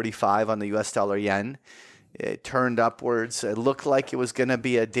 145 on the U.S. dollar yen. It turned upwards. It looked like it was going to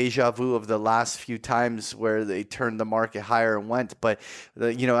be a deja vu of the last few times where they turned the market higher and went. But,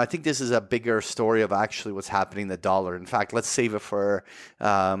 I think this is a bigger story of actually what's happening in the dollar. In fact, let's save it for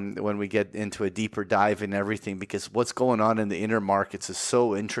when we get into a deeper dive in everything, because what's going on in the inner markets is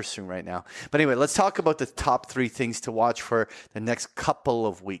so interesting right now. But anyway, let's talk about the top 3 things to watch for the next couple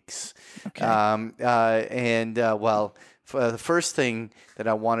of weeks. Okay. The first thing that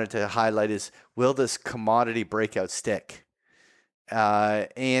I wanted to highlight is, will this commodity breakout stick?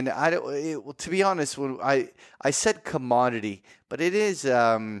 And to be honest, when I said commodity, but it is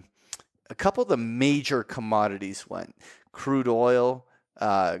a couple of the major commodities went. Crude oil,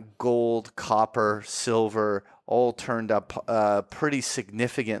 gold, copper, silver, all turned up pretty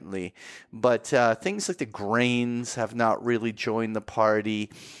significantly. But things like the grains have not really joined the party.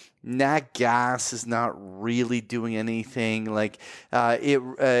 Nat gas is not really doing anything. I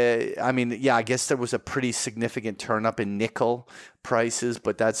guess there was a pretty significant turn up in nickel prices,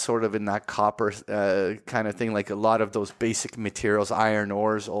 but that's sort of in that copper kind of thing. Like a lot of those basic materials, iron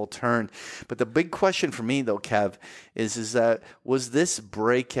ores, all turned. But the big question for me, though, Kev, is that was this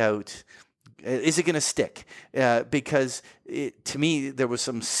breakout? Is it going to stick? Because to me, there was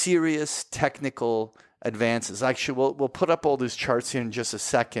some serious technical advances. Actually, we'll put up all these charts here in just a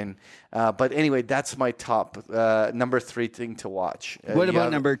second. But anyway, that's my top number 3 thing to watch. What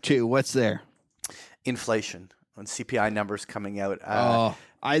about number 2? What's there? Inflation on CPI numbers coming out.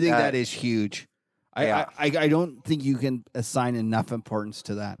 I think that is huge. I don't think you can assign enough importance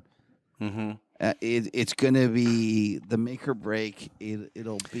to that. Mm-hmm. It's going to be the make or break.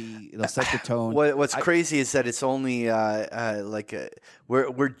 It'll set the tone. What's crazy is that it's only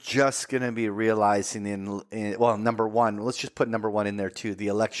we're just going to be realizing number 1. Let's just put number 1 in there too. The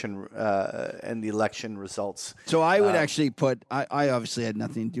election and the election results. So I would actually put. I obviously had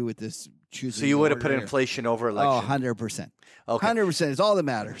nothing to do with this choosing. So you would have put inflation over election. 100%. Okay, 100% is all that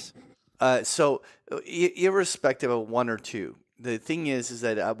matters. So irrespective of 1 or 2. The thing is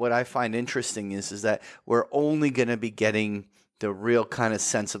that what I find interesting is that we're only going to be getting the real kind of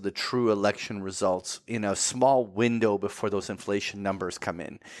sense of the true election results in a small window before those inflation numbers come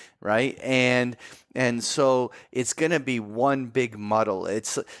in, right? And so it's going to be one big muddle.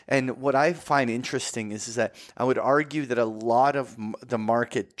 And what I find interesting is that I would argue that a lot of the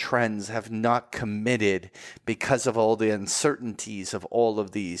market trends have not committed because of all the uncertainties of all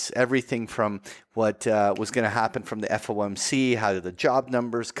of these. Everything from what was going to happen from the FOMC, how do the job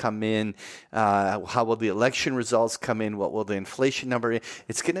numbers come in, how will the election results come in, what will the inflation number.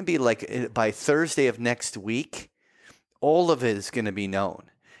 It's going to be like by Thursday of next week, all of it is going to be known.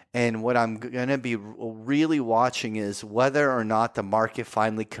 And what I'm going to be really watching is whether or not the market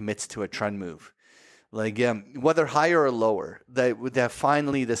finally commits to a trend move. Whether higher or lower, that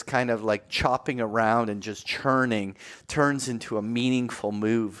finally this kind of like chopping around and just churning turns into a meaningful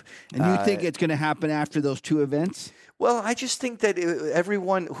move. And you think it's going to happen after those 2 events? Well, I just think that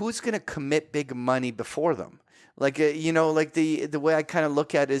everyone who's going to commit big money before them. Like like the way I kind of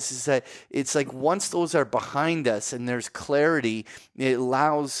look at it is that it's like once those are behind us and there's clarity, it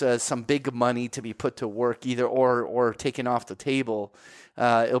allows some big money to be put to work either or taken off the table.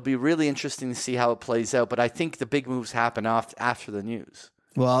 It'll be really interesting to see how it plays out. But I think the big moves happen after the news.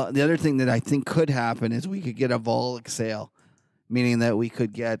 Well, the other thing that I think could happen is we could get a vol sale, meaning that we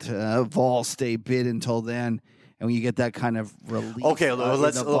could get vol stay bid until then. And when you get that kind of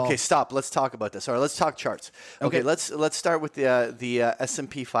release, stop. Let's talk about this. All right, let's talk charts. Okay, let's start with the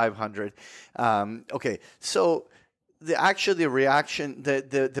S&P 500. So the reaction,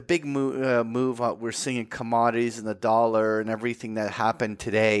 the big move we're seeing in commodities and the dollar and everything that happened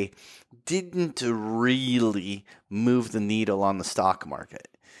today didn't really move the needle on the stock market.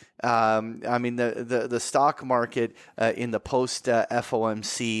 I mean, the stock market in the post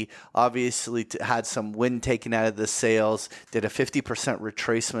FOMC obviously had some wind taken out of the sails, did a 50%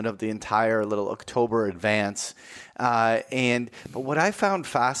 retracement of the entire little October advance. But what I found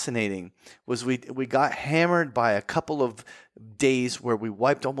fascinating was we got hammered by a couple of days where we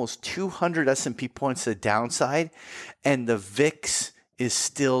wiped almost 200 S&P points to the downside, and the VIX is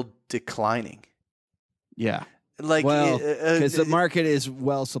still declining. Yeah. Like, because the market is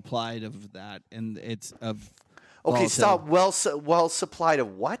well supplied of that, and it's of stop. Well supplied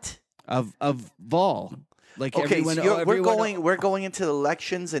of what? Of vol. Like we're going into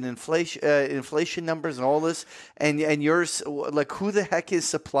elections and inflation numbers and all this, and you're like, who the heck is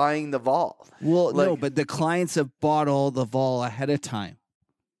supplying the vol? Well, no, but the clients have bought all the vol ahead of time.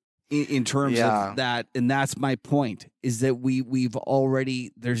 In terms of that, and that's my point, is that we've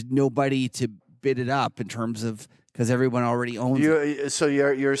already, there's nobody to bid it up in terms of, because everyone already owns it. So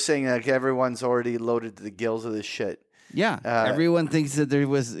you're saying that everyone's already loaded to the gills of this shit. Yeah, everyone thinks that there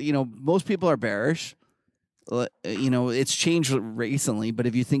was, most people are bearish. It's changed recently, but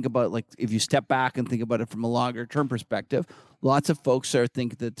if you think about, like, if you step back and think about it from a longer term perspective, lots of folks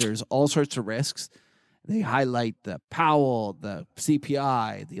think that there's all sorts of risks. They highlight the Powell, the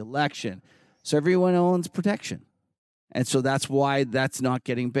CPI, the election. So everyone owns protection. And so that's why that's not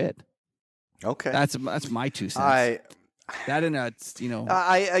getting bid. Okay. That's my 2 cents.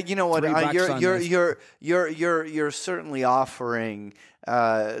 You're certainly offering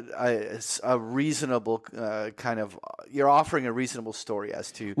a reasonable kind of, you're offering a reasonable story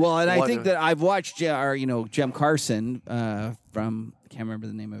as to. Well, and I think that I've watched Jem Carson from, I can't remember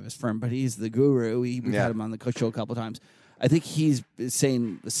the name of his firm, but he's the guru. We've had him on the show a couple of times. I think he's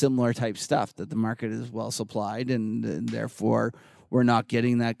saying similar type stuff, that the market is well supplied and therefore we're not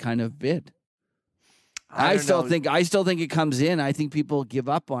getting that kind of bid. I still think it comes in. I think people give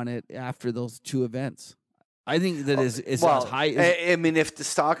up on it after those 2 events. I think that is as high. I mean, if the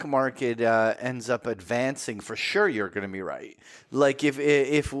stock market ends up advancing, for sure you're going to be right. Like if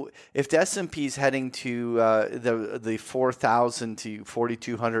the S&P is heading to the 4,000 to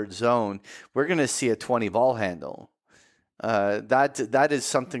 4,200 zone, we're going to see a 20 vol handle. That is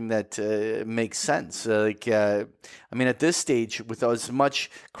something that makes sense. I mean, at this stage, with as much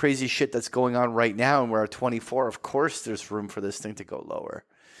crazy shit that's going on right now, and we're at 24, of course, there's room for this thing to go lower.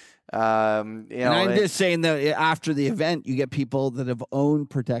 I'm just saying that after the event, you get people that have owned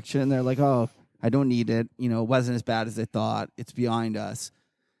protection, and they're like, "Oh, I don't need it. It wasn't as bad as I thought. It's behind us."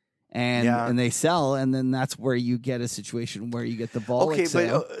 And they sell, and then that's where you get a situation where you get the vol. Okay,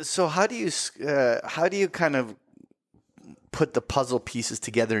 but so how do you kind of put the puzzle pieces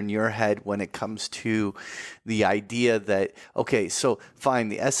together in your head when it comes to the idea that, okay, so fine,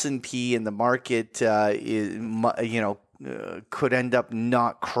 the S&P and the market could end up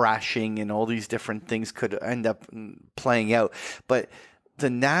not crashing, and all these different things could end up playing out, but the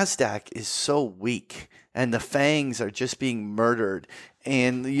NASDAQ is so weak and the FANGs are just being murdered,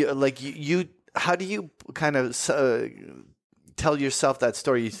 and how do you kind of tell yourself that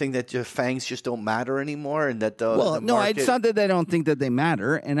story? You think that your FANGs just don't matter anymore, and that the market... it's not that I don't think that they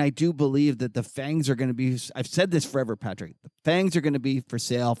matter, and I do believe that the FANGs are going to be. I've said this forever, Patrick. The FANGs are going to be for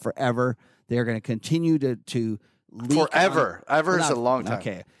sale forever. They are going to continue to leak forever. Ever is a long time.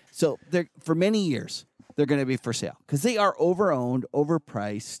 Okay, so for many years they're going to be for sale because they are overowned,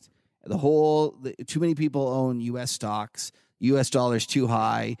 overpriced. Too many people own U.S. stocks. U.S. dollar's too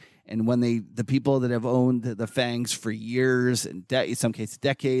high. And when the people that have owned the FANGs for years and in some cases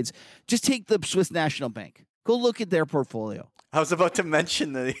decades, just take the Swiss National Bank. Go look at their portfolio. I was about to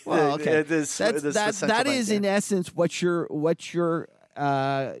mention that. Well, okay. That is in essence what you're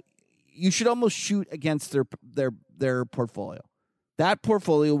you should almost shoot against their portfolio. That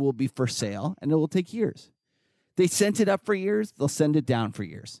portfolio will be for sale, and it will take years. They sent it up for years. They'll send it down for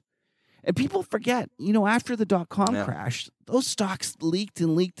years. And people forget, after the .com crash, those stocks leaked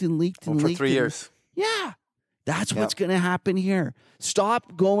and leaked and leaked and leaked. For 3 years. Yeah. That's what's going to happen here.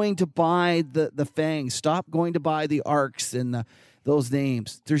 Stop going to buy the Fangs. Stop going to buy the Arcs and those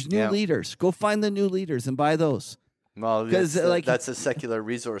names. There's new leaders. Go find the new leaders and buy those. Well, that's a secular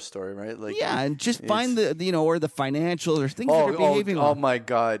resource story, right? Like, and just find the or the financials or things that are behaving well. Oh my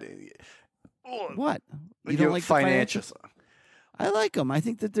God! What? You don't like financials? I like them. I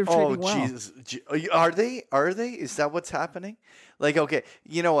think that they're trading well. Oh Jesus! Are they? Are they? Is that what's happening? Like, okay,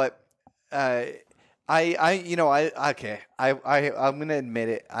 you know what? I'm gonna admit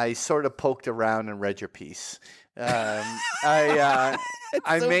it. I sort of poked around and read your piece. I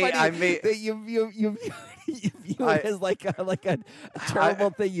made that you view it as like a terrible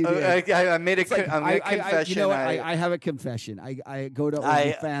thing you do. I made a confession. I have a confession. I go to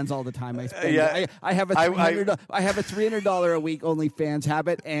OnlyFans all the time. I spend. I have a $300 a week OnlyFans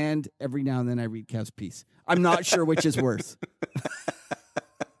habit, and every now and then I read Kev's piece. I'm not sure which is worse.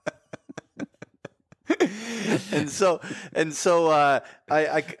 and so I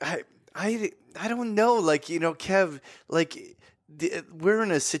don't know, like, you know, Kev, like we're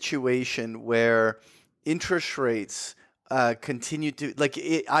in a situation where interest rates continue to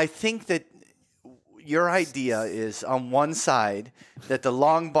I think that your idea is on one side that the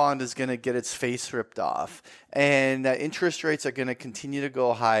long bond is going to get its face ripped off and interest rates are going to continue to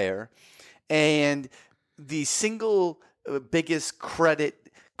go higher, and the single biggest credit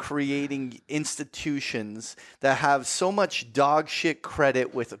creating institutions that have so much dog shit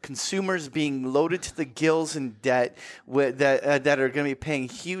credit, with consumers being loaded to the gills in debt, that are going to be paying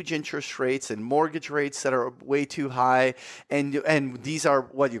huge interest rates and mortgage rates that are way too high, and these are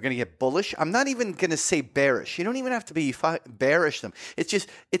what you're going to get bullish. I'm not even going to say bearish. You don't even have to be bearish them. It's just,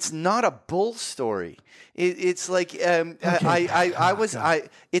 it's not a bull story. It's like it's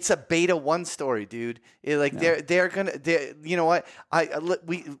a beta 1 story, dude. They're gonna, you know what,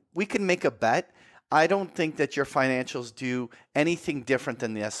 we can make a bet. I don't think that your financials do anything different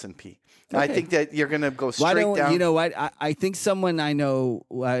than the S&P. Okay. I think that you're going to go straight down. You know what? I think someone I know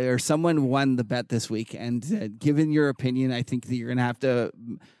or someone won the bet this week, and given your opinion, I think that you're going to have to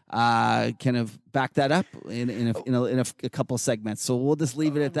kind of back that up in a couple of segments. So we'll just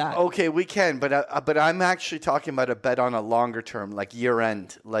leave it at that. Okay, we can, but I'm actually talking about a bet on a longer term, like year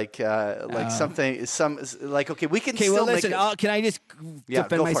end, something, okay, we can. Okay, still well, listen. Can I just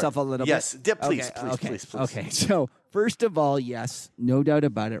defend myself a little bit? Yes, please. Okay, so first of all, yes, no doubt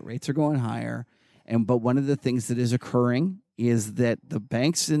about it, rates are going higher, but one of the things that is occurring is that the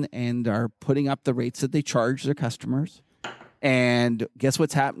banks and are putting up the rates that they charge their customers. And guess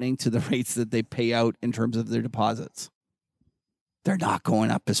what's happening to the rates that they pay out in terms of their deposits? They're not going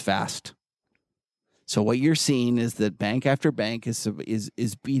up as fast. So what you're seeing is that bank after bank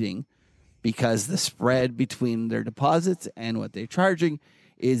is beating, because the spread between their deposits and what they're charging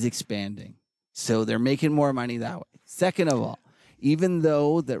is expanding. So they're making more money that way. Second of all, even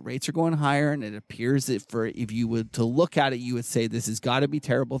though that rates are going higher, and it appears that if you would to look at it, you would say this has got to be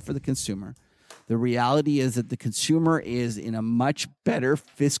terrible for the consumer. The reality is that the consumer is in a much better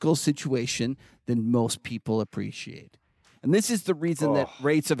fiscal situation than most people appreciate. And this is the reason that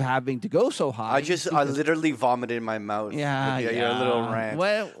rates of having to go so high. I literally vomited in my mouth. Yeah. Your little rant.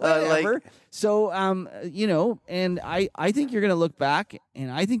 Well, whatever. So, and I think you're going to look back,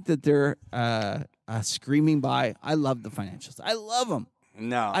 and I think that they're screaming by. I love the financials. I love them.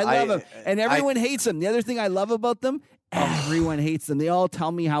 No. I love them. And everyone hates them. The other thing I love about them, everyone hates them. They all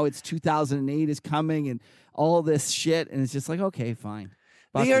tell me how it's 2008 is coming and all this shit, and it's just like, okay, fine.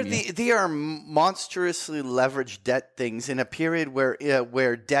 They are monstrously leveraged debt things in a period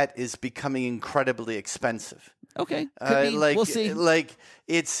where debt is becoming incredibly expensive. Okay, we'll see.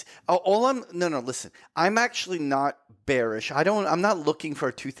 Listen, I'm actually not bearish. I'm not looking for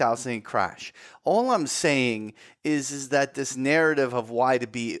a 2008 crash. All I'm saying is that this narrative of why to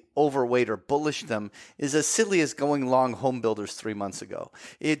be overweight or bullish them is as silly as going long home builders 3 months ago.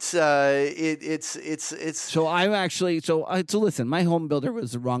 So listen, my home builder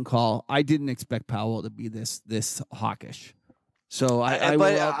was the wrong call. I didn't expect Powell to be this hawkish. So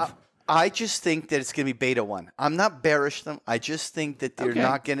I just think that it's going to be beta 1. I'm not bearish them. I just think that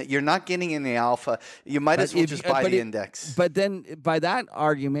you're not getting in the alpha. You might as well just buy the index. But then by that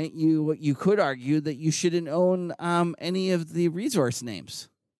argument, you could argue that you shouldn't own any of the resource names.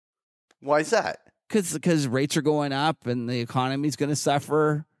 Why is that? Because rates are going up and the economy's going to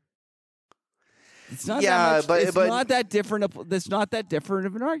suffer. It's not not that different. It's not that different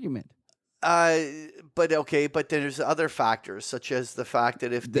of an argument. But there's other factors, such as the fact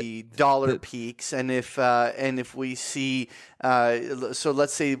that if the dollar peaks, and if we see, so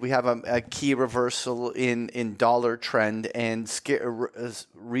let's say we have a key reversal in dollar trend, and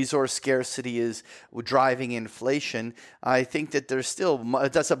resource scarcity is driving inflation. I think that there's still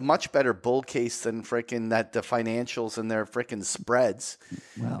that's a much better bull case than frickin' that the financials and their frickin' spreads.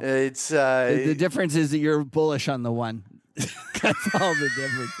 Well, it's the difference is that you're bullish on the one. That's all the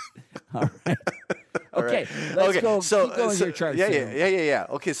difference. All right. Okay. Let's go. So, keep going your charts. Yeah.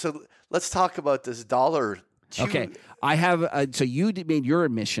 Okay. So let's talk about this dollar. Okay. I have. So you made your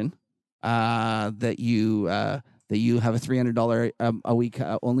admission that you have a $300 a week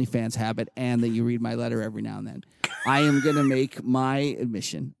OnlyFans habit, and that you read my letter every now and then. I am going to make my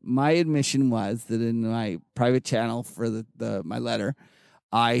admission. My admission was that in my private channel for my letter,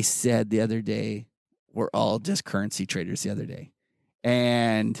 I said the other day, we're all just currency traders the other day.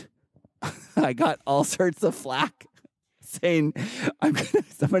 And I got all sorts of flack saying, I'm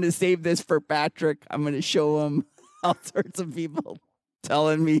going to save this for Patrick. I'm going to show him. All sorts of people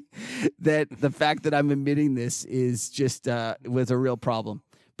telling me that the fact that I'm admitting this is just was a real problem.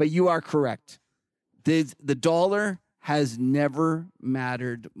 But you are correct. The dollar has never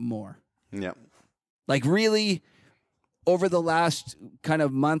mattered more. Yeah. Like really, over the last kind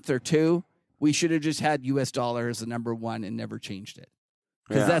of month or two, we should have just had U.S. dollar as the number one and never changed it,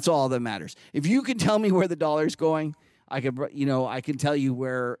 because that's all that matters. If you can tell me where the dollar is going, I can tell you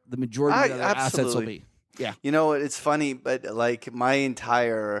where the majority of the assets will be. Yeah. It's funny, but like my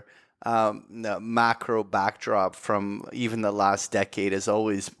entire macro backdrop from even the last decade has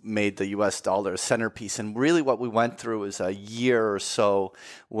always made the U.S. dollar a centerpiece. And really what we went through is a year or so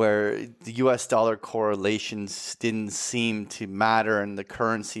where the U.S. dollar correlations didn't seem to matter, and the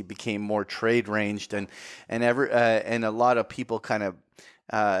currency became more trade ranged, and a lot of people kind of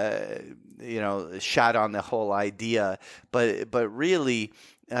shat on the whole idea, but really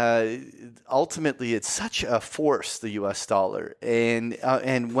ultimately it's such a force, the U.S. dollar,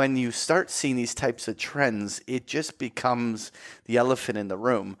 and when you start seeing these types of trends, it just becomes the elephant in the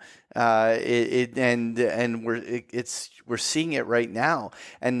room. We're seeing it right now,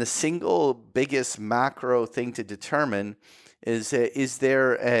 and the single biggest macro thing to determine is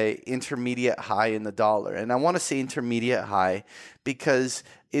there a intermediate high in the dollar? And I want to say intermediate high because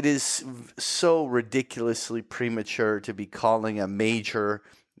it is so ridiculously premature to be calling a major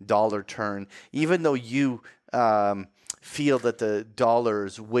dollar turn, even though you feel that the dollar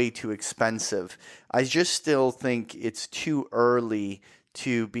is way too expensive. I just still think it's too early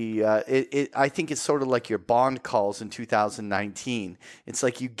to be I think it's sort of like your bond calls in 2019. It's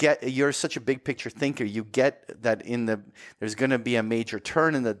like you're such a big picture thinker, you get that there's going to be a major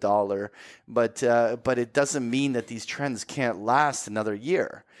turn in the dollar, but it doesn't mean that these trends can't last another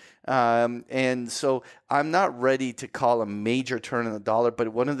year. And so I'm not ready to call a major turn in the dollar, but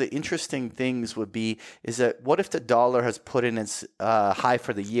one of the interesting things is that what if the dollar has put in its high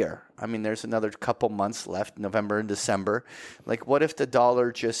for the year? I mean, there's another couple months left, November and December. Like, what if the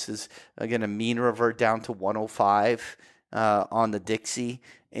dollar just is going to mean revert down to 105 on the Dixie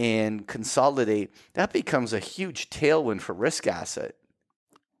and consolidate? That becomes a huge tailwind for risk asset.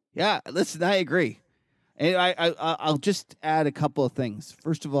 Yeah, listen, I agree. And I'll just add a couple of things.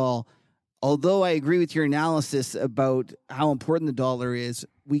 First of all, although I agree with your analysis about how important the dollar is,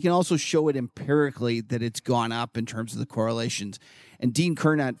 we can also show it empirically that it's gone up in terms of the correlations. And Dean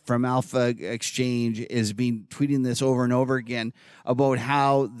Kernat from Alpha Exchange has been tweeting this over and over again about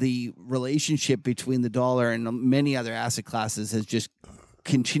how the relationship between the dollar and many other asset classes has just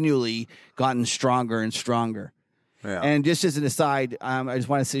continually gotten stronger and stronger. Yeah. And just as an aside, I just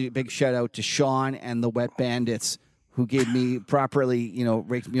want to say a big shout out to Sean and the Wet Bandits, who gave me properly,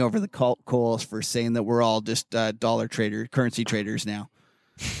 raked me over the coals for saying that we're all just currency traders now.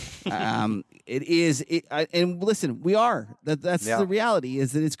 And listen, we are. That's the reality,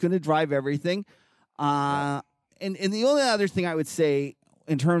 is that it's going to drive everything. And the only other thing I would say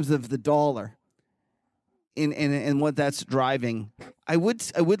in terms of the dollar and what that's driving, I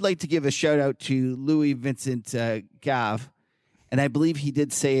would like to give a shout out to Louis Vincent Gav, and I believe he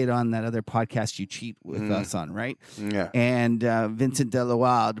did say it on that other podcast you cheat with us on, right? Yeah. And Vincent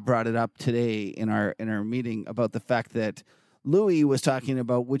Deluard brought it up today in our meeting about the fact that Louis was talking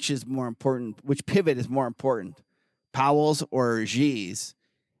about which pivot is more important, Powell's or Xi's.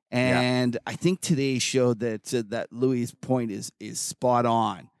 And I think today showed that Louis' point is spot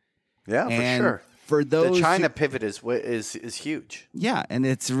on. Yeah, for sure. For those, the China pivot is huge. Yeah, and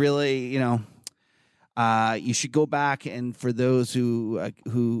it's really, you should go back, and for those who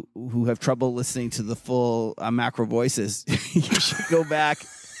have trouble listening to the full macro voices, you should go back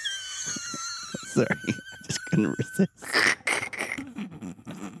Sorry, I just couldn't resist.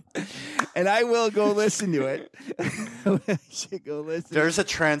 And I will go listen to it. I should go listen. There's a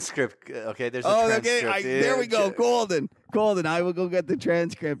transcript. Okay, there's a transcript. Okay. There we go. Golden. I will go get the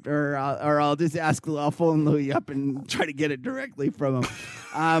transcript, or I'll just ask. I'll phone Louis up and try to get it directly from him.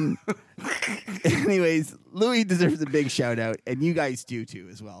 Anyways, Louis deserves a big shout out, and you guys do too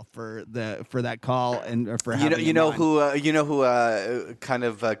as well for that call and for having you know who kind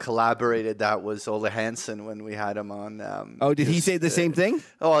of collaborated that was Ole Hansen when we had him on. Did he say the same thing?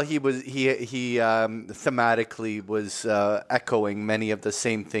 Oh, he thematically was echoing many of the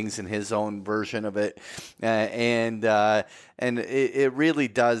same things in his own version of it, and it really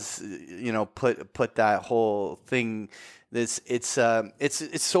does, put that whole thing. It's so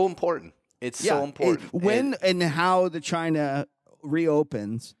important. It's so important. When and how the China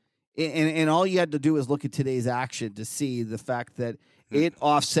reopens, and all you had to do is look at today's action to see the fact that it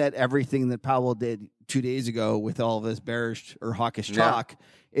offset everything that Powell did 2 days ago with all of his bearish or hawkish talk.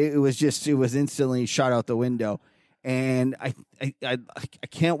 It was instantly shot out the window. And I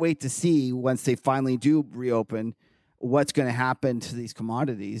can't wait to see once they finally do reopen what's going to happen to these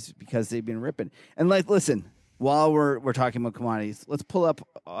commodities, because they've been ripping. And listen, while we're talking about commodities, let's pull up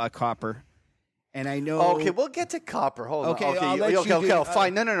copper. And I know. Okay, we'll get to copper. Hold on. Okay, I'll let you do,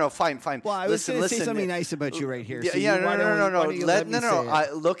 fine. No, fine. Well, I was going to say something nice about you right here. So No.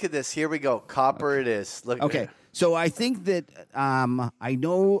 Look at this. Here we go. Copper it is. Look. Okay. So I think that I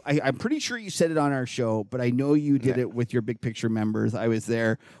know I'm pretty sure you said it on our show, but I know you did it with your Big Picture members. I was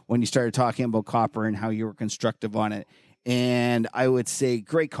there when you started talking about copper and how you were constructive on it. And I would say,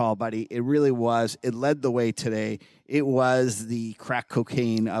 great call, buddy. It really was. It led the way today. It was the crack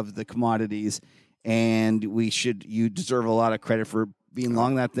cocaine of the commodities. And you deserve a lot of credit for being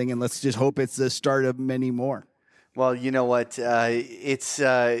long that thing. And let's just hope it's the start of many more. Well, you know what? It's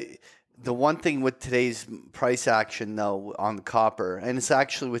the one thing with today's price action, though, on the copper, and it's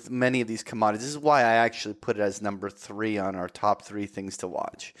actually with many of these commodities, this is why I actually put it as number 3 on our top 3 things to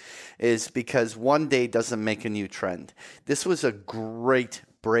watch, is because one day doesn't make a new trend. This was a great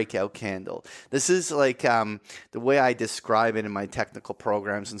breakout candle. This is like the way I describe it in my technical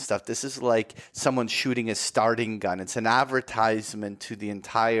programs and stuff. This is like someone shooting a starting gun. It's an advertisement to the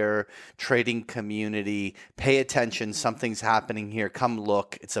entire trading community. Pay attention. Something's happening here. Come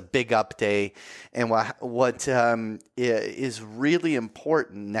look. It's a big up day. And what is really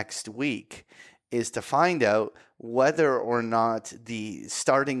important next week is to find out whether or not the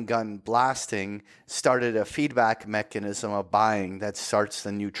starting gun blasting started a feedback mechanism of buying that starts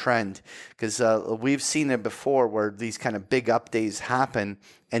the new trend. Because we've seen it before where these kind of big up days happen,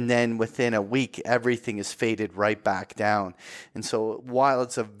 and then within a week, everything is faded right back down. And so while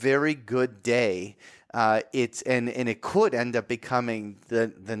it's a very good day, it could end up becoming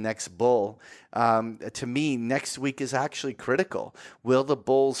the next bull. To me, next week is actually critical. Will the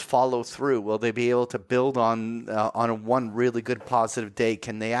bulls follow through? Will they be able to build on one really good positive day?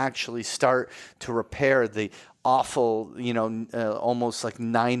 Can they actually start to repair the awful, almost like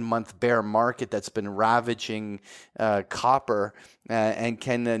 9-month bear market that's been ravaging copper? And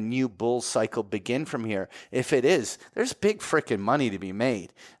can a new bull cycle begin from here? If it is, there's big freaking money to be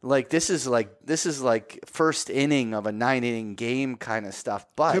made. Like this is like first inning of a 9-inning game kind of stuff.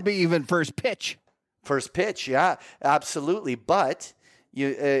 But could be even first pitch. First pitch, yeah, absolutely. But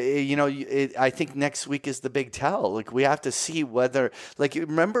I think next week is the big tell. Like we have to see whether, like, you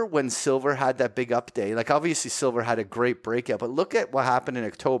remember when silver had that big up day? Like obviously silver had a great breakout, but look at what happened in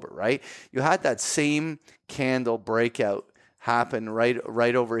October, right? You had that same candle breakout happen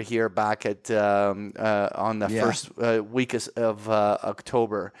right over here back at on the first week of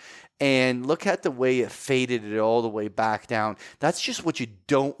October. And look at the way it faded it all the way back down. That's just what you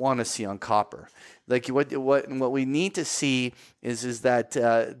don't want to see on copper. Like what we need to see is that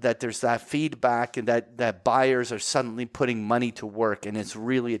there's that feedback and that buyers are suddenly putting money to work and it's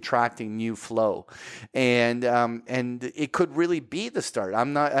really attracting new flow, and it could really be the start.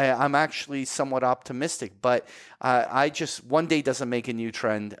 I'm actually somewhat optimistic, but I just one day doesn't make a new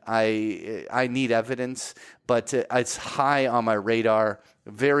trend. I need evidence, but it's high on my radar.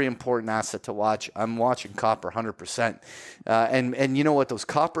 Very important asset to watch. I'm watching copper 100%. And you know what? Those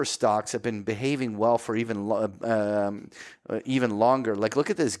copper stocks have been behaving well for even longer. Like look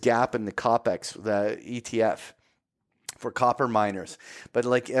at this gap in the COPEX, the ETF for copper miners. But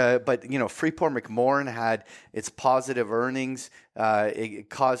Freeport McMoran had its positive earnings. It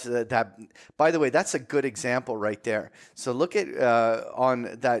caused that. By the way, that's a good example right there. So look at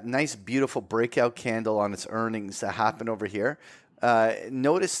on that nice, beautiful breakout candle on its earnings that happened over here.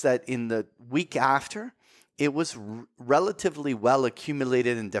 Notice that in the week after, it was relatively well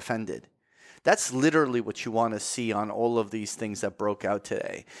accumulated and defended. That's literally what you want to see on all of these things that broke out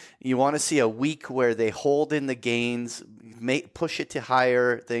today. You want to see a week where they hold in the gains, push it to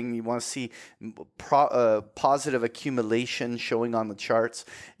higher thing. You want to see positive accumulation showing on the charts.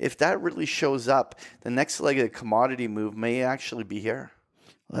 If that really shows up, the next leg of the commodity move may actually be here.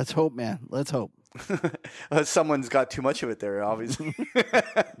 Let's hope, man. Let's hope. Someone's got too much of it there, obviously.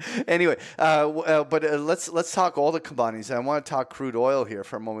 Anyway, but let's talk all the commodities. I want to talk crude oil here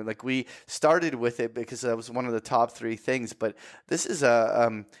for a moment. Like, we started with it because that was one of the top three things, but this is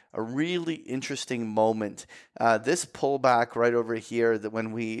a really interesting moment. This pullback right over here, that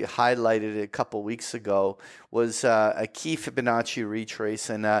when we highlighted it a couple weeks ago, was a key Fibonacci retrace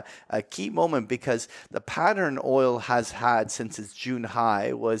and a key moment, because the pattern oil has had since its June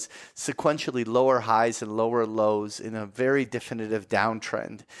high was sequentially lower highs and lower lows in a very definitive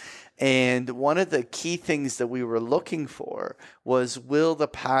downtrend. And one of the key things that we were looking for was, will the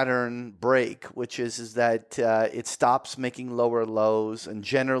pattern break, which is that it stops making lower lows and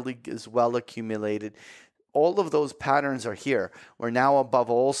generally is well accumulated. All of those patterns are here. We're now above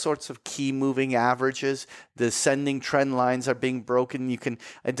all sorts of key moving averages. The ascending trend lines are being broken.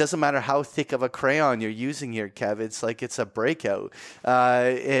 It doesn't matter how thick of a crayon you're using here, Kev. It's like it's a breakout.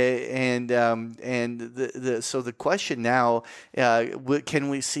 So the question now, can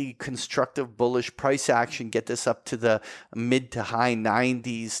we see constructive bullish price action get this up to the mid to high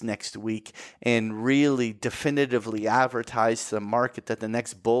 90s next week and really definitively advertise to the market that the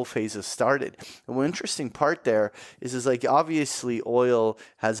next bull phase has started? And one interesting part there is like, obviously oil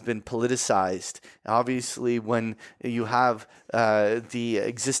has been politicized. Obviously, when you have the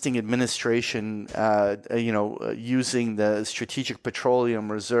existing administration, using the Strategic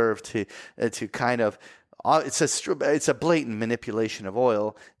Petroleum Reserve to kind of it's a blatant manipulation of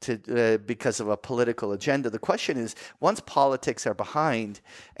oil because of a political agenda. The question is, once politics are behind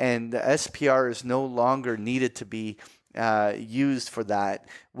and the SPR is no longer needed to be used for that,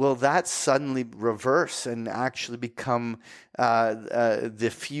 will that suddenly reverse and actually become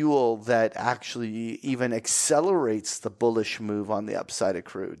the fuel that actually even accelerates the bullish move on the upside of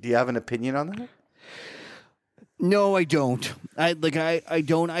crude? Do you have an opinion on that? No, I don't. I'm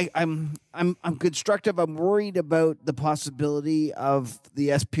constructive. I'm worried about the possibility of the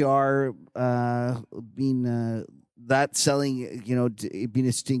SPR being that selling, being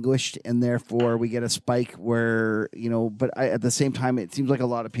extinguished, and therefore we get a spike where, but at the same time, it seems like a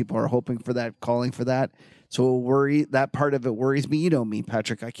lot of people are hoping for that, calling for that. So that part of it worries me. You know me,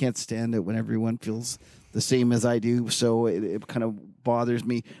 Patrick. I can't stand it when everyone feels the same as I do. So it kind of bothers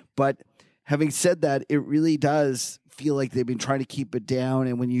me. But having said that, it really does feel like they've been trying to keep it down.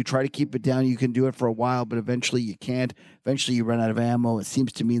 And when you try to keep it down, you can do it for a while, but eventually you can't. Eventually you run out of ammo. It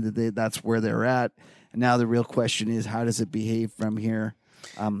seems to me that that's where they're at. And now the real question is, how does it behave from here?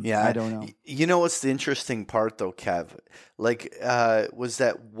 I don't know. You know what's the interesting part, though, Kev? Was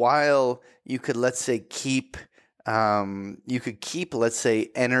that while you could, let's say, keep energy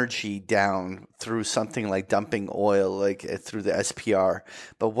down through something like dumping oil, through the SPR.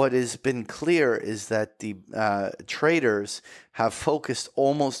 But what has been clear is that the traders have focused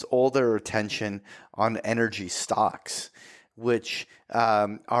almost all their attention on energy stocks, which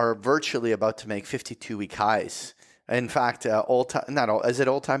are virtually about to make 52-week highs. In fact, is it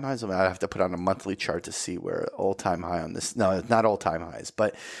all-time highs? I have to put on a monthly chart to see where all-time high on this. No, it's not all-time highs,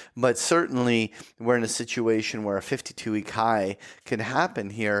 but certainly we're in a situation where a 52-week high can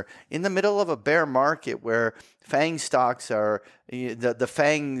happen here in the middle of a bear market where FANG stocks are, the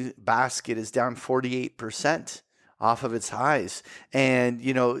FANG basket is down 48% off of its highs, and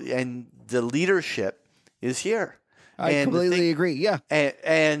the leadership is here. I completely agree. Yeah,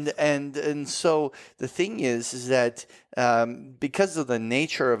 and so the thing is that because of the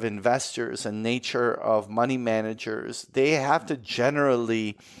nature of investors and nature of money managers, they have to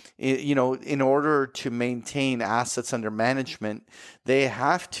generally, in order to maintain assets under management, they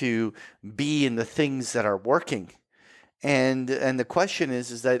have to be in the things that are working. And the question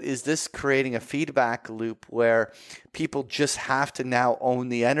is this creating a feedback loop where people just have to now own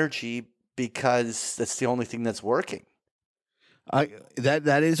the energy because that's the only thing that's working?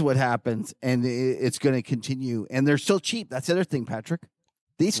 That is what happens, and it's going to continue. And they're still cheap. That's the other thing, Patrick.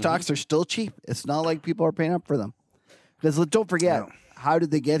 These stocks are still cheap. It's not like people are paying up for them. Because don't forget, how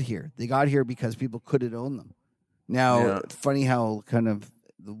did they get here? They got here because people couldn't own them. Now, funny how kind of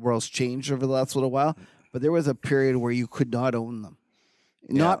the world's changed over the last little while, but there was a period where you could not own them,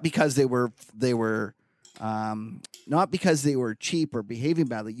 not because they were not because they were cheap or behaving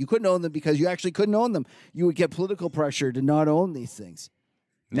badly. You couldn't own them because you actually couldn't own them. You would get political pressure to not own these things.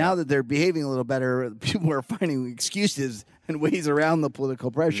 Now that they're behaving a little better, people are finding excuses and ways around the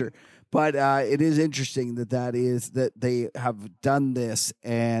political pressure. But it is interesting that they have done this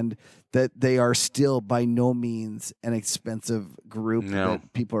and that they are still by no means an expensive group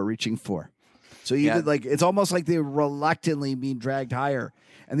that people are reaching for. So even like it's almost like they're reluctantly being dragged higher.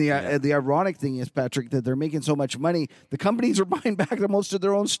 And the ironic thing is, Patrick, that they're making so much money, the companies are buying back most of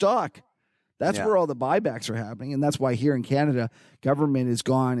their own stock. That's where all the buybacks are happening, and that's why here in Canada, government is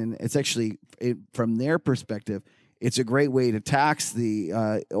gone, and it's actually from their perspective, it's a great way to tax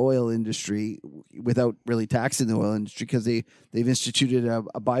the oil industry without really taxing the oil industry because they've instituted a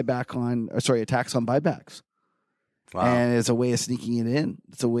tax on buybacks. Wow. And it's a way of sneaking it in.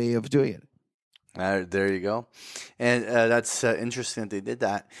 It's a way of doing it. There you go. And that's interesting that they did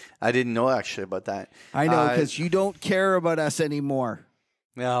that. I didn't know actually about that. I know, because you don't care about us anymore.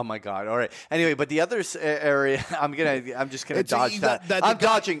 Oh my God! All right. Anyway, but the other area, I'm just gonna dodge that. I'm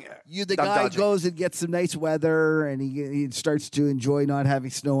dodging. The guy goes and gets some nice weather, and he starts to enjoy not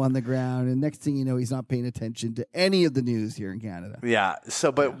having snow on the ground. And next thing you know, he's not paying attention to any of the news here in Canada. Yeah.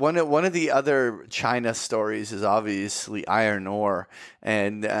 So, but one of the other China stories is obviously iron ore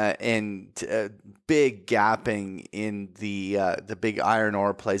and big gapping in the big iron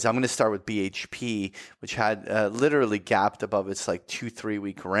ore plays. I'm going to start with BHP, which had literally gapped above its like 2-3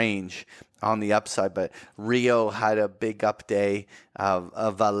 week range on the upside, but Rio had a big up day.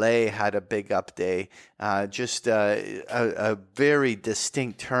 Vale had a big up day. Just a very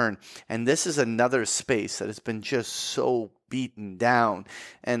distinct turn. And this is another space that has been just so beaten down,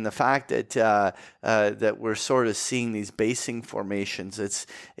 and the fact that that we're sort of seeing these basing formations, it's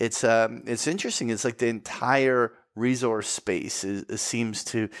interesting. It's like the entire resource space seems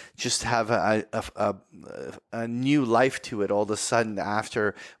to just have a new life to it all of a sudden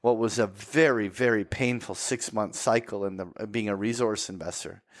after what was a very, very painful 6-month cycle in being a resource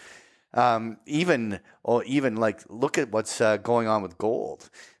investor. Even like look at what's going on with gold,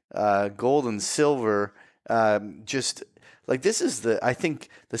 gold and silver. Just like this is I think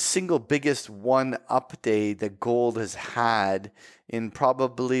the single biggest one up day that gold has had in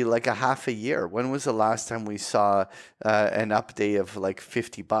probably like a half a year. When was the last time we saw an up day of like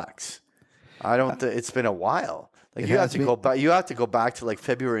 $50? I don't. It's been a while. Like you have to go back. You have to go back to like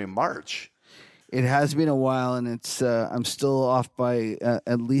February and March. It has been a while, and it's. I'm still off by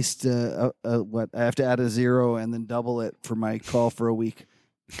at least what I have to add a 0 and then double it for my call for a week.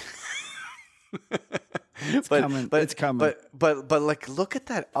 It's coming. But like look at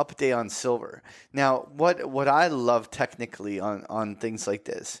that up day on silver. Now, what I love technically on things like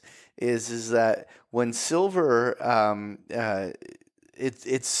this is that when silver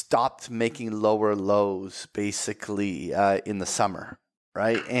it stopped making lower lows basically in the summer,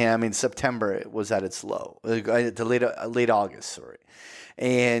 right? And I mean September it was at its low, the late August, sorry,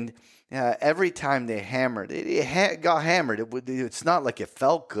 and. Every time they hammered, it got hammered. It's not like it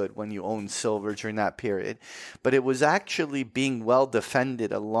felt good when you owned silver during that period, but it was actually being well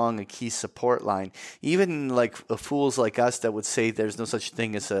defended along a key support line. Even like fools like us that would say there's no such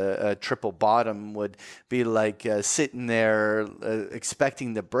thing as a triple bottom would be like sitting there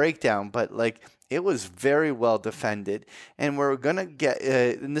expecting the breakdown, but like it was very well defended, and we're going to get,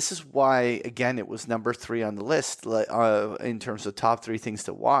 and this is why, again, it was number 3 on the list in terms of top 3 things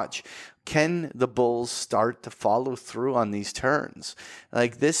to watch. Can the bulls start to follow through on these turns?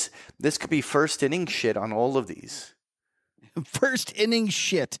 Like this could be first inning shit on all of these. First inning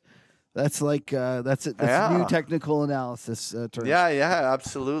shit. That's like that's new technical analysis term. Yeah,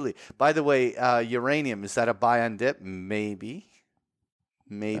 absolutely. By the way, uranium, is that a buy on dip? Maybe.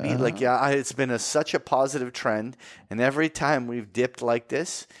 It's been such a positive trend, and every time we've dipped like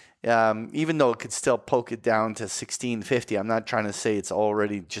this, even though it could still poke it down to 1650, I'm not trying to say it's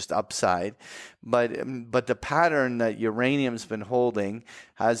already just upside, but the pattern that uranium's been holding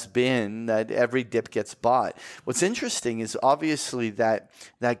has been that every dip gets bought. What's interesting is obviously that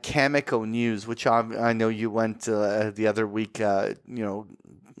Cameco news, which I know you went the other week. You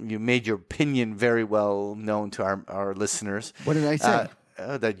made your opinion very well known to our listeners. What did I say?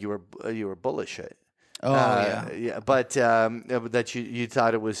 That you were bullish at. But that you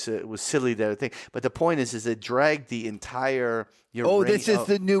thought it was silly that thing. But the point is it dragged the entire. This is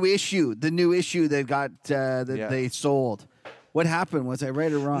the new issue. The new issue they got they sold. What happened? Was I right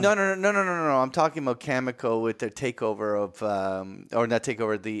or wrong? No. I'm talking about Cameco with their takeover of, or not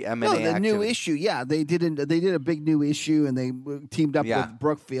takeover, the M&A. No, the new issue. Yeah, they did a big new issue, and they teamed up with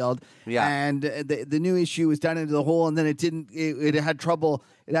Brookfield. Yeah, and the new issue was down into the hole, and then it didn't. It had trouble.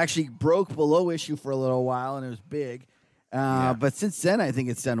 It actually broke below issue for a little while, and it was big. But since then, I think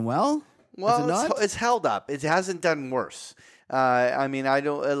it's done well. Well, it's held up. It hasn't done worse. I mean, I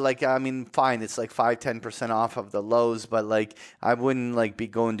don't I mean, fine, it's like 5-10% off of the lows, but like I wouldn't like be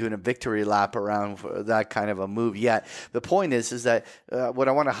doing a victory lap around for that kind of a move yet. The point is that what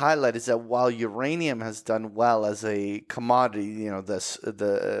I want to highlight is that while uranium has done well as a commodity, you know,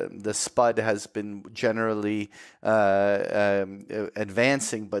 the spud has been generally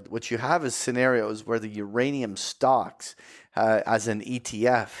advancing, but what you have is scenarios where the uranium stocks as an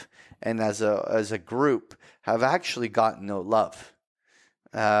ETF and as a group have actually gotten no love.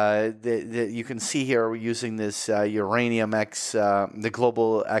 You can see here we're using this uranium X, the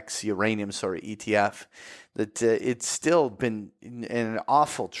global X uranium, ETF. That it's still been in an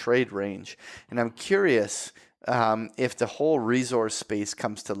awful trade range, and I'm curious if the whole resource space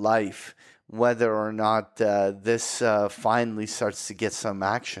comes to life, whether or not this finally starts to get some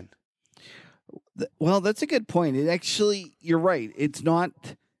action. Well, that's a good point. It actually, you're right. It's not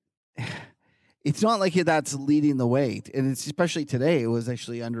like that's leading the way, and it's especially today. It was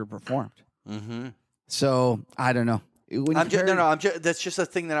actually underperformed. Mm-hmm. So I don't know. That's just a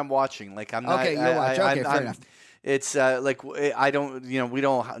thing that I'm watching. Like I'm not. Okay, you're watching. Okay, fair enough. It's like I don't. You know, we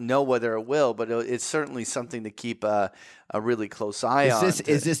don't know whether it will, but it's certainly something to keep a really close eye on.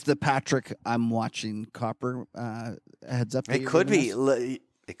 Is this the Patrick I'm watching copper heads up? It could be.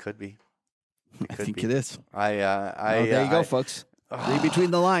 It could be. I think it is. There you go, folks. Read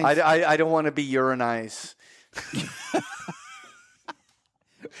between the lines. I don't want to be uranize.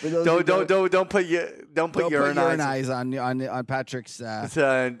 Don't put uranize on Patrick's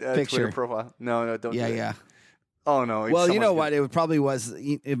picture. Twitter profile. No, don't. Yeah, do it. yeah. Oh no. Well, you know what? It probably was.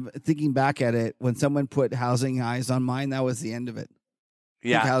 Thinking back at it, when someone put housing eyes on mine, that was the end of it.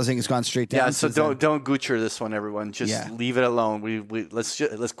 Yeah, housing has gone straight down. Yeah, so don't Gucci this one, everyone. Just leave it alone.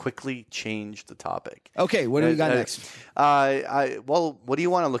 Let's quickly change the topic. Okay, what do we got next? Well, what do you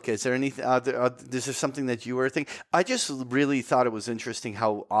want to look at? Is there anything? Is there something that you were thinking? I just really thought it was interesting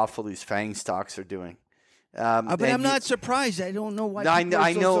how awful these FANG stocks are doing. But I'm not surprised. I don't know why people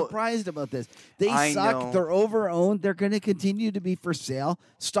are so surprised about this. They suck. They're over-owned. They're going to continue to be for sale.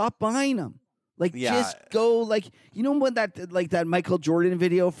 Stop buying them. Just go, you know when that Michael Jordan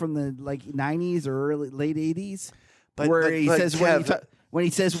video from the 90s or late 80s, where he says when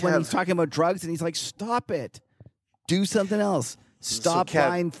he's talking about drugs and he's like, stop it, do something else, stop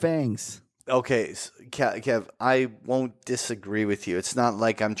buying FANGs. Okay, Kev, I won't disagree with you. It's not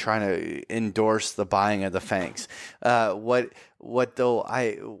like I'm trying to endorse the buying of the FANGs.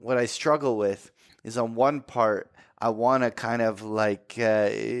 What I struggle with is on one part, I want to kind of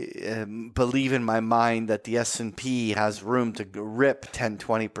believe in my mind that the S&P has room to rip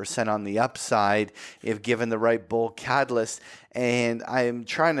 10-20% on the upside if given the right bull catalyst. And I'm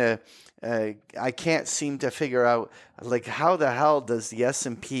trying to, I can't seem to figure out how the hell does the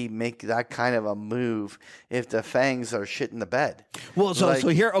S&P make that kind of a move if the FANGs are shit in the bed? Well, so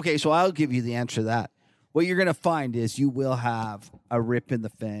I'll give you the answer to that. What you're going to find is you will have a rip in the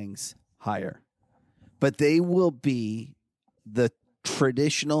FANGs higher. But they will be the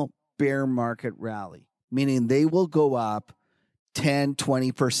traditional bear market rally, meaning they will go up 10,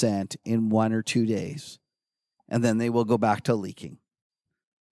 20% in 1 or 2 days, and then they will go back to leaking.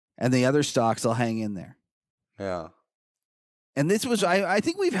 And the other stocks will hang in there. Yeah. And this was, I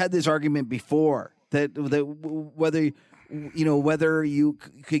think we've had this argument before, that whether you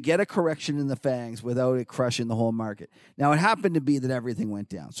could get a correction in the FANGs without it crushing the whole market. Now, it happened to be that everything went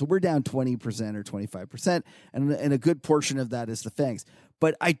down. So we're down 20% or 25%, and a good portion of that is the FANGs.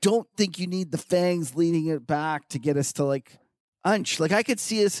 But I don't think you need the FANGs leading it back to get us to unch. I could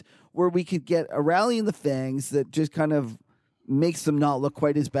see us where we could get a rally in the FANGs that just kind of makes them not look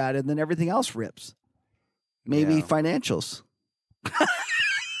quite as bad, and then everything else rips. Maybe financials.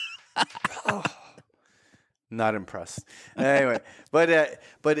 Not impressed. Anyway,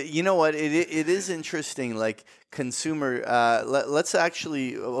 but you know what? It is interesting. Consumer. Let's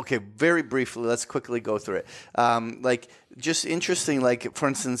actually very briefly. Let's quickly go through it. Just interesting. For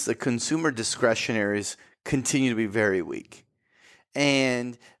instance, the consumer discretionaries continue to be very weak,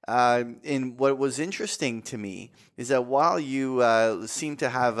 and what was interesting to me is that while you seem to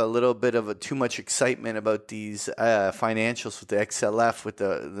have a little bit of too much excitement about these financials with the XLF, with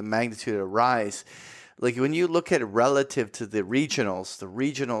the magnitude of rise. When you look at it relative to the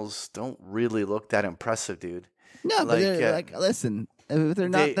regionals don't really look that impressive, dude. No, but listen, they're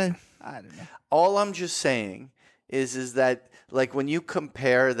not I don't know. All I'm just saying is that like when you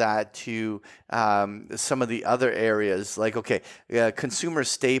compare that to some of the other areas, like consumer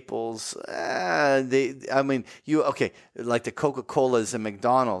staples, like the Coca-Colas and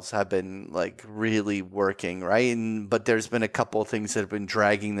McDonald's have been like really working, right? But there's been a couple of things that have been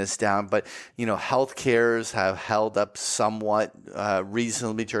dragging this down. But healthcares have held up somewhat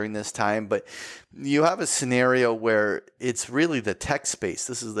reasonably during this time. But you have a scenario where it's really the tech space.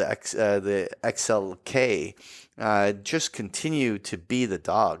 This is the XLK. Just continue to be the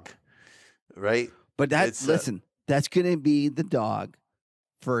dog, right? But that's going to be the dog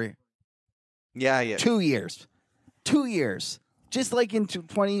for 2 years. 2 years. Just like in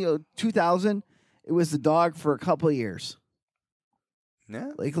 2000, it was the dog for a couple of years.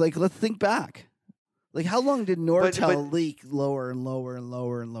 Yeah. Like let's think back. Like, how long did Nortel leak lower and lower and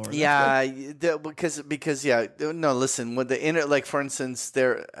lower and lower? Yeah, because no. Listen, when the for instance,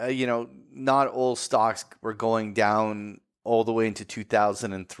 there, not all stocks were going down all the way into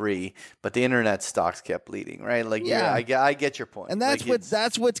 2003, but the internet stocks kept leading, right? Like, yeah, I get your point, and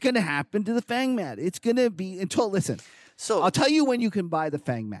that's what's going to happen to the FangMat. It's going to be listen. So I'll tell you when you can buy the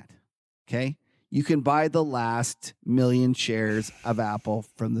FangMat. Okay. You can buy the last 1 million shares of Apple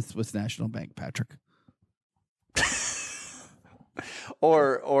from the Swiss National Bank, Patrick.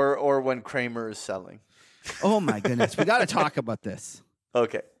 or when Kramer is selling. Oh my goodness, we got to talk about this.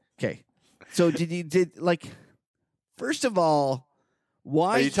 Okay. So first of all,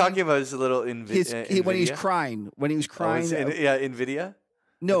 why are you talking about his little Nvidia? When he was crying? Nvidia?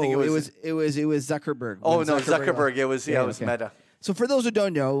 No, it was Zuckerberg. Oh no, Zuckerberg. It was Meta. So for those who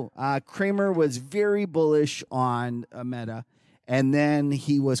don't know, Kramer was very bullish on Meta. And then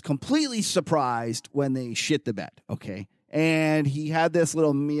he was completely surprised when they shit the bed, okay? And he had this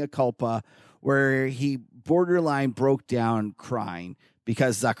little mea culpa where he borderline broke down crying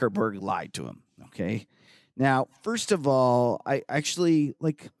because Zuckerberg lied to him, okay? Now, first of all, I actually,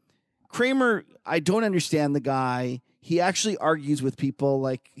 Kramer, I don't understand the guy. He actually argues with people.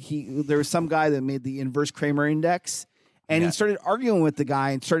 There was some guy that made the inverse Kramer index, and he started arguing with the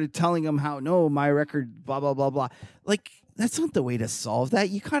guy and started telling him how, no, my record, blah, blah, blah, blah. That's not the way to solve that.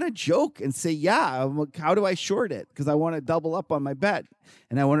 You kind of joke and say, yeah, how do I short it? Because I want to double up on my bet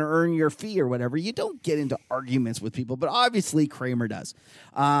and I want to earn your fee or whatever. You don't get into arguments with people, but obviously Kramer does.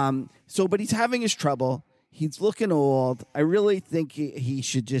 But he's having his trouble. He's looking old. I really think he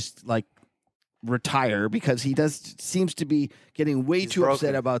should just retire because he seems to be getting way too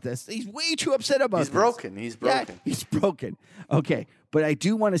upset about this. He's way too upset about this. He's broken. Yeah, he's broken. Okay. But I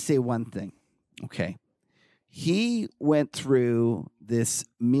do want to say one thing. Okay. He went through this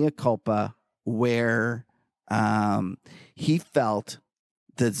mea culpa where he felt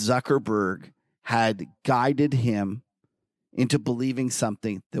that Zuckerberg had guided him into believing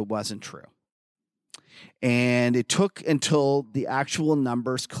something that wasn't true. And it took until the actual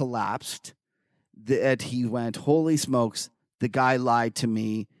numbers collapsed that he went, holy smokes, the guy lied to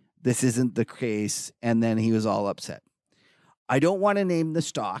me. This isn't the case. And then he was all upset. I don't want to name the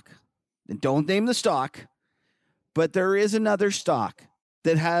stock. And don't name the stock. But there is another stock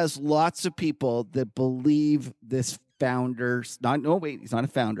that has lots of people that believe this founder, he's not a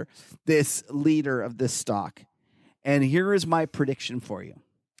founder, this leader of this stock. And here is my prediction for you.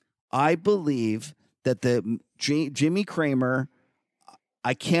 I believe that the Jimmy Kramer,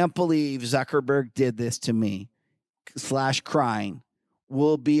 I can't believe Zuckerberg did this to me, / crying,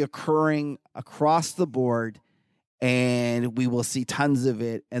 will be occurring across the board. And we will see tons of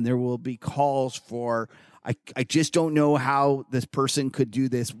it. And there will be calls for, I just don't know how this person could do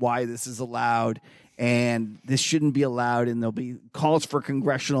this, why this is allowed, and this shouldn't be allowed. And there'll be calls for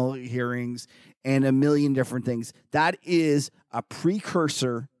congressional hearings and a million different things. That is a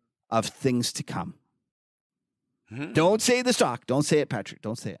precursor of things to come. Mm-hmm. Don't say the stock. Don't say it, Patrick.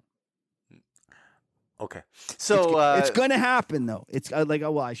 Don't say it. Okay. So it's going to happen, though. It's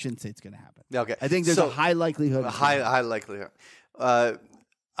I shouldn't say it's going to happen. Okay. I think there's a high likelihood. High likelihood.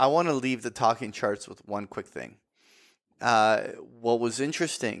 I want to leave the talking charts with one quick thing. What was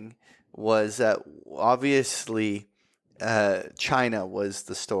interesting was that obviously China was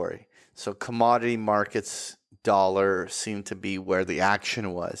the story. So commodity markets, dollar seemed to be where the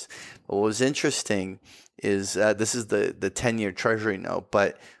action was. But what was interesting is this is the 10-year Treasury note,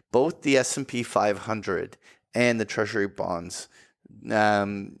 but both the S&P 500 and the Treasury bonds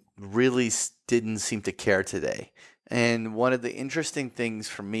really didn't seem to care today. And one of the interesting things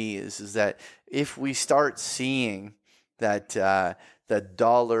for me is that if we start seeing that the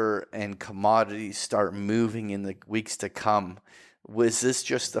dollar and commodities start moving in the weeks to come, was this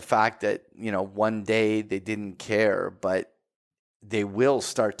just the fact that one day they didn't care, but they will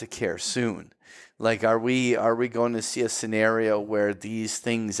start to care soon. Like, are we going to see a scenario where these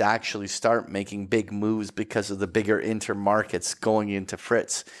things actually start making big moves because of the bigger intermarkets going into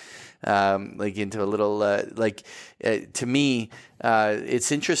Fritz? Like into a little, to me,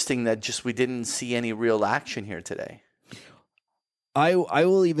 it's interesting that just we didn't see any real action here today. I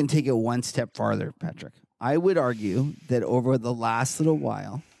will even take it one step farther, Patrick. I would argue that over the last little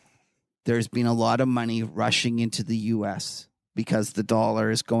while, there's been a lot of money rushing into the U.S. because the dollar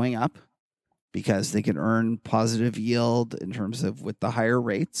is going up, because they can earn positive yield in terms of with the higher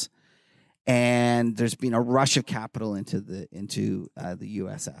rates. And there's been a rush of capital into the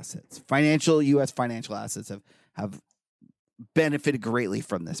U.S. assets. U.S. financial assets have benefited greatly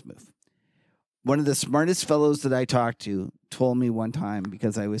from this move. One of the smartest fellows that I talked to told me one time,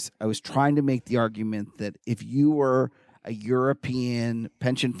 because I was trying to make the argument that if you were a European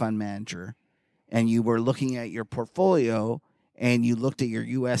pension fund manager and you were looking at your portfolio and you looked at your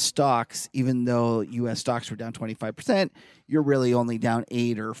U.S. stocks, even though U.S. stocks were down 25%, you're really only down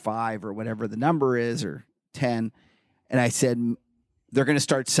 8 or 5 or whatever the number is, or 10. And I said, they're going to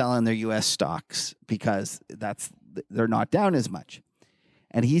start selling their U.S. stocks because they're not down as much.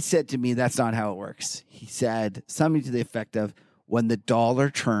 And he said to me, that's not how it works. He said something to the effect of, when the dollar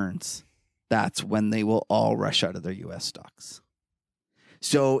turns, that's when they will all rush out of their U.S. stocks.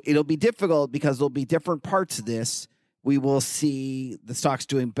 So it'll be difficult because there'll be different parts of this. We will see the stocks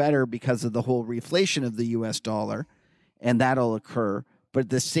doing better because of the whole reflation of the U.S. dollar, and that'll occur. But at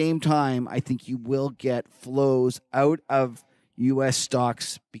the same time, I think you will get flows out of U.S.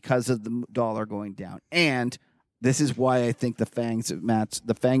 stocks because of the dollar going down. And this is why I think the FANG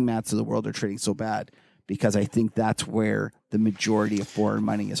mats of the world are trading so bad, because I think that's where the majority of foreign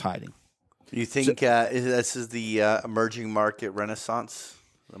money is hiding. You think this is the emerging market renaissance?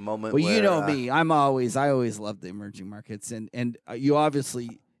 The moment. Well, where, you know me. I always love the emerging markets, and you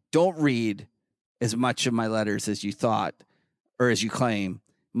obviously don't read as much of my letters as you thought, or as you claim.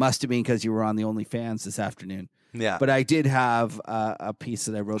 Must have been because you were on the OnlyFans this afternoon. Yeah. But I did have a piece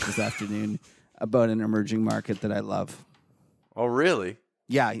that I wrote this afternoon about an emerging market that I love. Oh, really?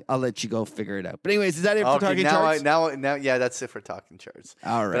 Yeah, I'll let you go figure it out. But anyways, is that it for talking charts? Now, yeah, that's it for talking charts.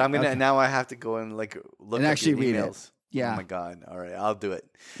 All right. But I'm gonna now I have to go and look and at actually read emails. it. Yeah. Oh my God. All right, I'll do it.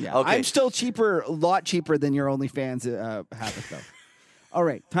 Yeah. Okay. I'm still cheaper, a lot cheaper than your OnlyFans habit, though. All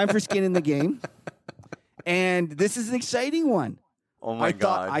right, time for skin in the game, and this is an exciting one. Oh my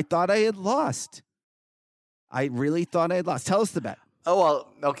God. I thought I had lost. I really thought I had lost. Tell us the bet. Oh, well,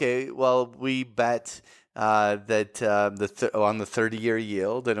 okay. Well, we bet that on the 30-year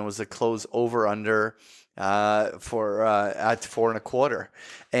yield, and it was a close over under for at 4.25,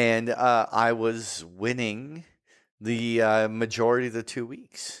 and I was winning the majority of the 2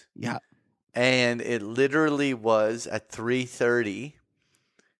 weeks. Yeah, and it literally was at 3:30.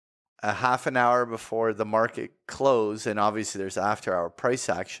 A half an hour before the market closed, and obviously there's after-hour price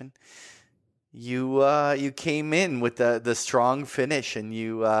action. You came in with the strong finish, and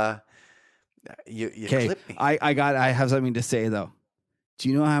you clipped me. I have something to say though. Do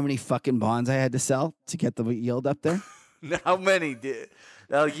you know how many fucking bonds I had to sell to get the yield up there? How many did?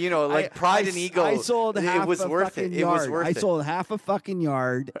 Pride and ego. I sold half it was a worth fucking it. yard. It was worth I it. sold half a fucking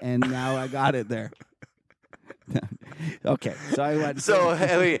yard, and now I got it there. Okay, so I went.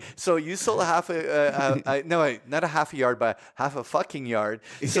 So you sold half not a half a yard, but half a fucking yard.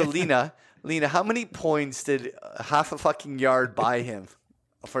 So Lena, how many points did half a fucking yard buy him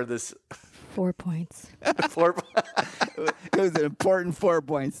for this? 4 points. 4. It was an important 4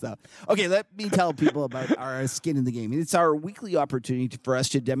 points, though. Okay, let me tell people about our skin in the game. It's our weekly opportunity for us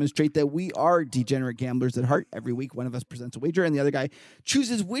to demonstrate that we are degenerate gamblers at heart. Every week, one of us presents a wager, and the other guy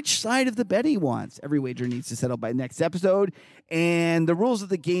chooses which side of the bet he wants. Every wager needs to settle by next episode, and the rules of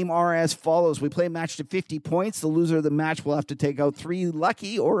the game are as follows. We play a match to 50 points. The loser of the match will have to take out 3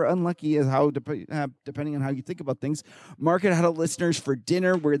 lucky or unlucky, as depending on how you think about things, Market Huddle listeners for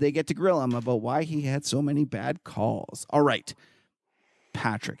dinner, where they get to grill him about why he had so many bad calls. All right,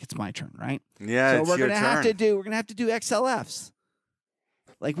 Patrick, it's my turn, right? Yeah, so it's we're your gonna turn. we're gonna have to do XLFs.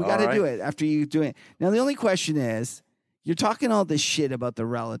 Like we got to All do right. it after you do it. Now the only question is, you're talking all this shit about the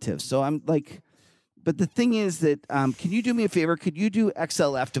relatives. So I'm like, but the thing is that can you do me a favor? Could you do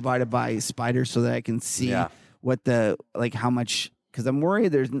XLF divided by spider so that I can see what how much? Because I'm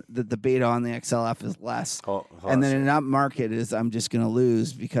worried the beta on the XLF is less, and then in an up market I'm just gonna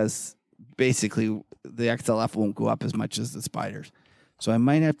lose because basically the XLF won't go up as much as the spiders. So I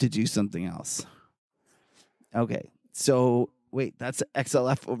might have to do something else. Okay. So wait, that's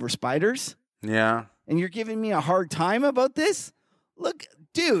XLF over spiders? Yeah. And you're giving me a hard time about this? Look,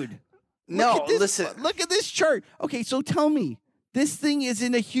 dude. Listen. Look at this chart. Okay, so tell me. This thing is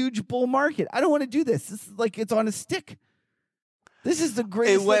in a huge bull market. I don't want to do this. This is like it's on a stick. This is the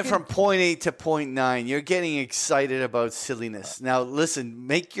greatest. It went from 0.8 to 0.9. You're getting excited about silliness. Now, listen,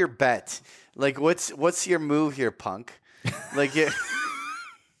 make your bet. Like, what's your move here, punk? Like,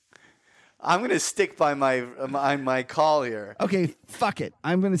 I'm gonna stick by my call here. Okay, fuck it.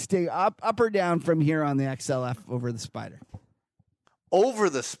 I'm gonna stay up or down from here on the XLF over the Spider.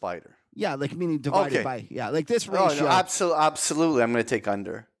 Over the Spider. Yeah, like meaning divided by. Yeah, like this ratio. No, absolutely. I'm gonna take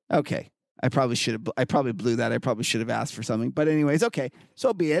under. Okay. I probably blew that. I probably should have asked for something. But anyways, okay.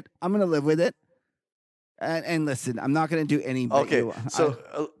 So be it. I'm going to live with it. And listen, I'm not going to do any. Okay. What's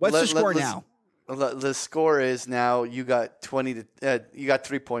the score now? The score is now you got 20 to you got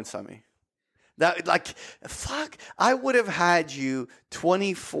 3 points on me. That fuck. I would have had you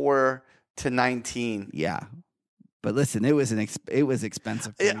 24 to 19. Yeah. But listen, it was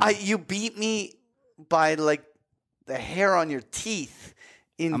expensive. You beat me by like the hair on your teeth.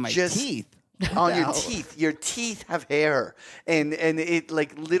 On my teeth. On your teeth. Your teeth have hair. And it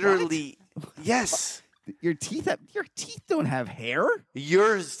like literally yes. Your teeth don't have hair?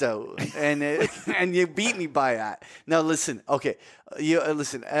 Yours though. And and you beat me by that. Now listen, okay.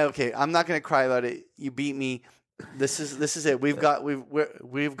 Listen, okay, I'm not gonna cry about it. You beat me. This is it. We've got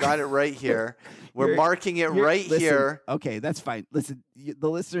it right here. We're marking it right here. Okay, that's fine. Listen, the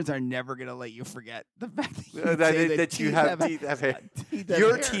listeners are never going to let you forget the fact that you have teeth have hair.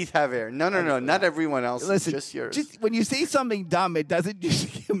 Your teeth have hair. No, not everyone else. Listen, just yours. Just when you say something dumb, it doesn't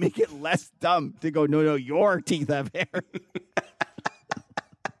just make it less dumb to go. No, your teeth have hair.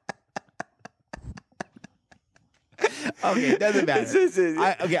 Okay, it doesn't matter.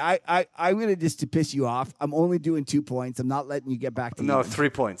 I'm going to just to piss you off. I'm only doing 2 points. I'm not letting you get back to 3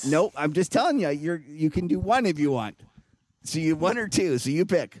 points. Nope. I'm just telling you. You can do 1 if you want. So you 1 or 2. So you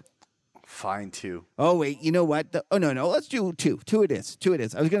pick. Fine, 2. Oh wait, you know what? No. Let's do 2. 2 it is. 2 it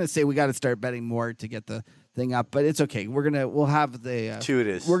is. I was going to say we got to start betting more to get the thing up, but it's okay. We'll have the 2 it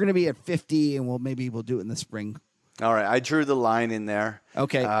is. We're going to be at 50, and we'll do it in the spring. All right, I drew the line in there.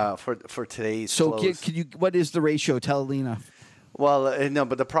 Okay. For today's so close. Can you? What is the ratio? Tell Lena. Well, no,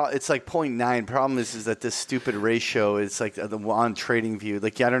 but it's like 0.9. Problem is that this stupid ratio is like on TradingView.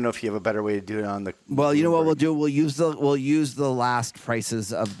 Like, I don't know if you have a better way to do it on the. Well, you know what we'll do? We'll use the last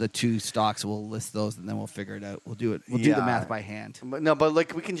prices of the 2 stocks. We'll list those, and then we'll figure it out. We'll do it. We'll do the math by hand. But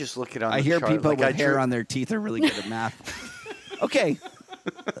like we can just look it on. I the hear chart. people with hair on their teeth are really good at math. Okay.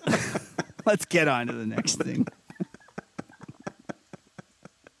 Let's get on to the next thing.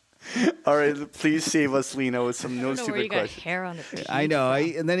 All right, please save us, Lena, with some no stupid questions. Got hair on the teeth. I know,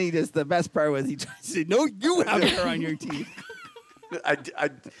 and then the best part was he said, "No, you have hair on your teeth." I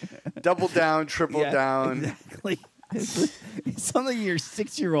double down, triple down. Exactly. It's something your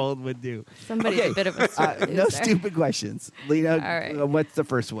 6-year-old would do. Somebody's a bit of a no stupid questions, Lena. All right. What's the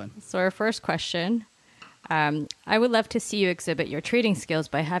first one? So our first question. I would love to see you exhibit your trading skills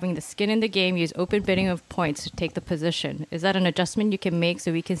by having the skin in the game use open bidding of points to take the position. Is that an adjustment you can make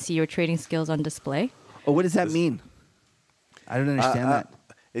so we can see your trading skills on display? Oh, what does that mean? I don't understand that.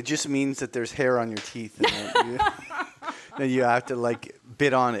 It just means that there's hair on your teeth and then you have to like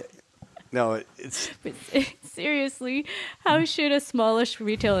bid on it. No, it's... But seriously, how should a smallish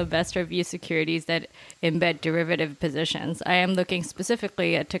retail investor view securities that embed derivative positions? I am looking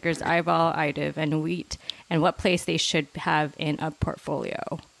specifically at tickers IVOL, IDIV, and WHEAT, and what place they should have in a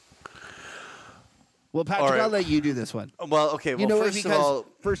portfolio. Well, Patrick, I'll let you do this one. Well, okay.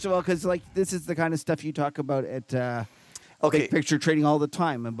 First of all, because like this is the kind of stuff you talk about at big picture trading all the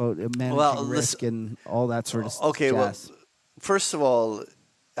time about managing risk and all that sort of stuff. Okay, well, first of all,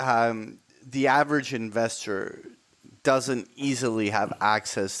 the average investor doesn't easily have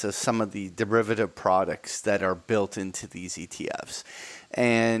access to some of the derivative products that are built into these ETFs.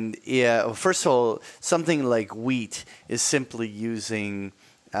 And first of all, something like wheat is simply using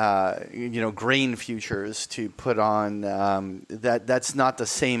grain futures to put on that's not the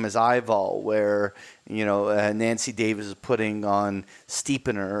same as IVOL, where Nancy Davis is putting on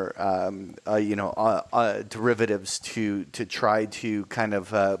steepener derivatives to try to kind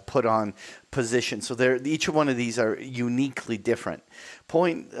of put on positions. So each one of these are uniquely different.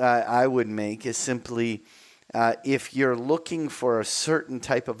 Point I would make is simply if you're looking for a certain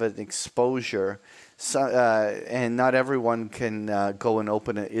type of an exposure. And not everyone can go and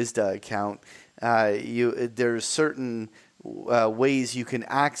open an ISDA account. There's certain ways you can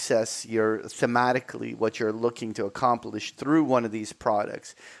access thematically what you're looking to accomplish through one of these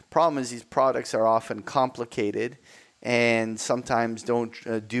products. Problem is these products are often complicated, and sometimes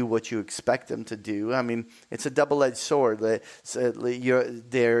don't do what you expect them to do. I mean, it's a double-edged sword. They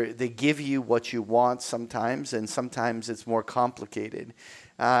give you what you want sometimes, and sometimes it's more complicated.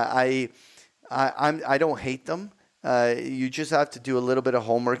 I don't hate them. You just have to do a little bit of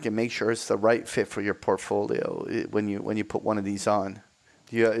homework and make sure it's the right fit for your portfolio when you put one of these on.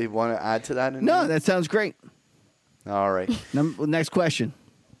 Do you want to add to that? No, that sounds great. All right. Next question.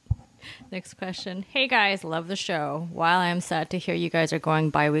 Next question. Hey guys, love the show. While I am sad to hear you guys are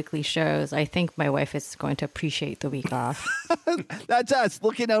going bi-weekly shows, I think my wife is going to appreciate the week off. That's us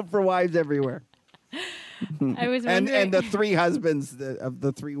looking out for wives everywhere. I was wondering... and the three husbands of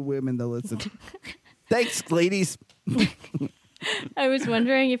the three women that listen. Thanks, ladies. I was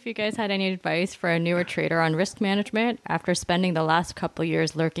wondering if you guys had any advice for a newer trader on risk management after spending the last couple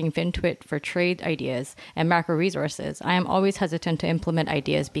years lurking FinTwit for trade ideas and macro resources. I am always hesitant to implement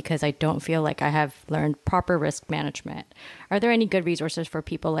ideas because I don't feel like I have learned proper risk management. Are there any good resources for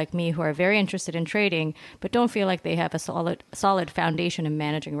people like me who are very interested in trading but don't feel like they have a solid foundation in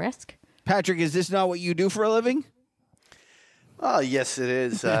managing risk? Patrick, is this not what you do for a living? Oh, yes, it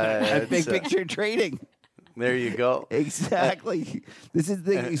is. Big picture trading. There you go. Exactly. This is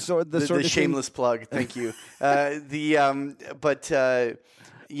the sort of shameless plug. Thank you. You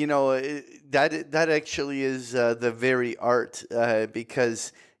know, that actually is the very art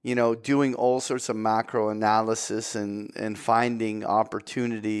because doing all sorts of macro analysis and finding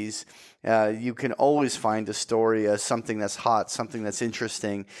opportunities. You can always find a story, something that's hot, something that's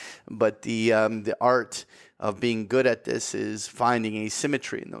interesting, but the art of being good at this is finding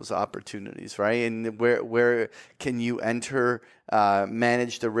asymmetry in those opportunities, right? And where can you enter,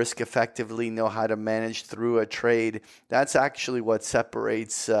 manage the risk effectively, know how to manage through a trade? That's actually what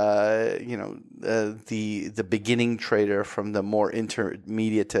separates, the beginning trader from the more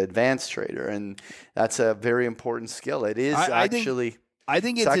intermediate to advanced trader, and that's a very important skill. It is I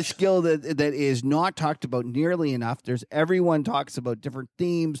think it's a skill that is not talked about nearly enough. Everyone talks about different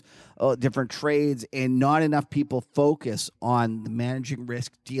themes, different trades, and not enough people focus on the managing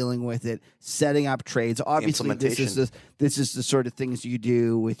risk, dealing with it, setting up trades. Obviously, this is the sort of things you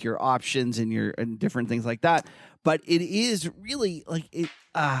do with your options and different things like that. But it is really like it.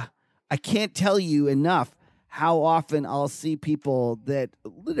 I can't tell you enough how often I'll see people that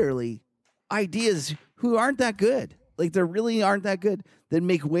literally ideas who aren't that good. Like, they really aren't that good. They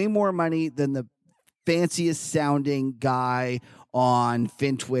make way more money than the fanciest sounding guy on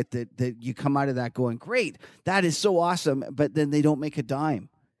FinTwit that you come out of that going, great, that is so awesome, but then they don't make a dime.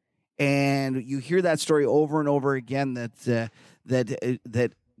 And you hear that story over and over again that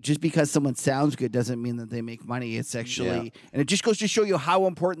just because someone sounds good doesn't mean that they make money. It's actually, and it just goes to show you how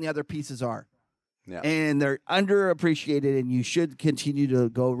important the other pieces are. Yeah. And they're underappreciated, and you should continue to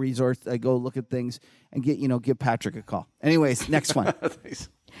go look at things and give Patrick a call. Anyways, next one.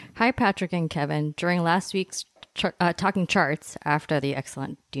 Hi, Patrick and Kevin. During last week's Talking Charts, after the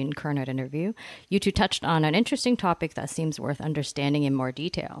excellent Dean Kernot interview, you two touched on an interesting topic that seems worth understanding in more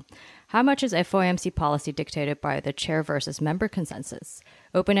detail. How much is FOMC policy dictated by the chair versus member consensus?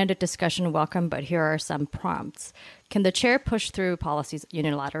 Open-ended discussion welcome, but here are some prompts. Can the chair push through policies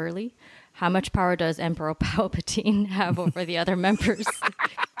unilaterally? How much power does Emperor Palpatine have over the other members?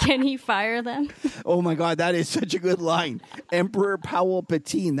 Can he fire them? Oh my God, that is such a good line. Emperor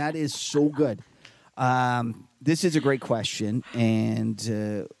Palpatine, that is so good. This is a great question.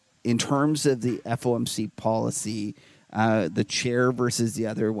 And in terms of the FOMC policy, the chair versus the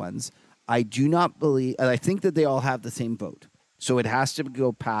other ones, I do not believe, I think that they all have the same vote. So it has to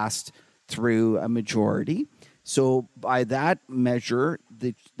go past through a majority. So by that measure,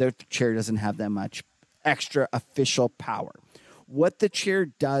 the chair doesn't have that much extra official power. What the chair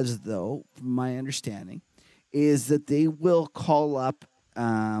does, though, from my understanding, is that they will call up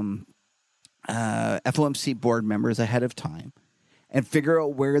FOMC board members ahead of time and figure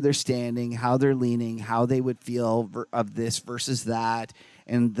out where they're standing, how they're leaning, how they would feel of this versus that,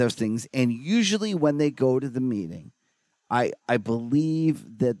 and those things. And usually when they go to the meeting, I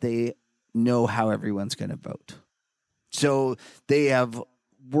believe that they know how everyone's going to vote. So they have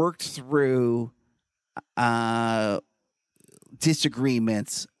worked through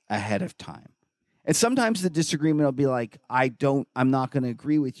disagreements ahead of time. And sometimes the disagreement will be like, I'm not going to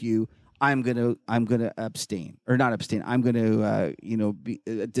agree with you. I'm going to abstain, or not abstain. I'm going to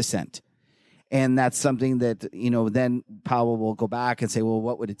dissent. And that's something that, then Powell will go back and say, well,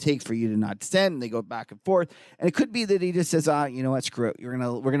 what would it take for you to not dissent? And they go back and forth. And it could be that he just says, you know what, screw it. We're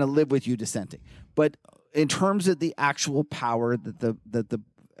going to live with you dissenting. But in terms of the actual power that the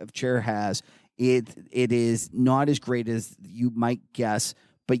chair has, it is not as great as you might guess,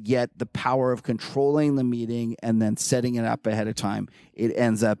 but yet the power of controlling the meeting and then setting it up ahead of time, it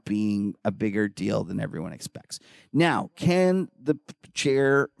ends up being a bigger deal than everyone expects. Now, can the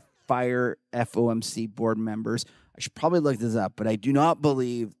chair fire FOMC board members? I should probably look this up, but I do not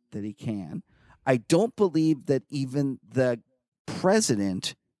believe that he can. I don't believe that even the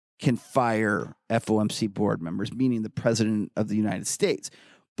president can fire FOMC board members, meaning the president of the United States.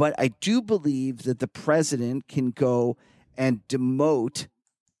 But I do believe that the president can go and demote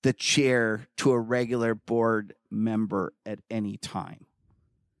the chair to a regular board member at any time.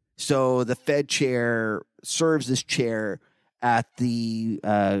 So the Fed chair serves as chair at the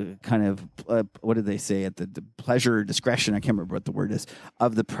what did they say, at the pleasure or discretion, I can't remember what the word is,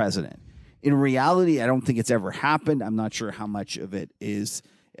 of the president. In reality, I don't think it's ever happened. I'm not sure how much of it is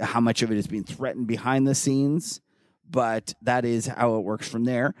being threatened behind the scenes, but that is how it works from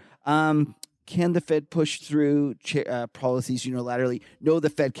there. Can the Fed push through policies unilaterally? No, the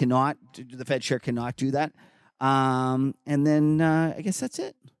Fed cannot. The Fed chair cannot do that. And then I guess that's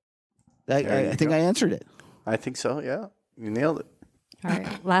it. I think I answered it. I think so, yeah. You nailed it. All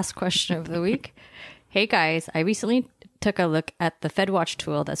right. Last question of the week. Hey, guys. I recently took a look at the FedWatch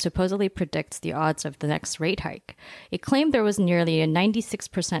tool that supposedly predicts the odds of the next rate hike. It claimed there was nearly a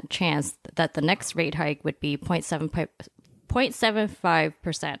 96% chance that the next rate hike would be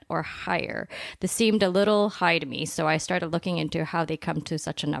 0.75% or higher. This seemed a little high to me, so I started looking into how they come to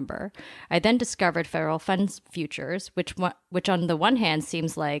such a number. I then discovered federal funds futures, which on the one hand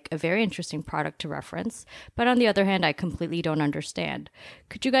seems like a very interesting product to reference, but on the other hand, I completely don't understand.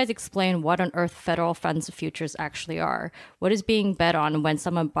 Could you guys explain what on earth federal funds futures actually are? What is being bet on when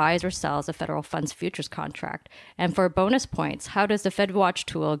someone buys or sells a federal funds futures contract? And for bonus points, how does the FedWatch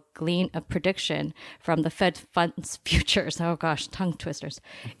tool glean a prediction from the Fed funds futures? Oh gosh, tongue twisters.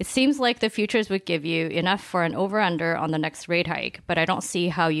 It seems like the futures would give you enough for an over-under on the next rate hike, but I don't see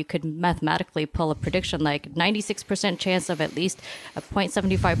how you could mathematically pull a prediction like 96% chance of at least a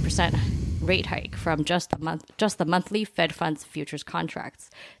 0.75% rate hike from just the monthly Fed funds futures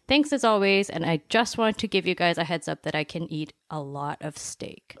contracts. Thanks as always, and I just want to give you guys a heads up that I can eat a lot of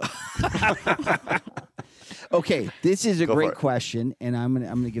steak. Okay, this is a great question, and I'm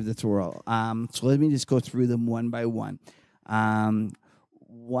gonna give this a whirl. So let me just go through them one by one.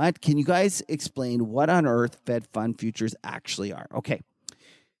 What can you guys explain what on earth Fed fund futures actually are? Okay,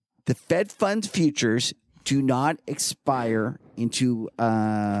 the Fed funds futures do not expire into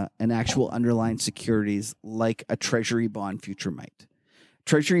an actual underlying securities like a Treasury bond future might.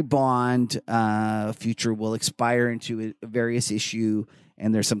 Treasury bond future will expire into a various issue,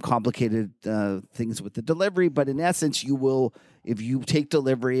 and there's some complicated things with the delivery. But in essence, you will, if you take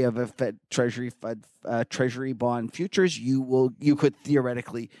delivery of a Fed Treasury bond futures, you could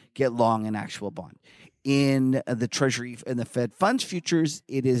theoretically get long an actual bond. In the Treasury and the Fed funds futures,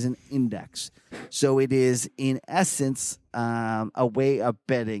 it is an index. So it is, in essence, a way of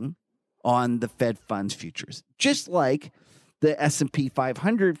betting on the Fed funds futures. Just like the S&P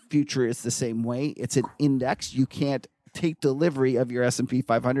 500 future is the same way. It's an index. You can't take delivery of your S&P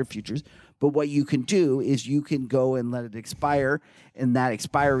 500 futures, but what you can do is you can go and let it expire, and that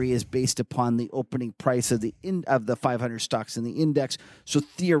expiry is based upon the opening price of the 500 stocks in the index. So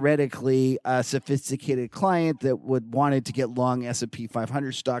theoretically, a sophisticated client that would wanted to get long S&P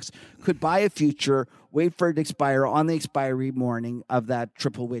 500 stocks could buy a future, wait for it to expire on the expiry morning of that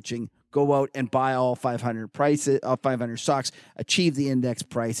triple witching, go out and buy all 500 stocks, achieve the index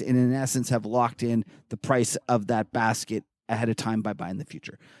price, and in essence have locked in the price of that basket ahead of time by buying the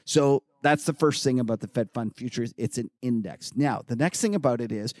future. So that's the first thing about the Fed Fund futures. It's an index. Now, the next thing about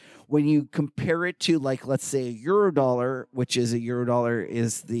it is when you compare it to, like, let's say a Eurodollar, which is a Eurodollar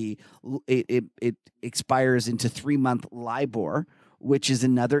is it expires into 3-month LIBOR, which is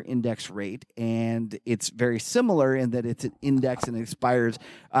another index rate, and it's very similar in that it's an index and it expires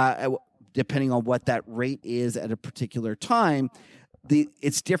depending on what that rate is at a particular time.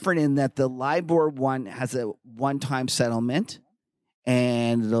 It's different in that the LIBOR one has a one-time settlement,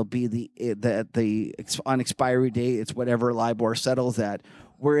 and it'll be on expiry date, it's whatever LIBOR settles at.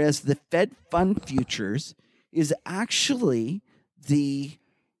 Whereas the Fed Fund futures is actually the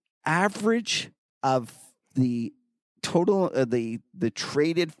average of the total the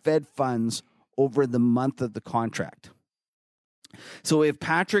traded Fed funds over the month of the contract. So if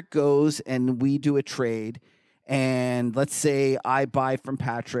Patrick goes and we do a trade, and let's say I buy from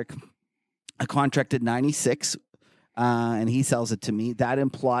Patrick a contract at 96, and he sells it to me, that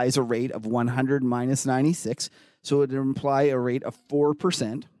implies a rate of 100 minus 96. So it would imply a rate of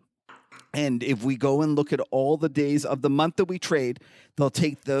 4%. And if we go and look at all the days of the month that we trade, they'll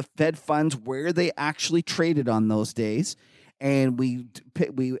take the Fed funds where they actually traded on those days, and we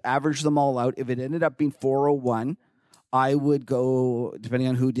averaged them all out. If it ended up being 401, I would go, depending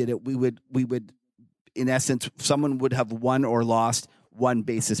on who did it, we would in essence, someone would have won or lost 1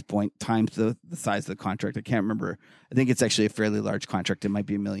 basis point times the size of the contract. I can't remember. I think it's actually a fairly large contract. It might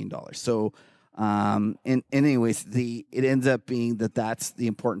be $1 million. So, and anyways, it ends up being that's the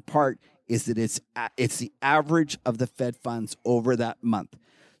important part, is that it's the average of the Fed funds over that month.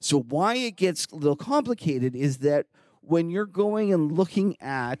 So why it gets a little complicated is that when you're going and looking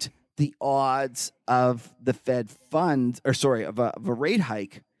at the odds of the Fed funds, of a rate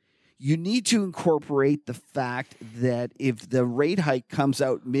hike, you need to incorporate the fact that if the rate hike comes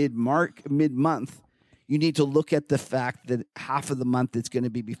out mid-month, you need to look at the fact that half of the month it's going to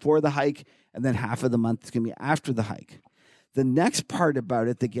be before the hike, and then half of the month is going to be after the hike. The next part about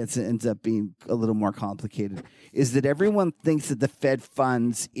it that ends up being a little more complicated is that everyone thinks that the Fed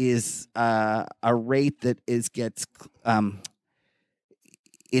funds is a rate that it's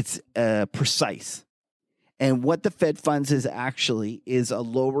precise. And what the Fed funds is actually is a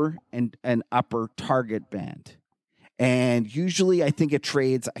lower and an upper target band. And usually I think it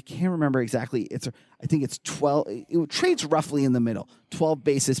trades, I can't remember exactly, I think it's 12, it trades roughly in the middle, 12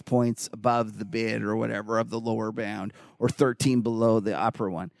 basis points above the bid or whatever of the lower bound, or 13 below the upper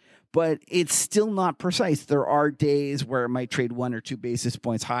one. But it's still not precise. There are days where it might trade 1 or 2 basis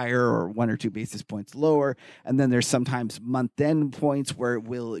points higher or 1 or 2 basis points lower. And then there's sometimes month-end points where it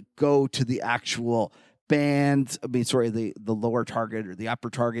will go to the actual band, the lower target or the upper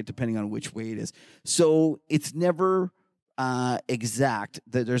target, depending on which way it is. So it's never exact.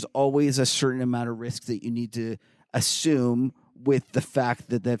 That there's always a certain amount of risk that you need to assume with the fact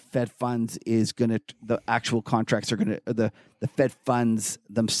that the Fed funds is going to, the actual contracts are going to, the Fed funds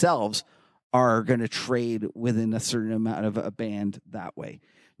themselves are going to trade within a certain amount of a band that way.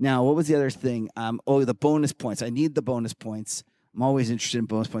 Now, what was the other thing? The bonus points. I need the bonus points. I'm always interested in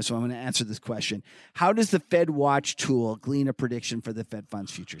bonus points, so I'm going to answer this question. How does the Fed Watch tool glean a prediction for the Fed funds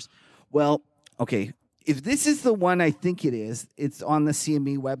futures? Well, okay, if this is the one I think it is, it's on the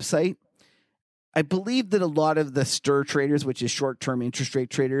CME website. I believe that a lot of the STIR traders, which is short-term interest rate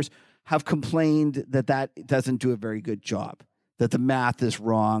traders, have complained that doesn't do a very good job, that the math is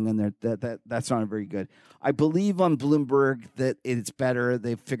wrong and that's not very good. I believe on Bloomberg that it's better.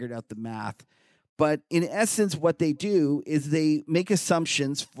 They've figured out the math. But in essence, what they do is they make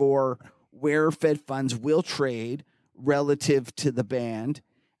assumptions for where Fed funds will trade relative to the band,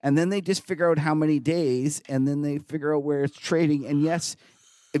 and then they just figure out how many days, and then they figure out where it's trading. And yes,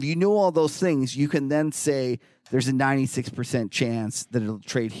 if you know all those things, you can then say there's a 96% chance that it'll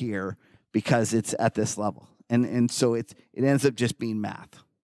trade here because it's at this level. And so it ends up just being math.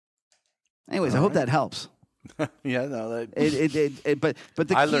 Anyways, I hope that helps. Yeah, no, that but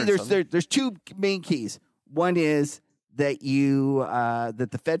the key, there's 2 main keys. One is that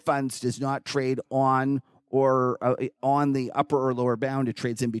that the Fed funds does not trade on or on the upper or lower bound. It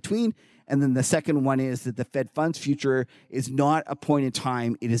trades in between. And then the second one is that the Fed funds future is not a point in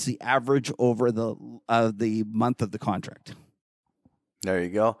time. It is the average over the month of the contract. There you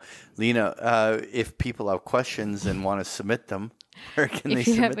go. Lena, if people have questions and want to submit them, where can they submit them? If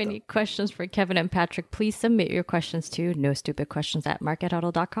you have any questions for Kevin and Patrick, please submit your questions to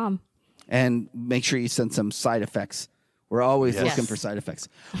nostupidquestions@markethuddle.com. And make sure you send some side effects. We're always looking for side effects.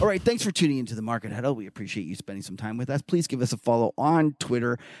 All right. Thanks for tuning into the Market Huddle. We appreciate you spending some time with us. Please give us a follow on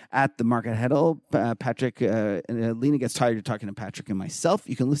Twitter at the Market Huddle. Patrick and Lena gets tired of talking to Patrick and myself.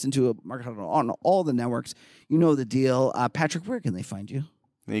 You can listen to a Market Huddle on all the networks. You know the deal. Patrick, where can they find you?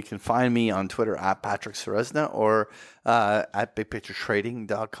 You can find me on Twitter at Patrick Ceresna or at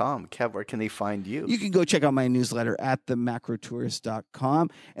bigpicturetrading.com. Kev, where can they find you? You can go check out my newsletter at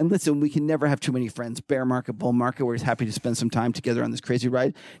themacrotourist.com. And listen, we can never have too many friends. Bear market, bull market. We're happy to spend some time together on this crazy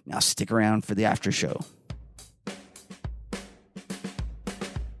ride. Now stick around for the after show.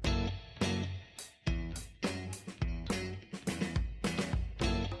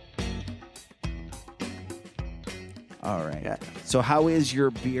 All right. Yeah. So how is your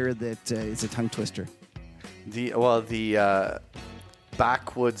beer that is a tongue twister? The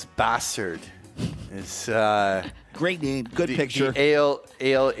Backwoods Bastard is great name, good picture. The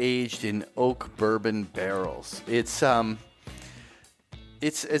ale aged in oak bourbon barrels. It's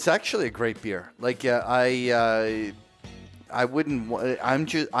actually a great beer. Like I wouldn't.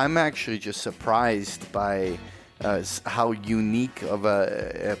 I'm actually just surprised by how unique of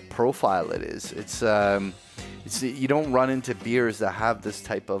a profile it is. It's you don't run into beers that have this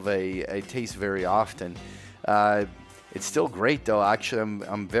type of a taste very often. It's still great though. Actually,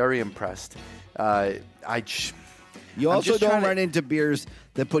 I'm very impressed. You also don't run into beers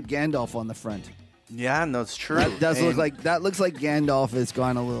that put Gandalf on the front. Yeah, no, it's true. That does look And like Gandalf has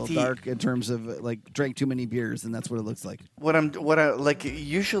gone a little The- dark in terms of like drank too many beers, and that's what it looks like. what I like.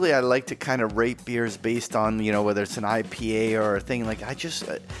 Usually, I like to kind of rate beers based on whether it's an IPA or a thing. Like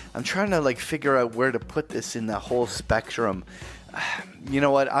I'm trying to like figure out where to put this in the whole spectrum. You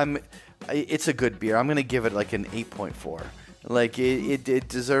know what? It's a good beer. I'm gonna give it like an 8.4. Like it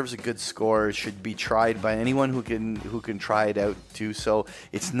deserves a good score. It should be tried by anyone who can try it out too. So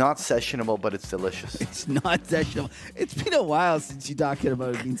it's not sessionable, but it's delicious. It's not sessionable. It's been a while since you talking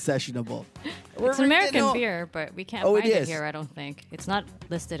about it being sessionable. It's an American beer, but we can't Oh, it find it is. here, I don't think. It's not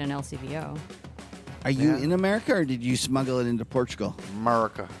listed in LCBO. Are you Yeah. in America, or did you smuggle it into Portugal?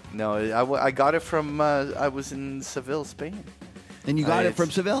 America. No, I got it from. I was in Seville, Spain. And you got it It's-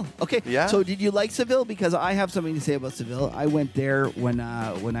 from Seville. Okay. Yeah. So did you like Seville? Because I have something to say about Seville. I went there when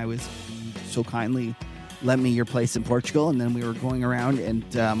I was so kindly lent me your place in Portugal, and then we were going around, and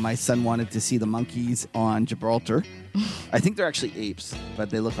my son wanted to see the monkeys on Gibraltar. I think they're actually apes, but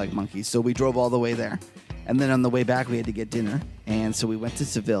they look like monkeys. So we drove all the way there, and then on the way back we had to get dinner, and so we went to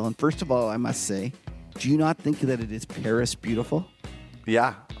Seville. And first of all, I must say, do you not think that it is Paris beautiful?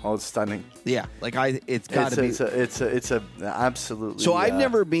 Yeah. Oh, it's stunning. Yeah, like it's got to be. It's a absolutely. So I've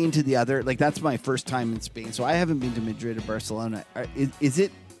never been to the other. Like that's my first time in Spain. So I haven't been to Madrid or Barcelona.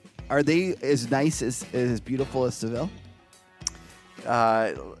 Are they as nice as beautiful as Seville?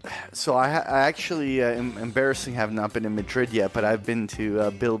 So I actually embarrassing have not been in Madrid yet, but I've been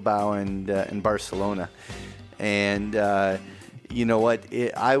to Bilbao and Barcelona, and you know what?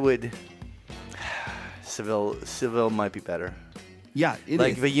 I would. Seville might be better. Yeah, it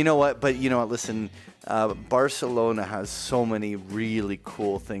is. But you know what? Listen, Barcelona has so many really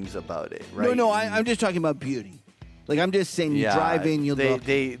cool things about it, right? No, I'm just talking about beauty. Like I'm just saying, you drive in, you look.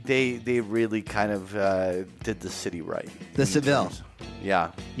 They really kind of did the city right. The in Seville. terms-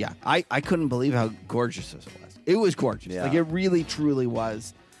 Yeah. Yeah, I couldn't believe how gorgeous this was. It was gorgeous. Yeah. Like it really, truly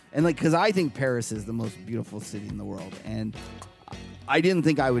was. And like, because I think Paris is the most beautiful city in the world, and I didn't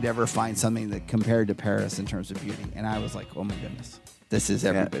think I would ever find something that compared to Paris in terms of beauty. And I was like, oh my goodness, this is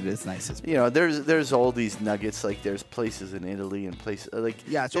every Yeah. bit as nice as. There's all these nuggets. Like there's places in Italy and places like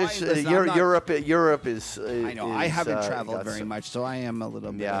Yeah, so there's, listen, I'm not- Europe is. I know I haven't traveled got very some- much, so I am a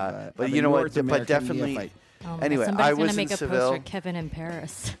little bit. Yeah, of a, but of a you know what? North But American definitely- neophyte. Oh my Anyway, God, somebody's I gonna was make in a Seville. poster, Kevin in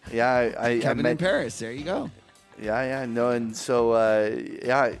Paris. Yeah, I Kevin met in Paris. There you go. Yeah, no, and so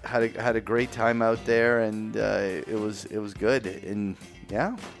I had a great time out there, and it was good, and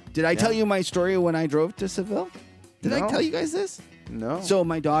yeah. Did I tell you my story when I drove to Seville? Did I No. tell you guys this? No. So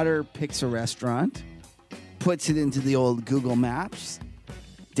my daughter picks a restaurant, puts it into the old Google Maps.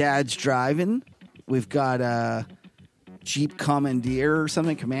 Dad's driving. We've got a Jeep Commandeer or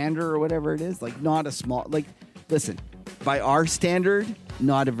something, Commander or whatever it is. Like not a small. Like, listen, by our standard,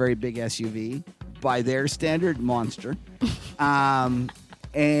 not a very big SUV. By their standard, monster.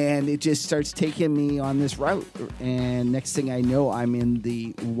 And it just starts taking me on this route. And next thing I know, I'm in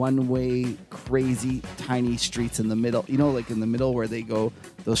the one-way, crazy, tiny streets in the middle. You know, like in the middle where they go,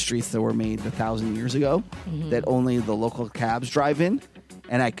 those streets that were made 1,000 years ago, that only the local cabs drive in.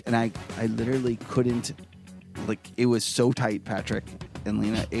 And I literally couldn't, like, it was so tight, Patrick and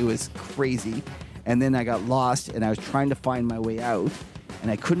Lena. It was crazy. And then I got lost, and I was trying to find my way out. And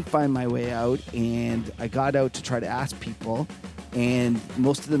I couldn't find my way out. And I got out to try to ask people. And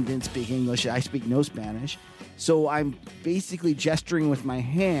most of them didn't speak English. I speak no Spanish. So I'm basically gesturing with my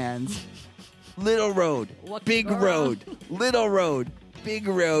hands. Little road, What big road? road, little road, big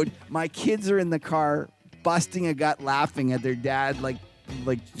road. My kids are in the car busting a gut laughing at their dad, like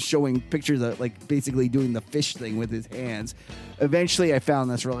showing pictures of, like, basically doing the fish thing with his hands. Eventually, I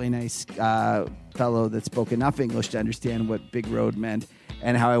found this really nice fellow that spoke enough English to understand what big road meant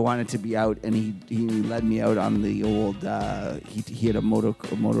and how I wanted to be out. And he led me out on the old, he had a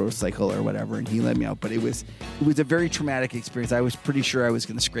motorcycle or whatever, and he led me out. But it was a very traumatic experience. I was pretty sure I was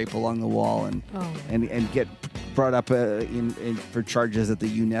going to scrape along the wall and get brought up for charges at the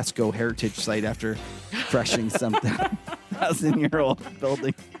UNESCO heritage site after crushing some 1,000-year-old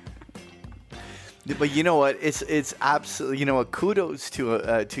building. But you know what? It's absolutely, you know what? Kudos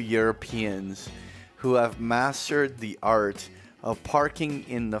to Europeans who have mastered the art of parking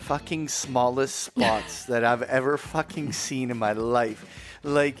in the fucking smallest spots that I've ever fucking seen in my life.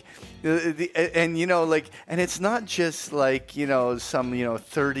 Like, and you know, like, and it's not just like, you know, some, you know,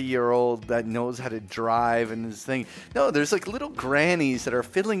 30-year-old that knows how to drive and this thing. No, there's like little grannies that are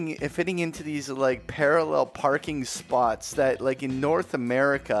fitting into these like parallel parking spots that, like, in North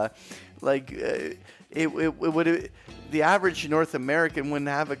America, like it would, the average North American wouldn't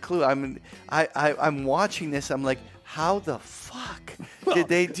have a clue. I'm watching this. I'm like, how the fuck did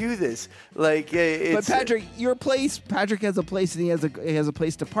they do this? Like, it's, But Patrick, Patrick has a place, and he has a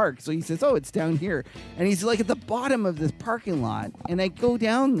place to park. So he says, "Oh, it's down here," and he's like at the bottom of this parking lot. And I go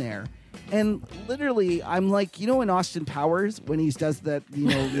down there, and literally, I'm like, you know, in Austin Powers when he does that, you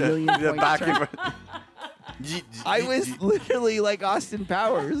know, million the point back turn? and forth. I was literally like Austin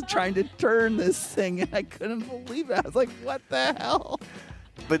Powers trying to turn this thing, and I couldn't believe it. I was like, "What the hell?"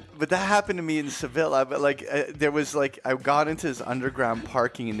 But that happened to me in Seville. There was like I got into this underground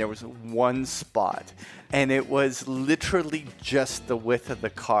parking, and there was one spot, and it was literally just the width of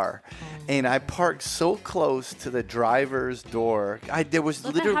the car, and I parked so close to the driver's door. There was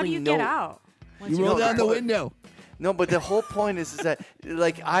Well, literally then how do you no. get out? Once You roll go down the out? window. No, but the whole point is that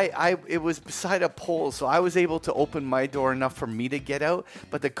like it was beside a pole, so I was able to open my door enough for me to get out.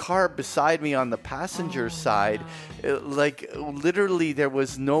 But the car beside me on the passenger side, like literally there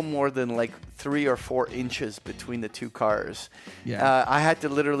was no more than like 3 or 4 inches between the two cars. Yeah. I had to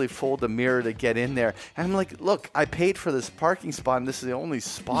literally fold the mirror to get in there. And I'm like, look, I paid for this parking spot, and this is the only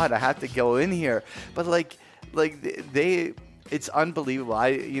spot I have to go in here. But like they. It's unbelievable.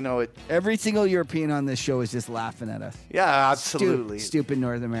 Every single European on this show is just laughing at us. Yeah, absolutely. Stupid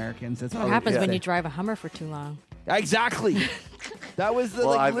North Americans. That's all What we happens can when say. you drive a Hummer for too long? Exactly. That was the,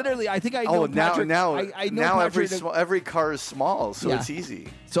 Well, like I've- literally. I think I know Patrick. I know now Patrick. every car is small, so Yeah. it's easy.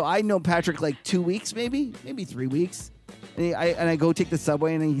 So I know Patrick like 2 weeks, maybe 3 weeks, and I go take the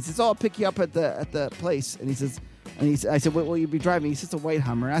subway, and he says, "Oh, I'll pick you up at the place," and he says, I said, "What will you be driving?" He says, "A white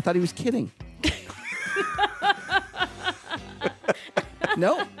Hummer." I thought he was kidding.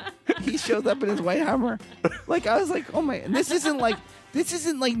 No, he shows up in his white Hummer. Like I was like, "Oh my!" And this isn't like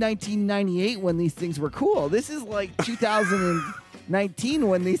 1998 when these things were cool. This is like 2019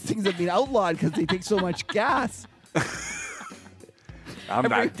 when these things have been outlawed because they take so much gas. I'm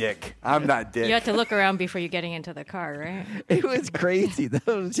not Dick. I'm not Dick. You have to look around before you getting into the car, right? It was crazy. That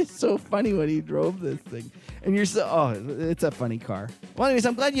was just so funny when he drove this thing. And it's a funny car. Well, anyways,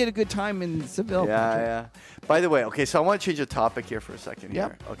 I'm glad you had a good time in Seville. Patrick. Yeah. By the way, okay, so I want to change the topic here for a second. Yep.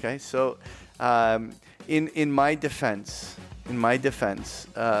 Here, okay, so in my defense, I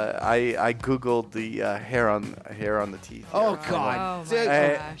googled the hair on the teeth. Oh here. God. Oh my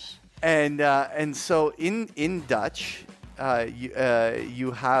gosh. And so in Dutch,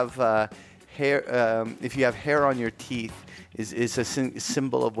 you have hair. If you have hair on your teeth, is a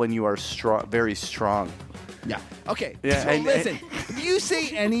symbol of when you are strong, very strong. Yeah. Okay. Yeah, So and- listen, if you say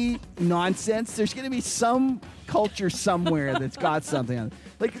any nonsense, there's going to be some culture somewhere that's got something on it.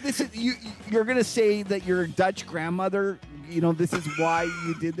 Like this is you're going to say that your Dutch grandmother, this is why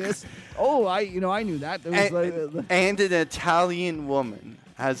you did this. Oh, I knew that. There was And an Italian woman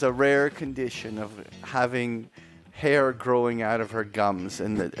has a rare condition of having hair growing out of her gums,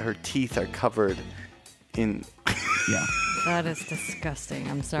 and that her teeth are covered in. yeah. That is disgusting.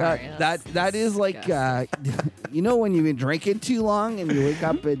 I'm sorry. That is like when you've been drinking too long and you wake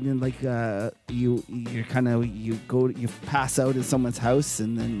up and then like you pass out at someone's house,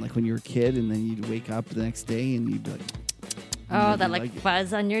 and then like when you're a kid, and then you'd wake up the next day and you'd be like, Oh, that like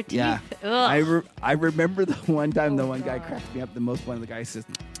fuzz on your teeth? yeah. Ugh. I remember the one time the one guy God. cracked me up the most. One of the guys says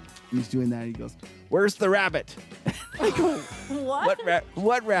he's doing that. He goes, "Where's the rabbit?" I go, What?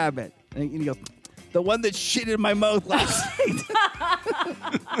 What rabbit? And he goes, "The one that shit in my mouth last night."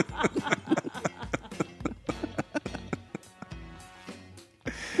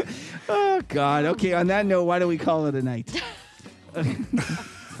 Oh God. Okay. On that note, why don't we call it a night? All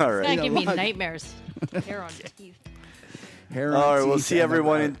It's right. gonna give me Look. nightmares. Hair on teeth. Hair All on right. We'll teeth see and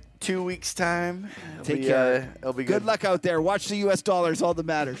everyone a- in 2 weeks' time. Take care. It'll be Good luck out there. Watch the U.S. dollars. All that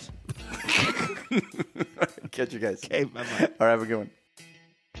matters. Catch you guys. Okay. Bye bye. All right. Have a good one.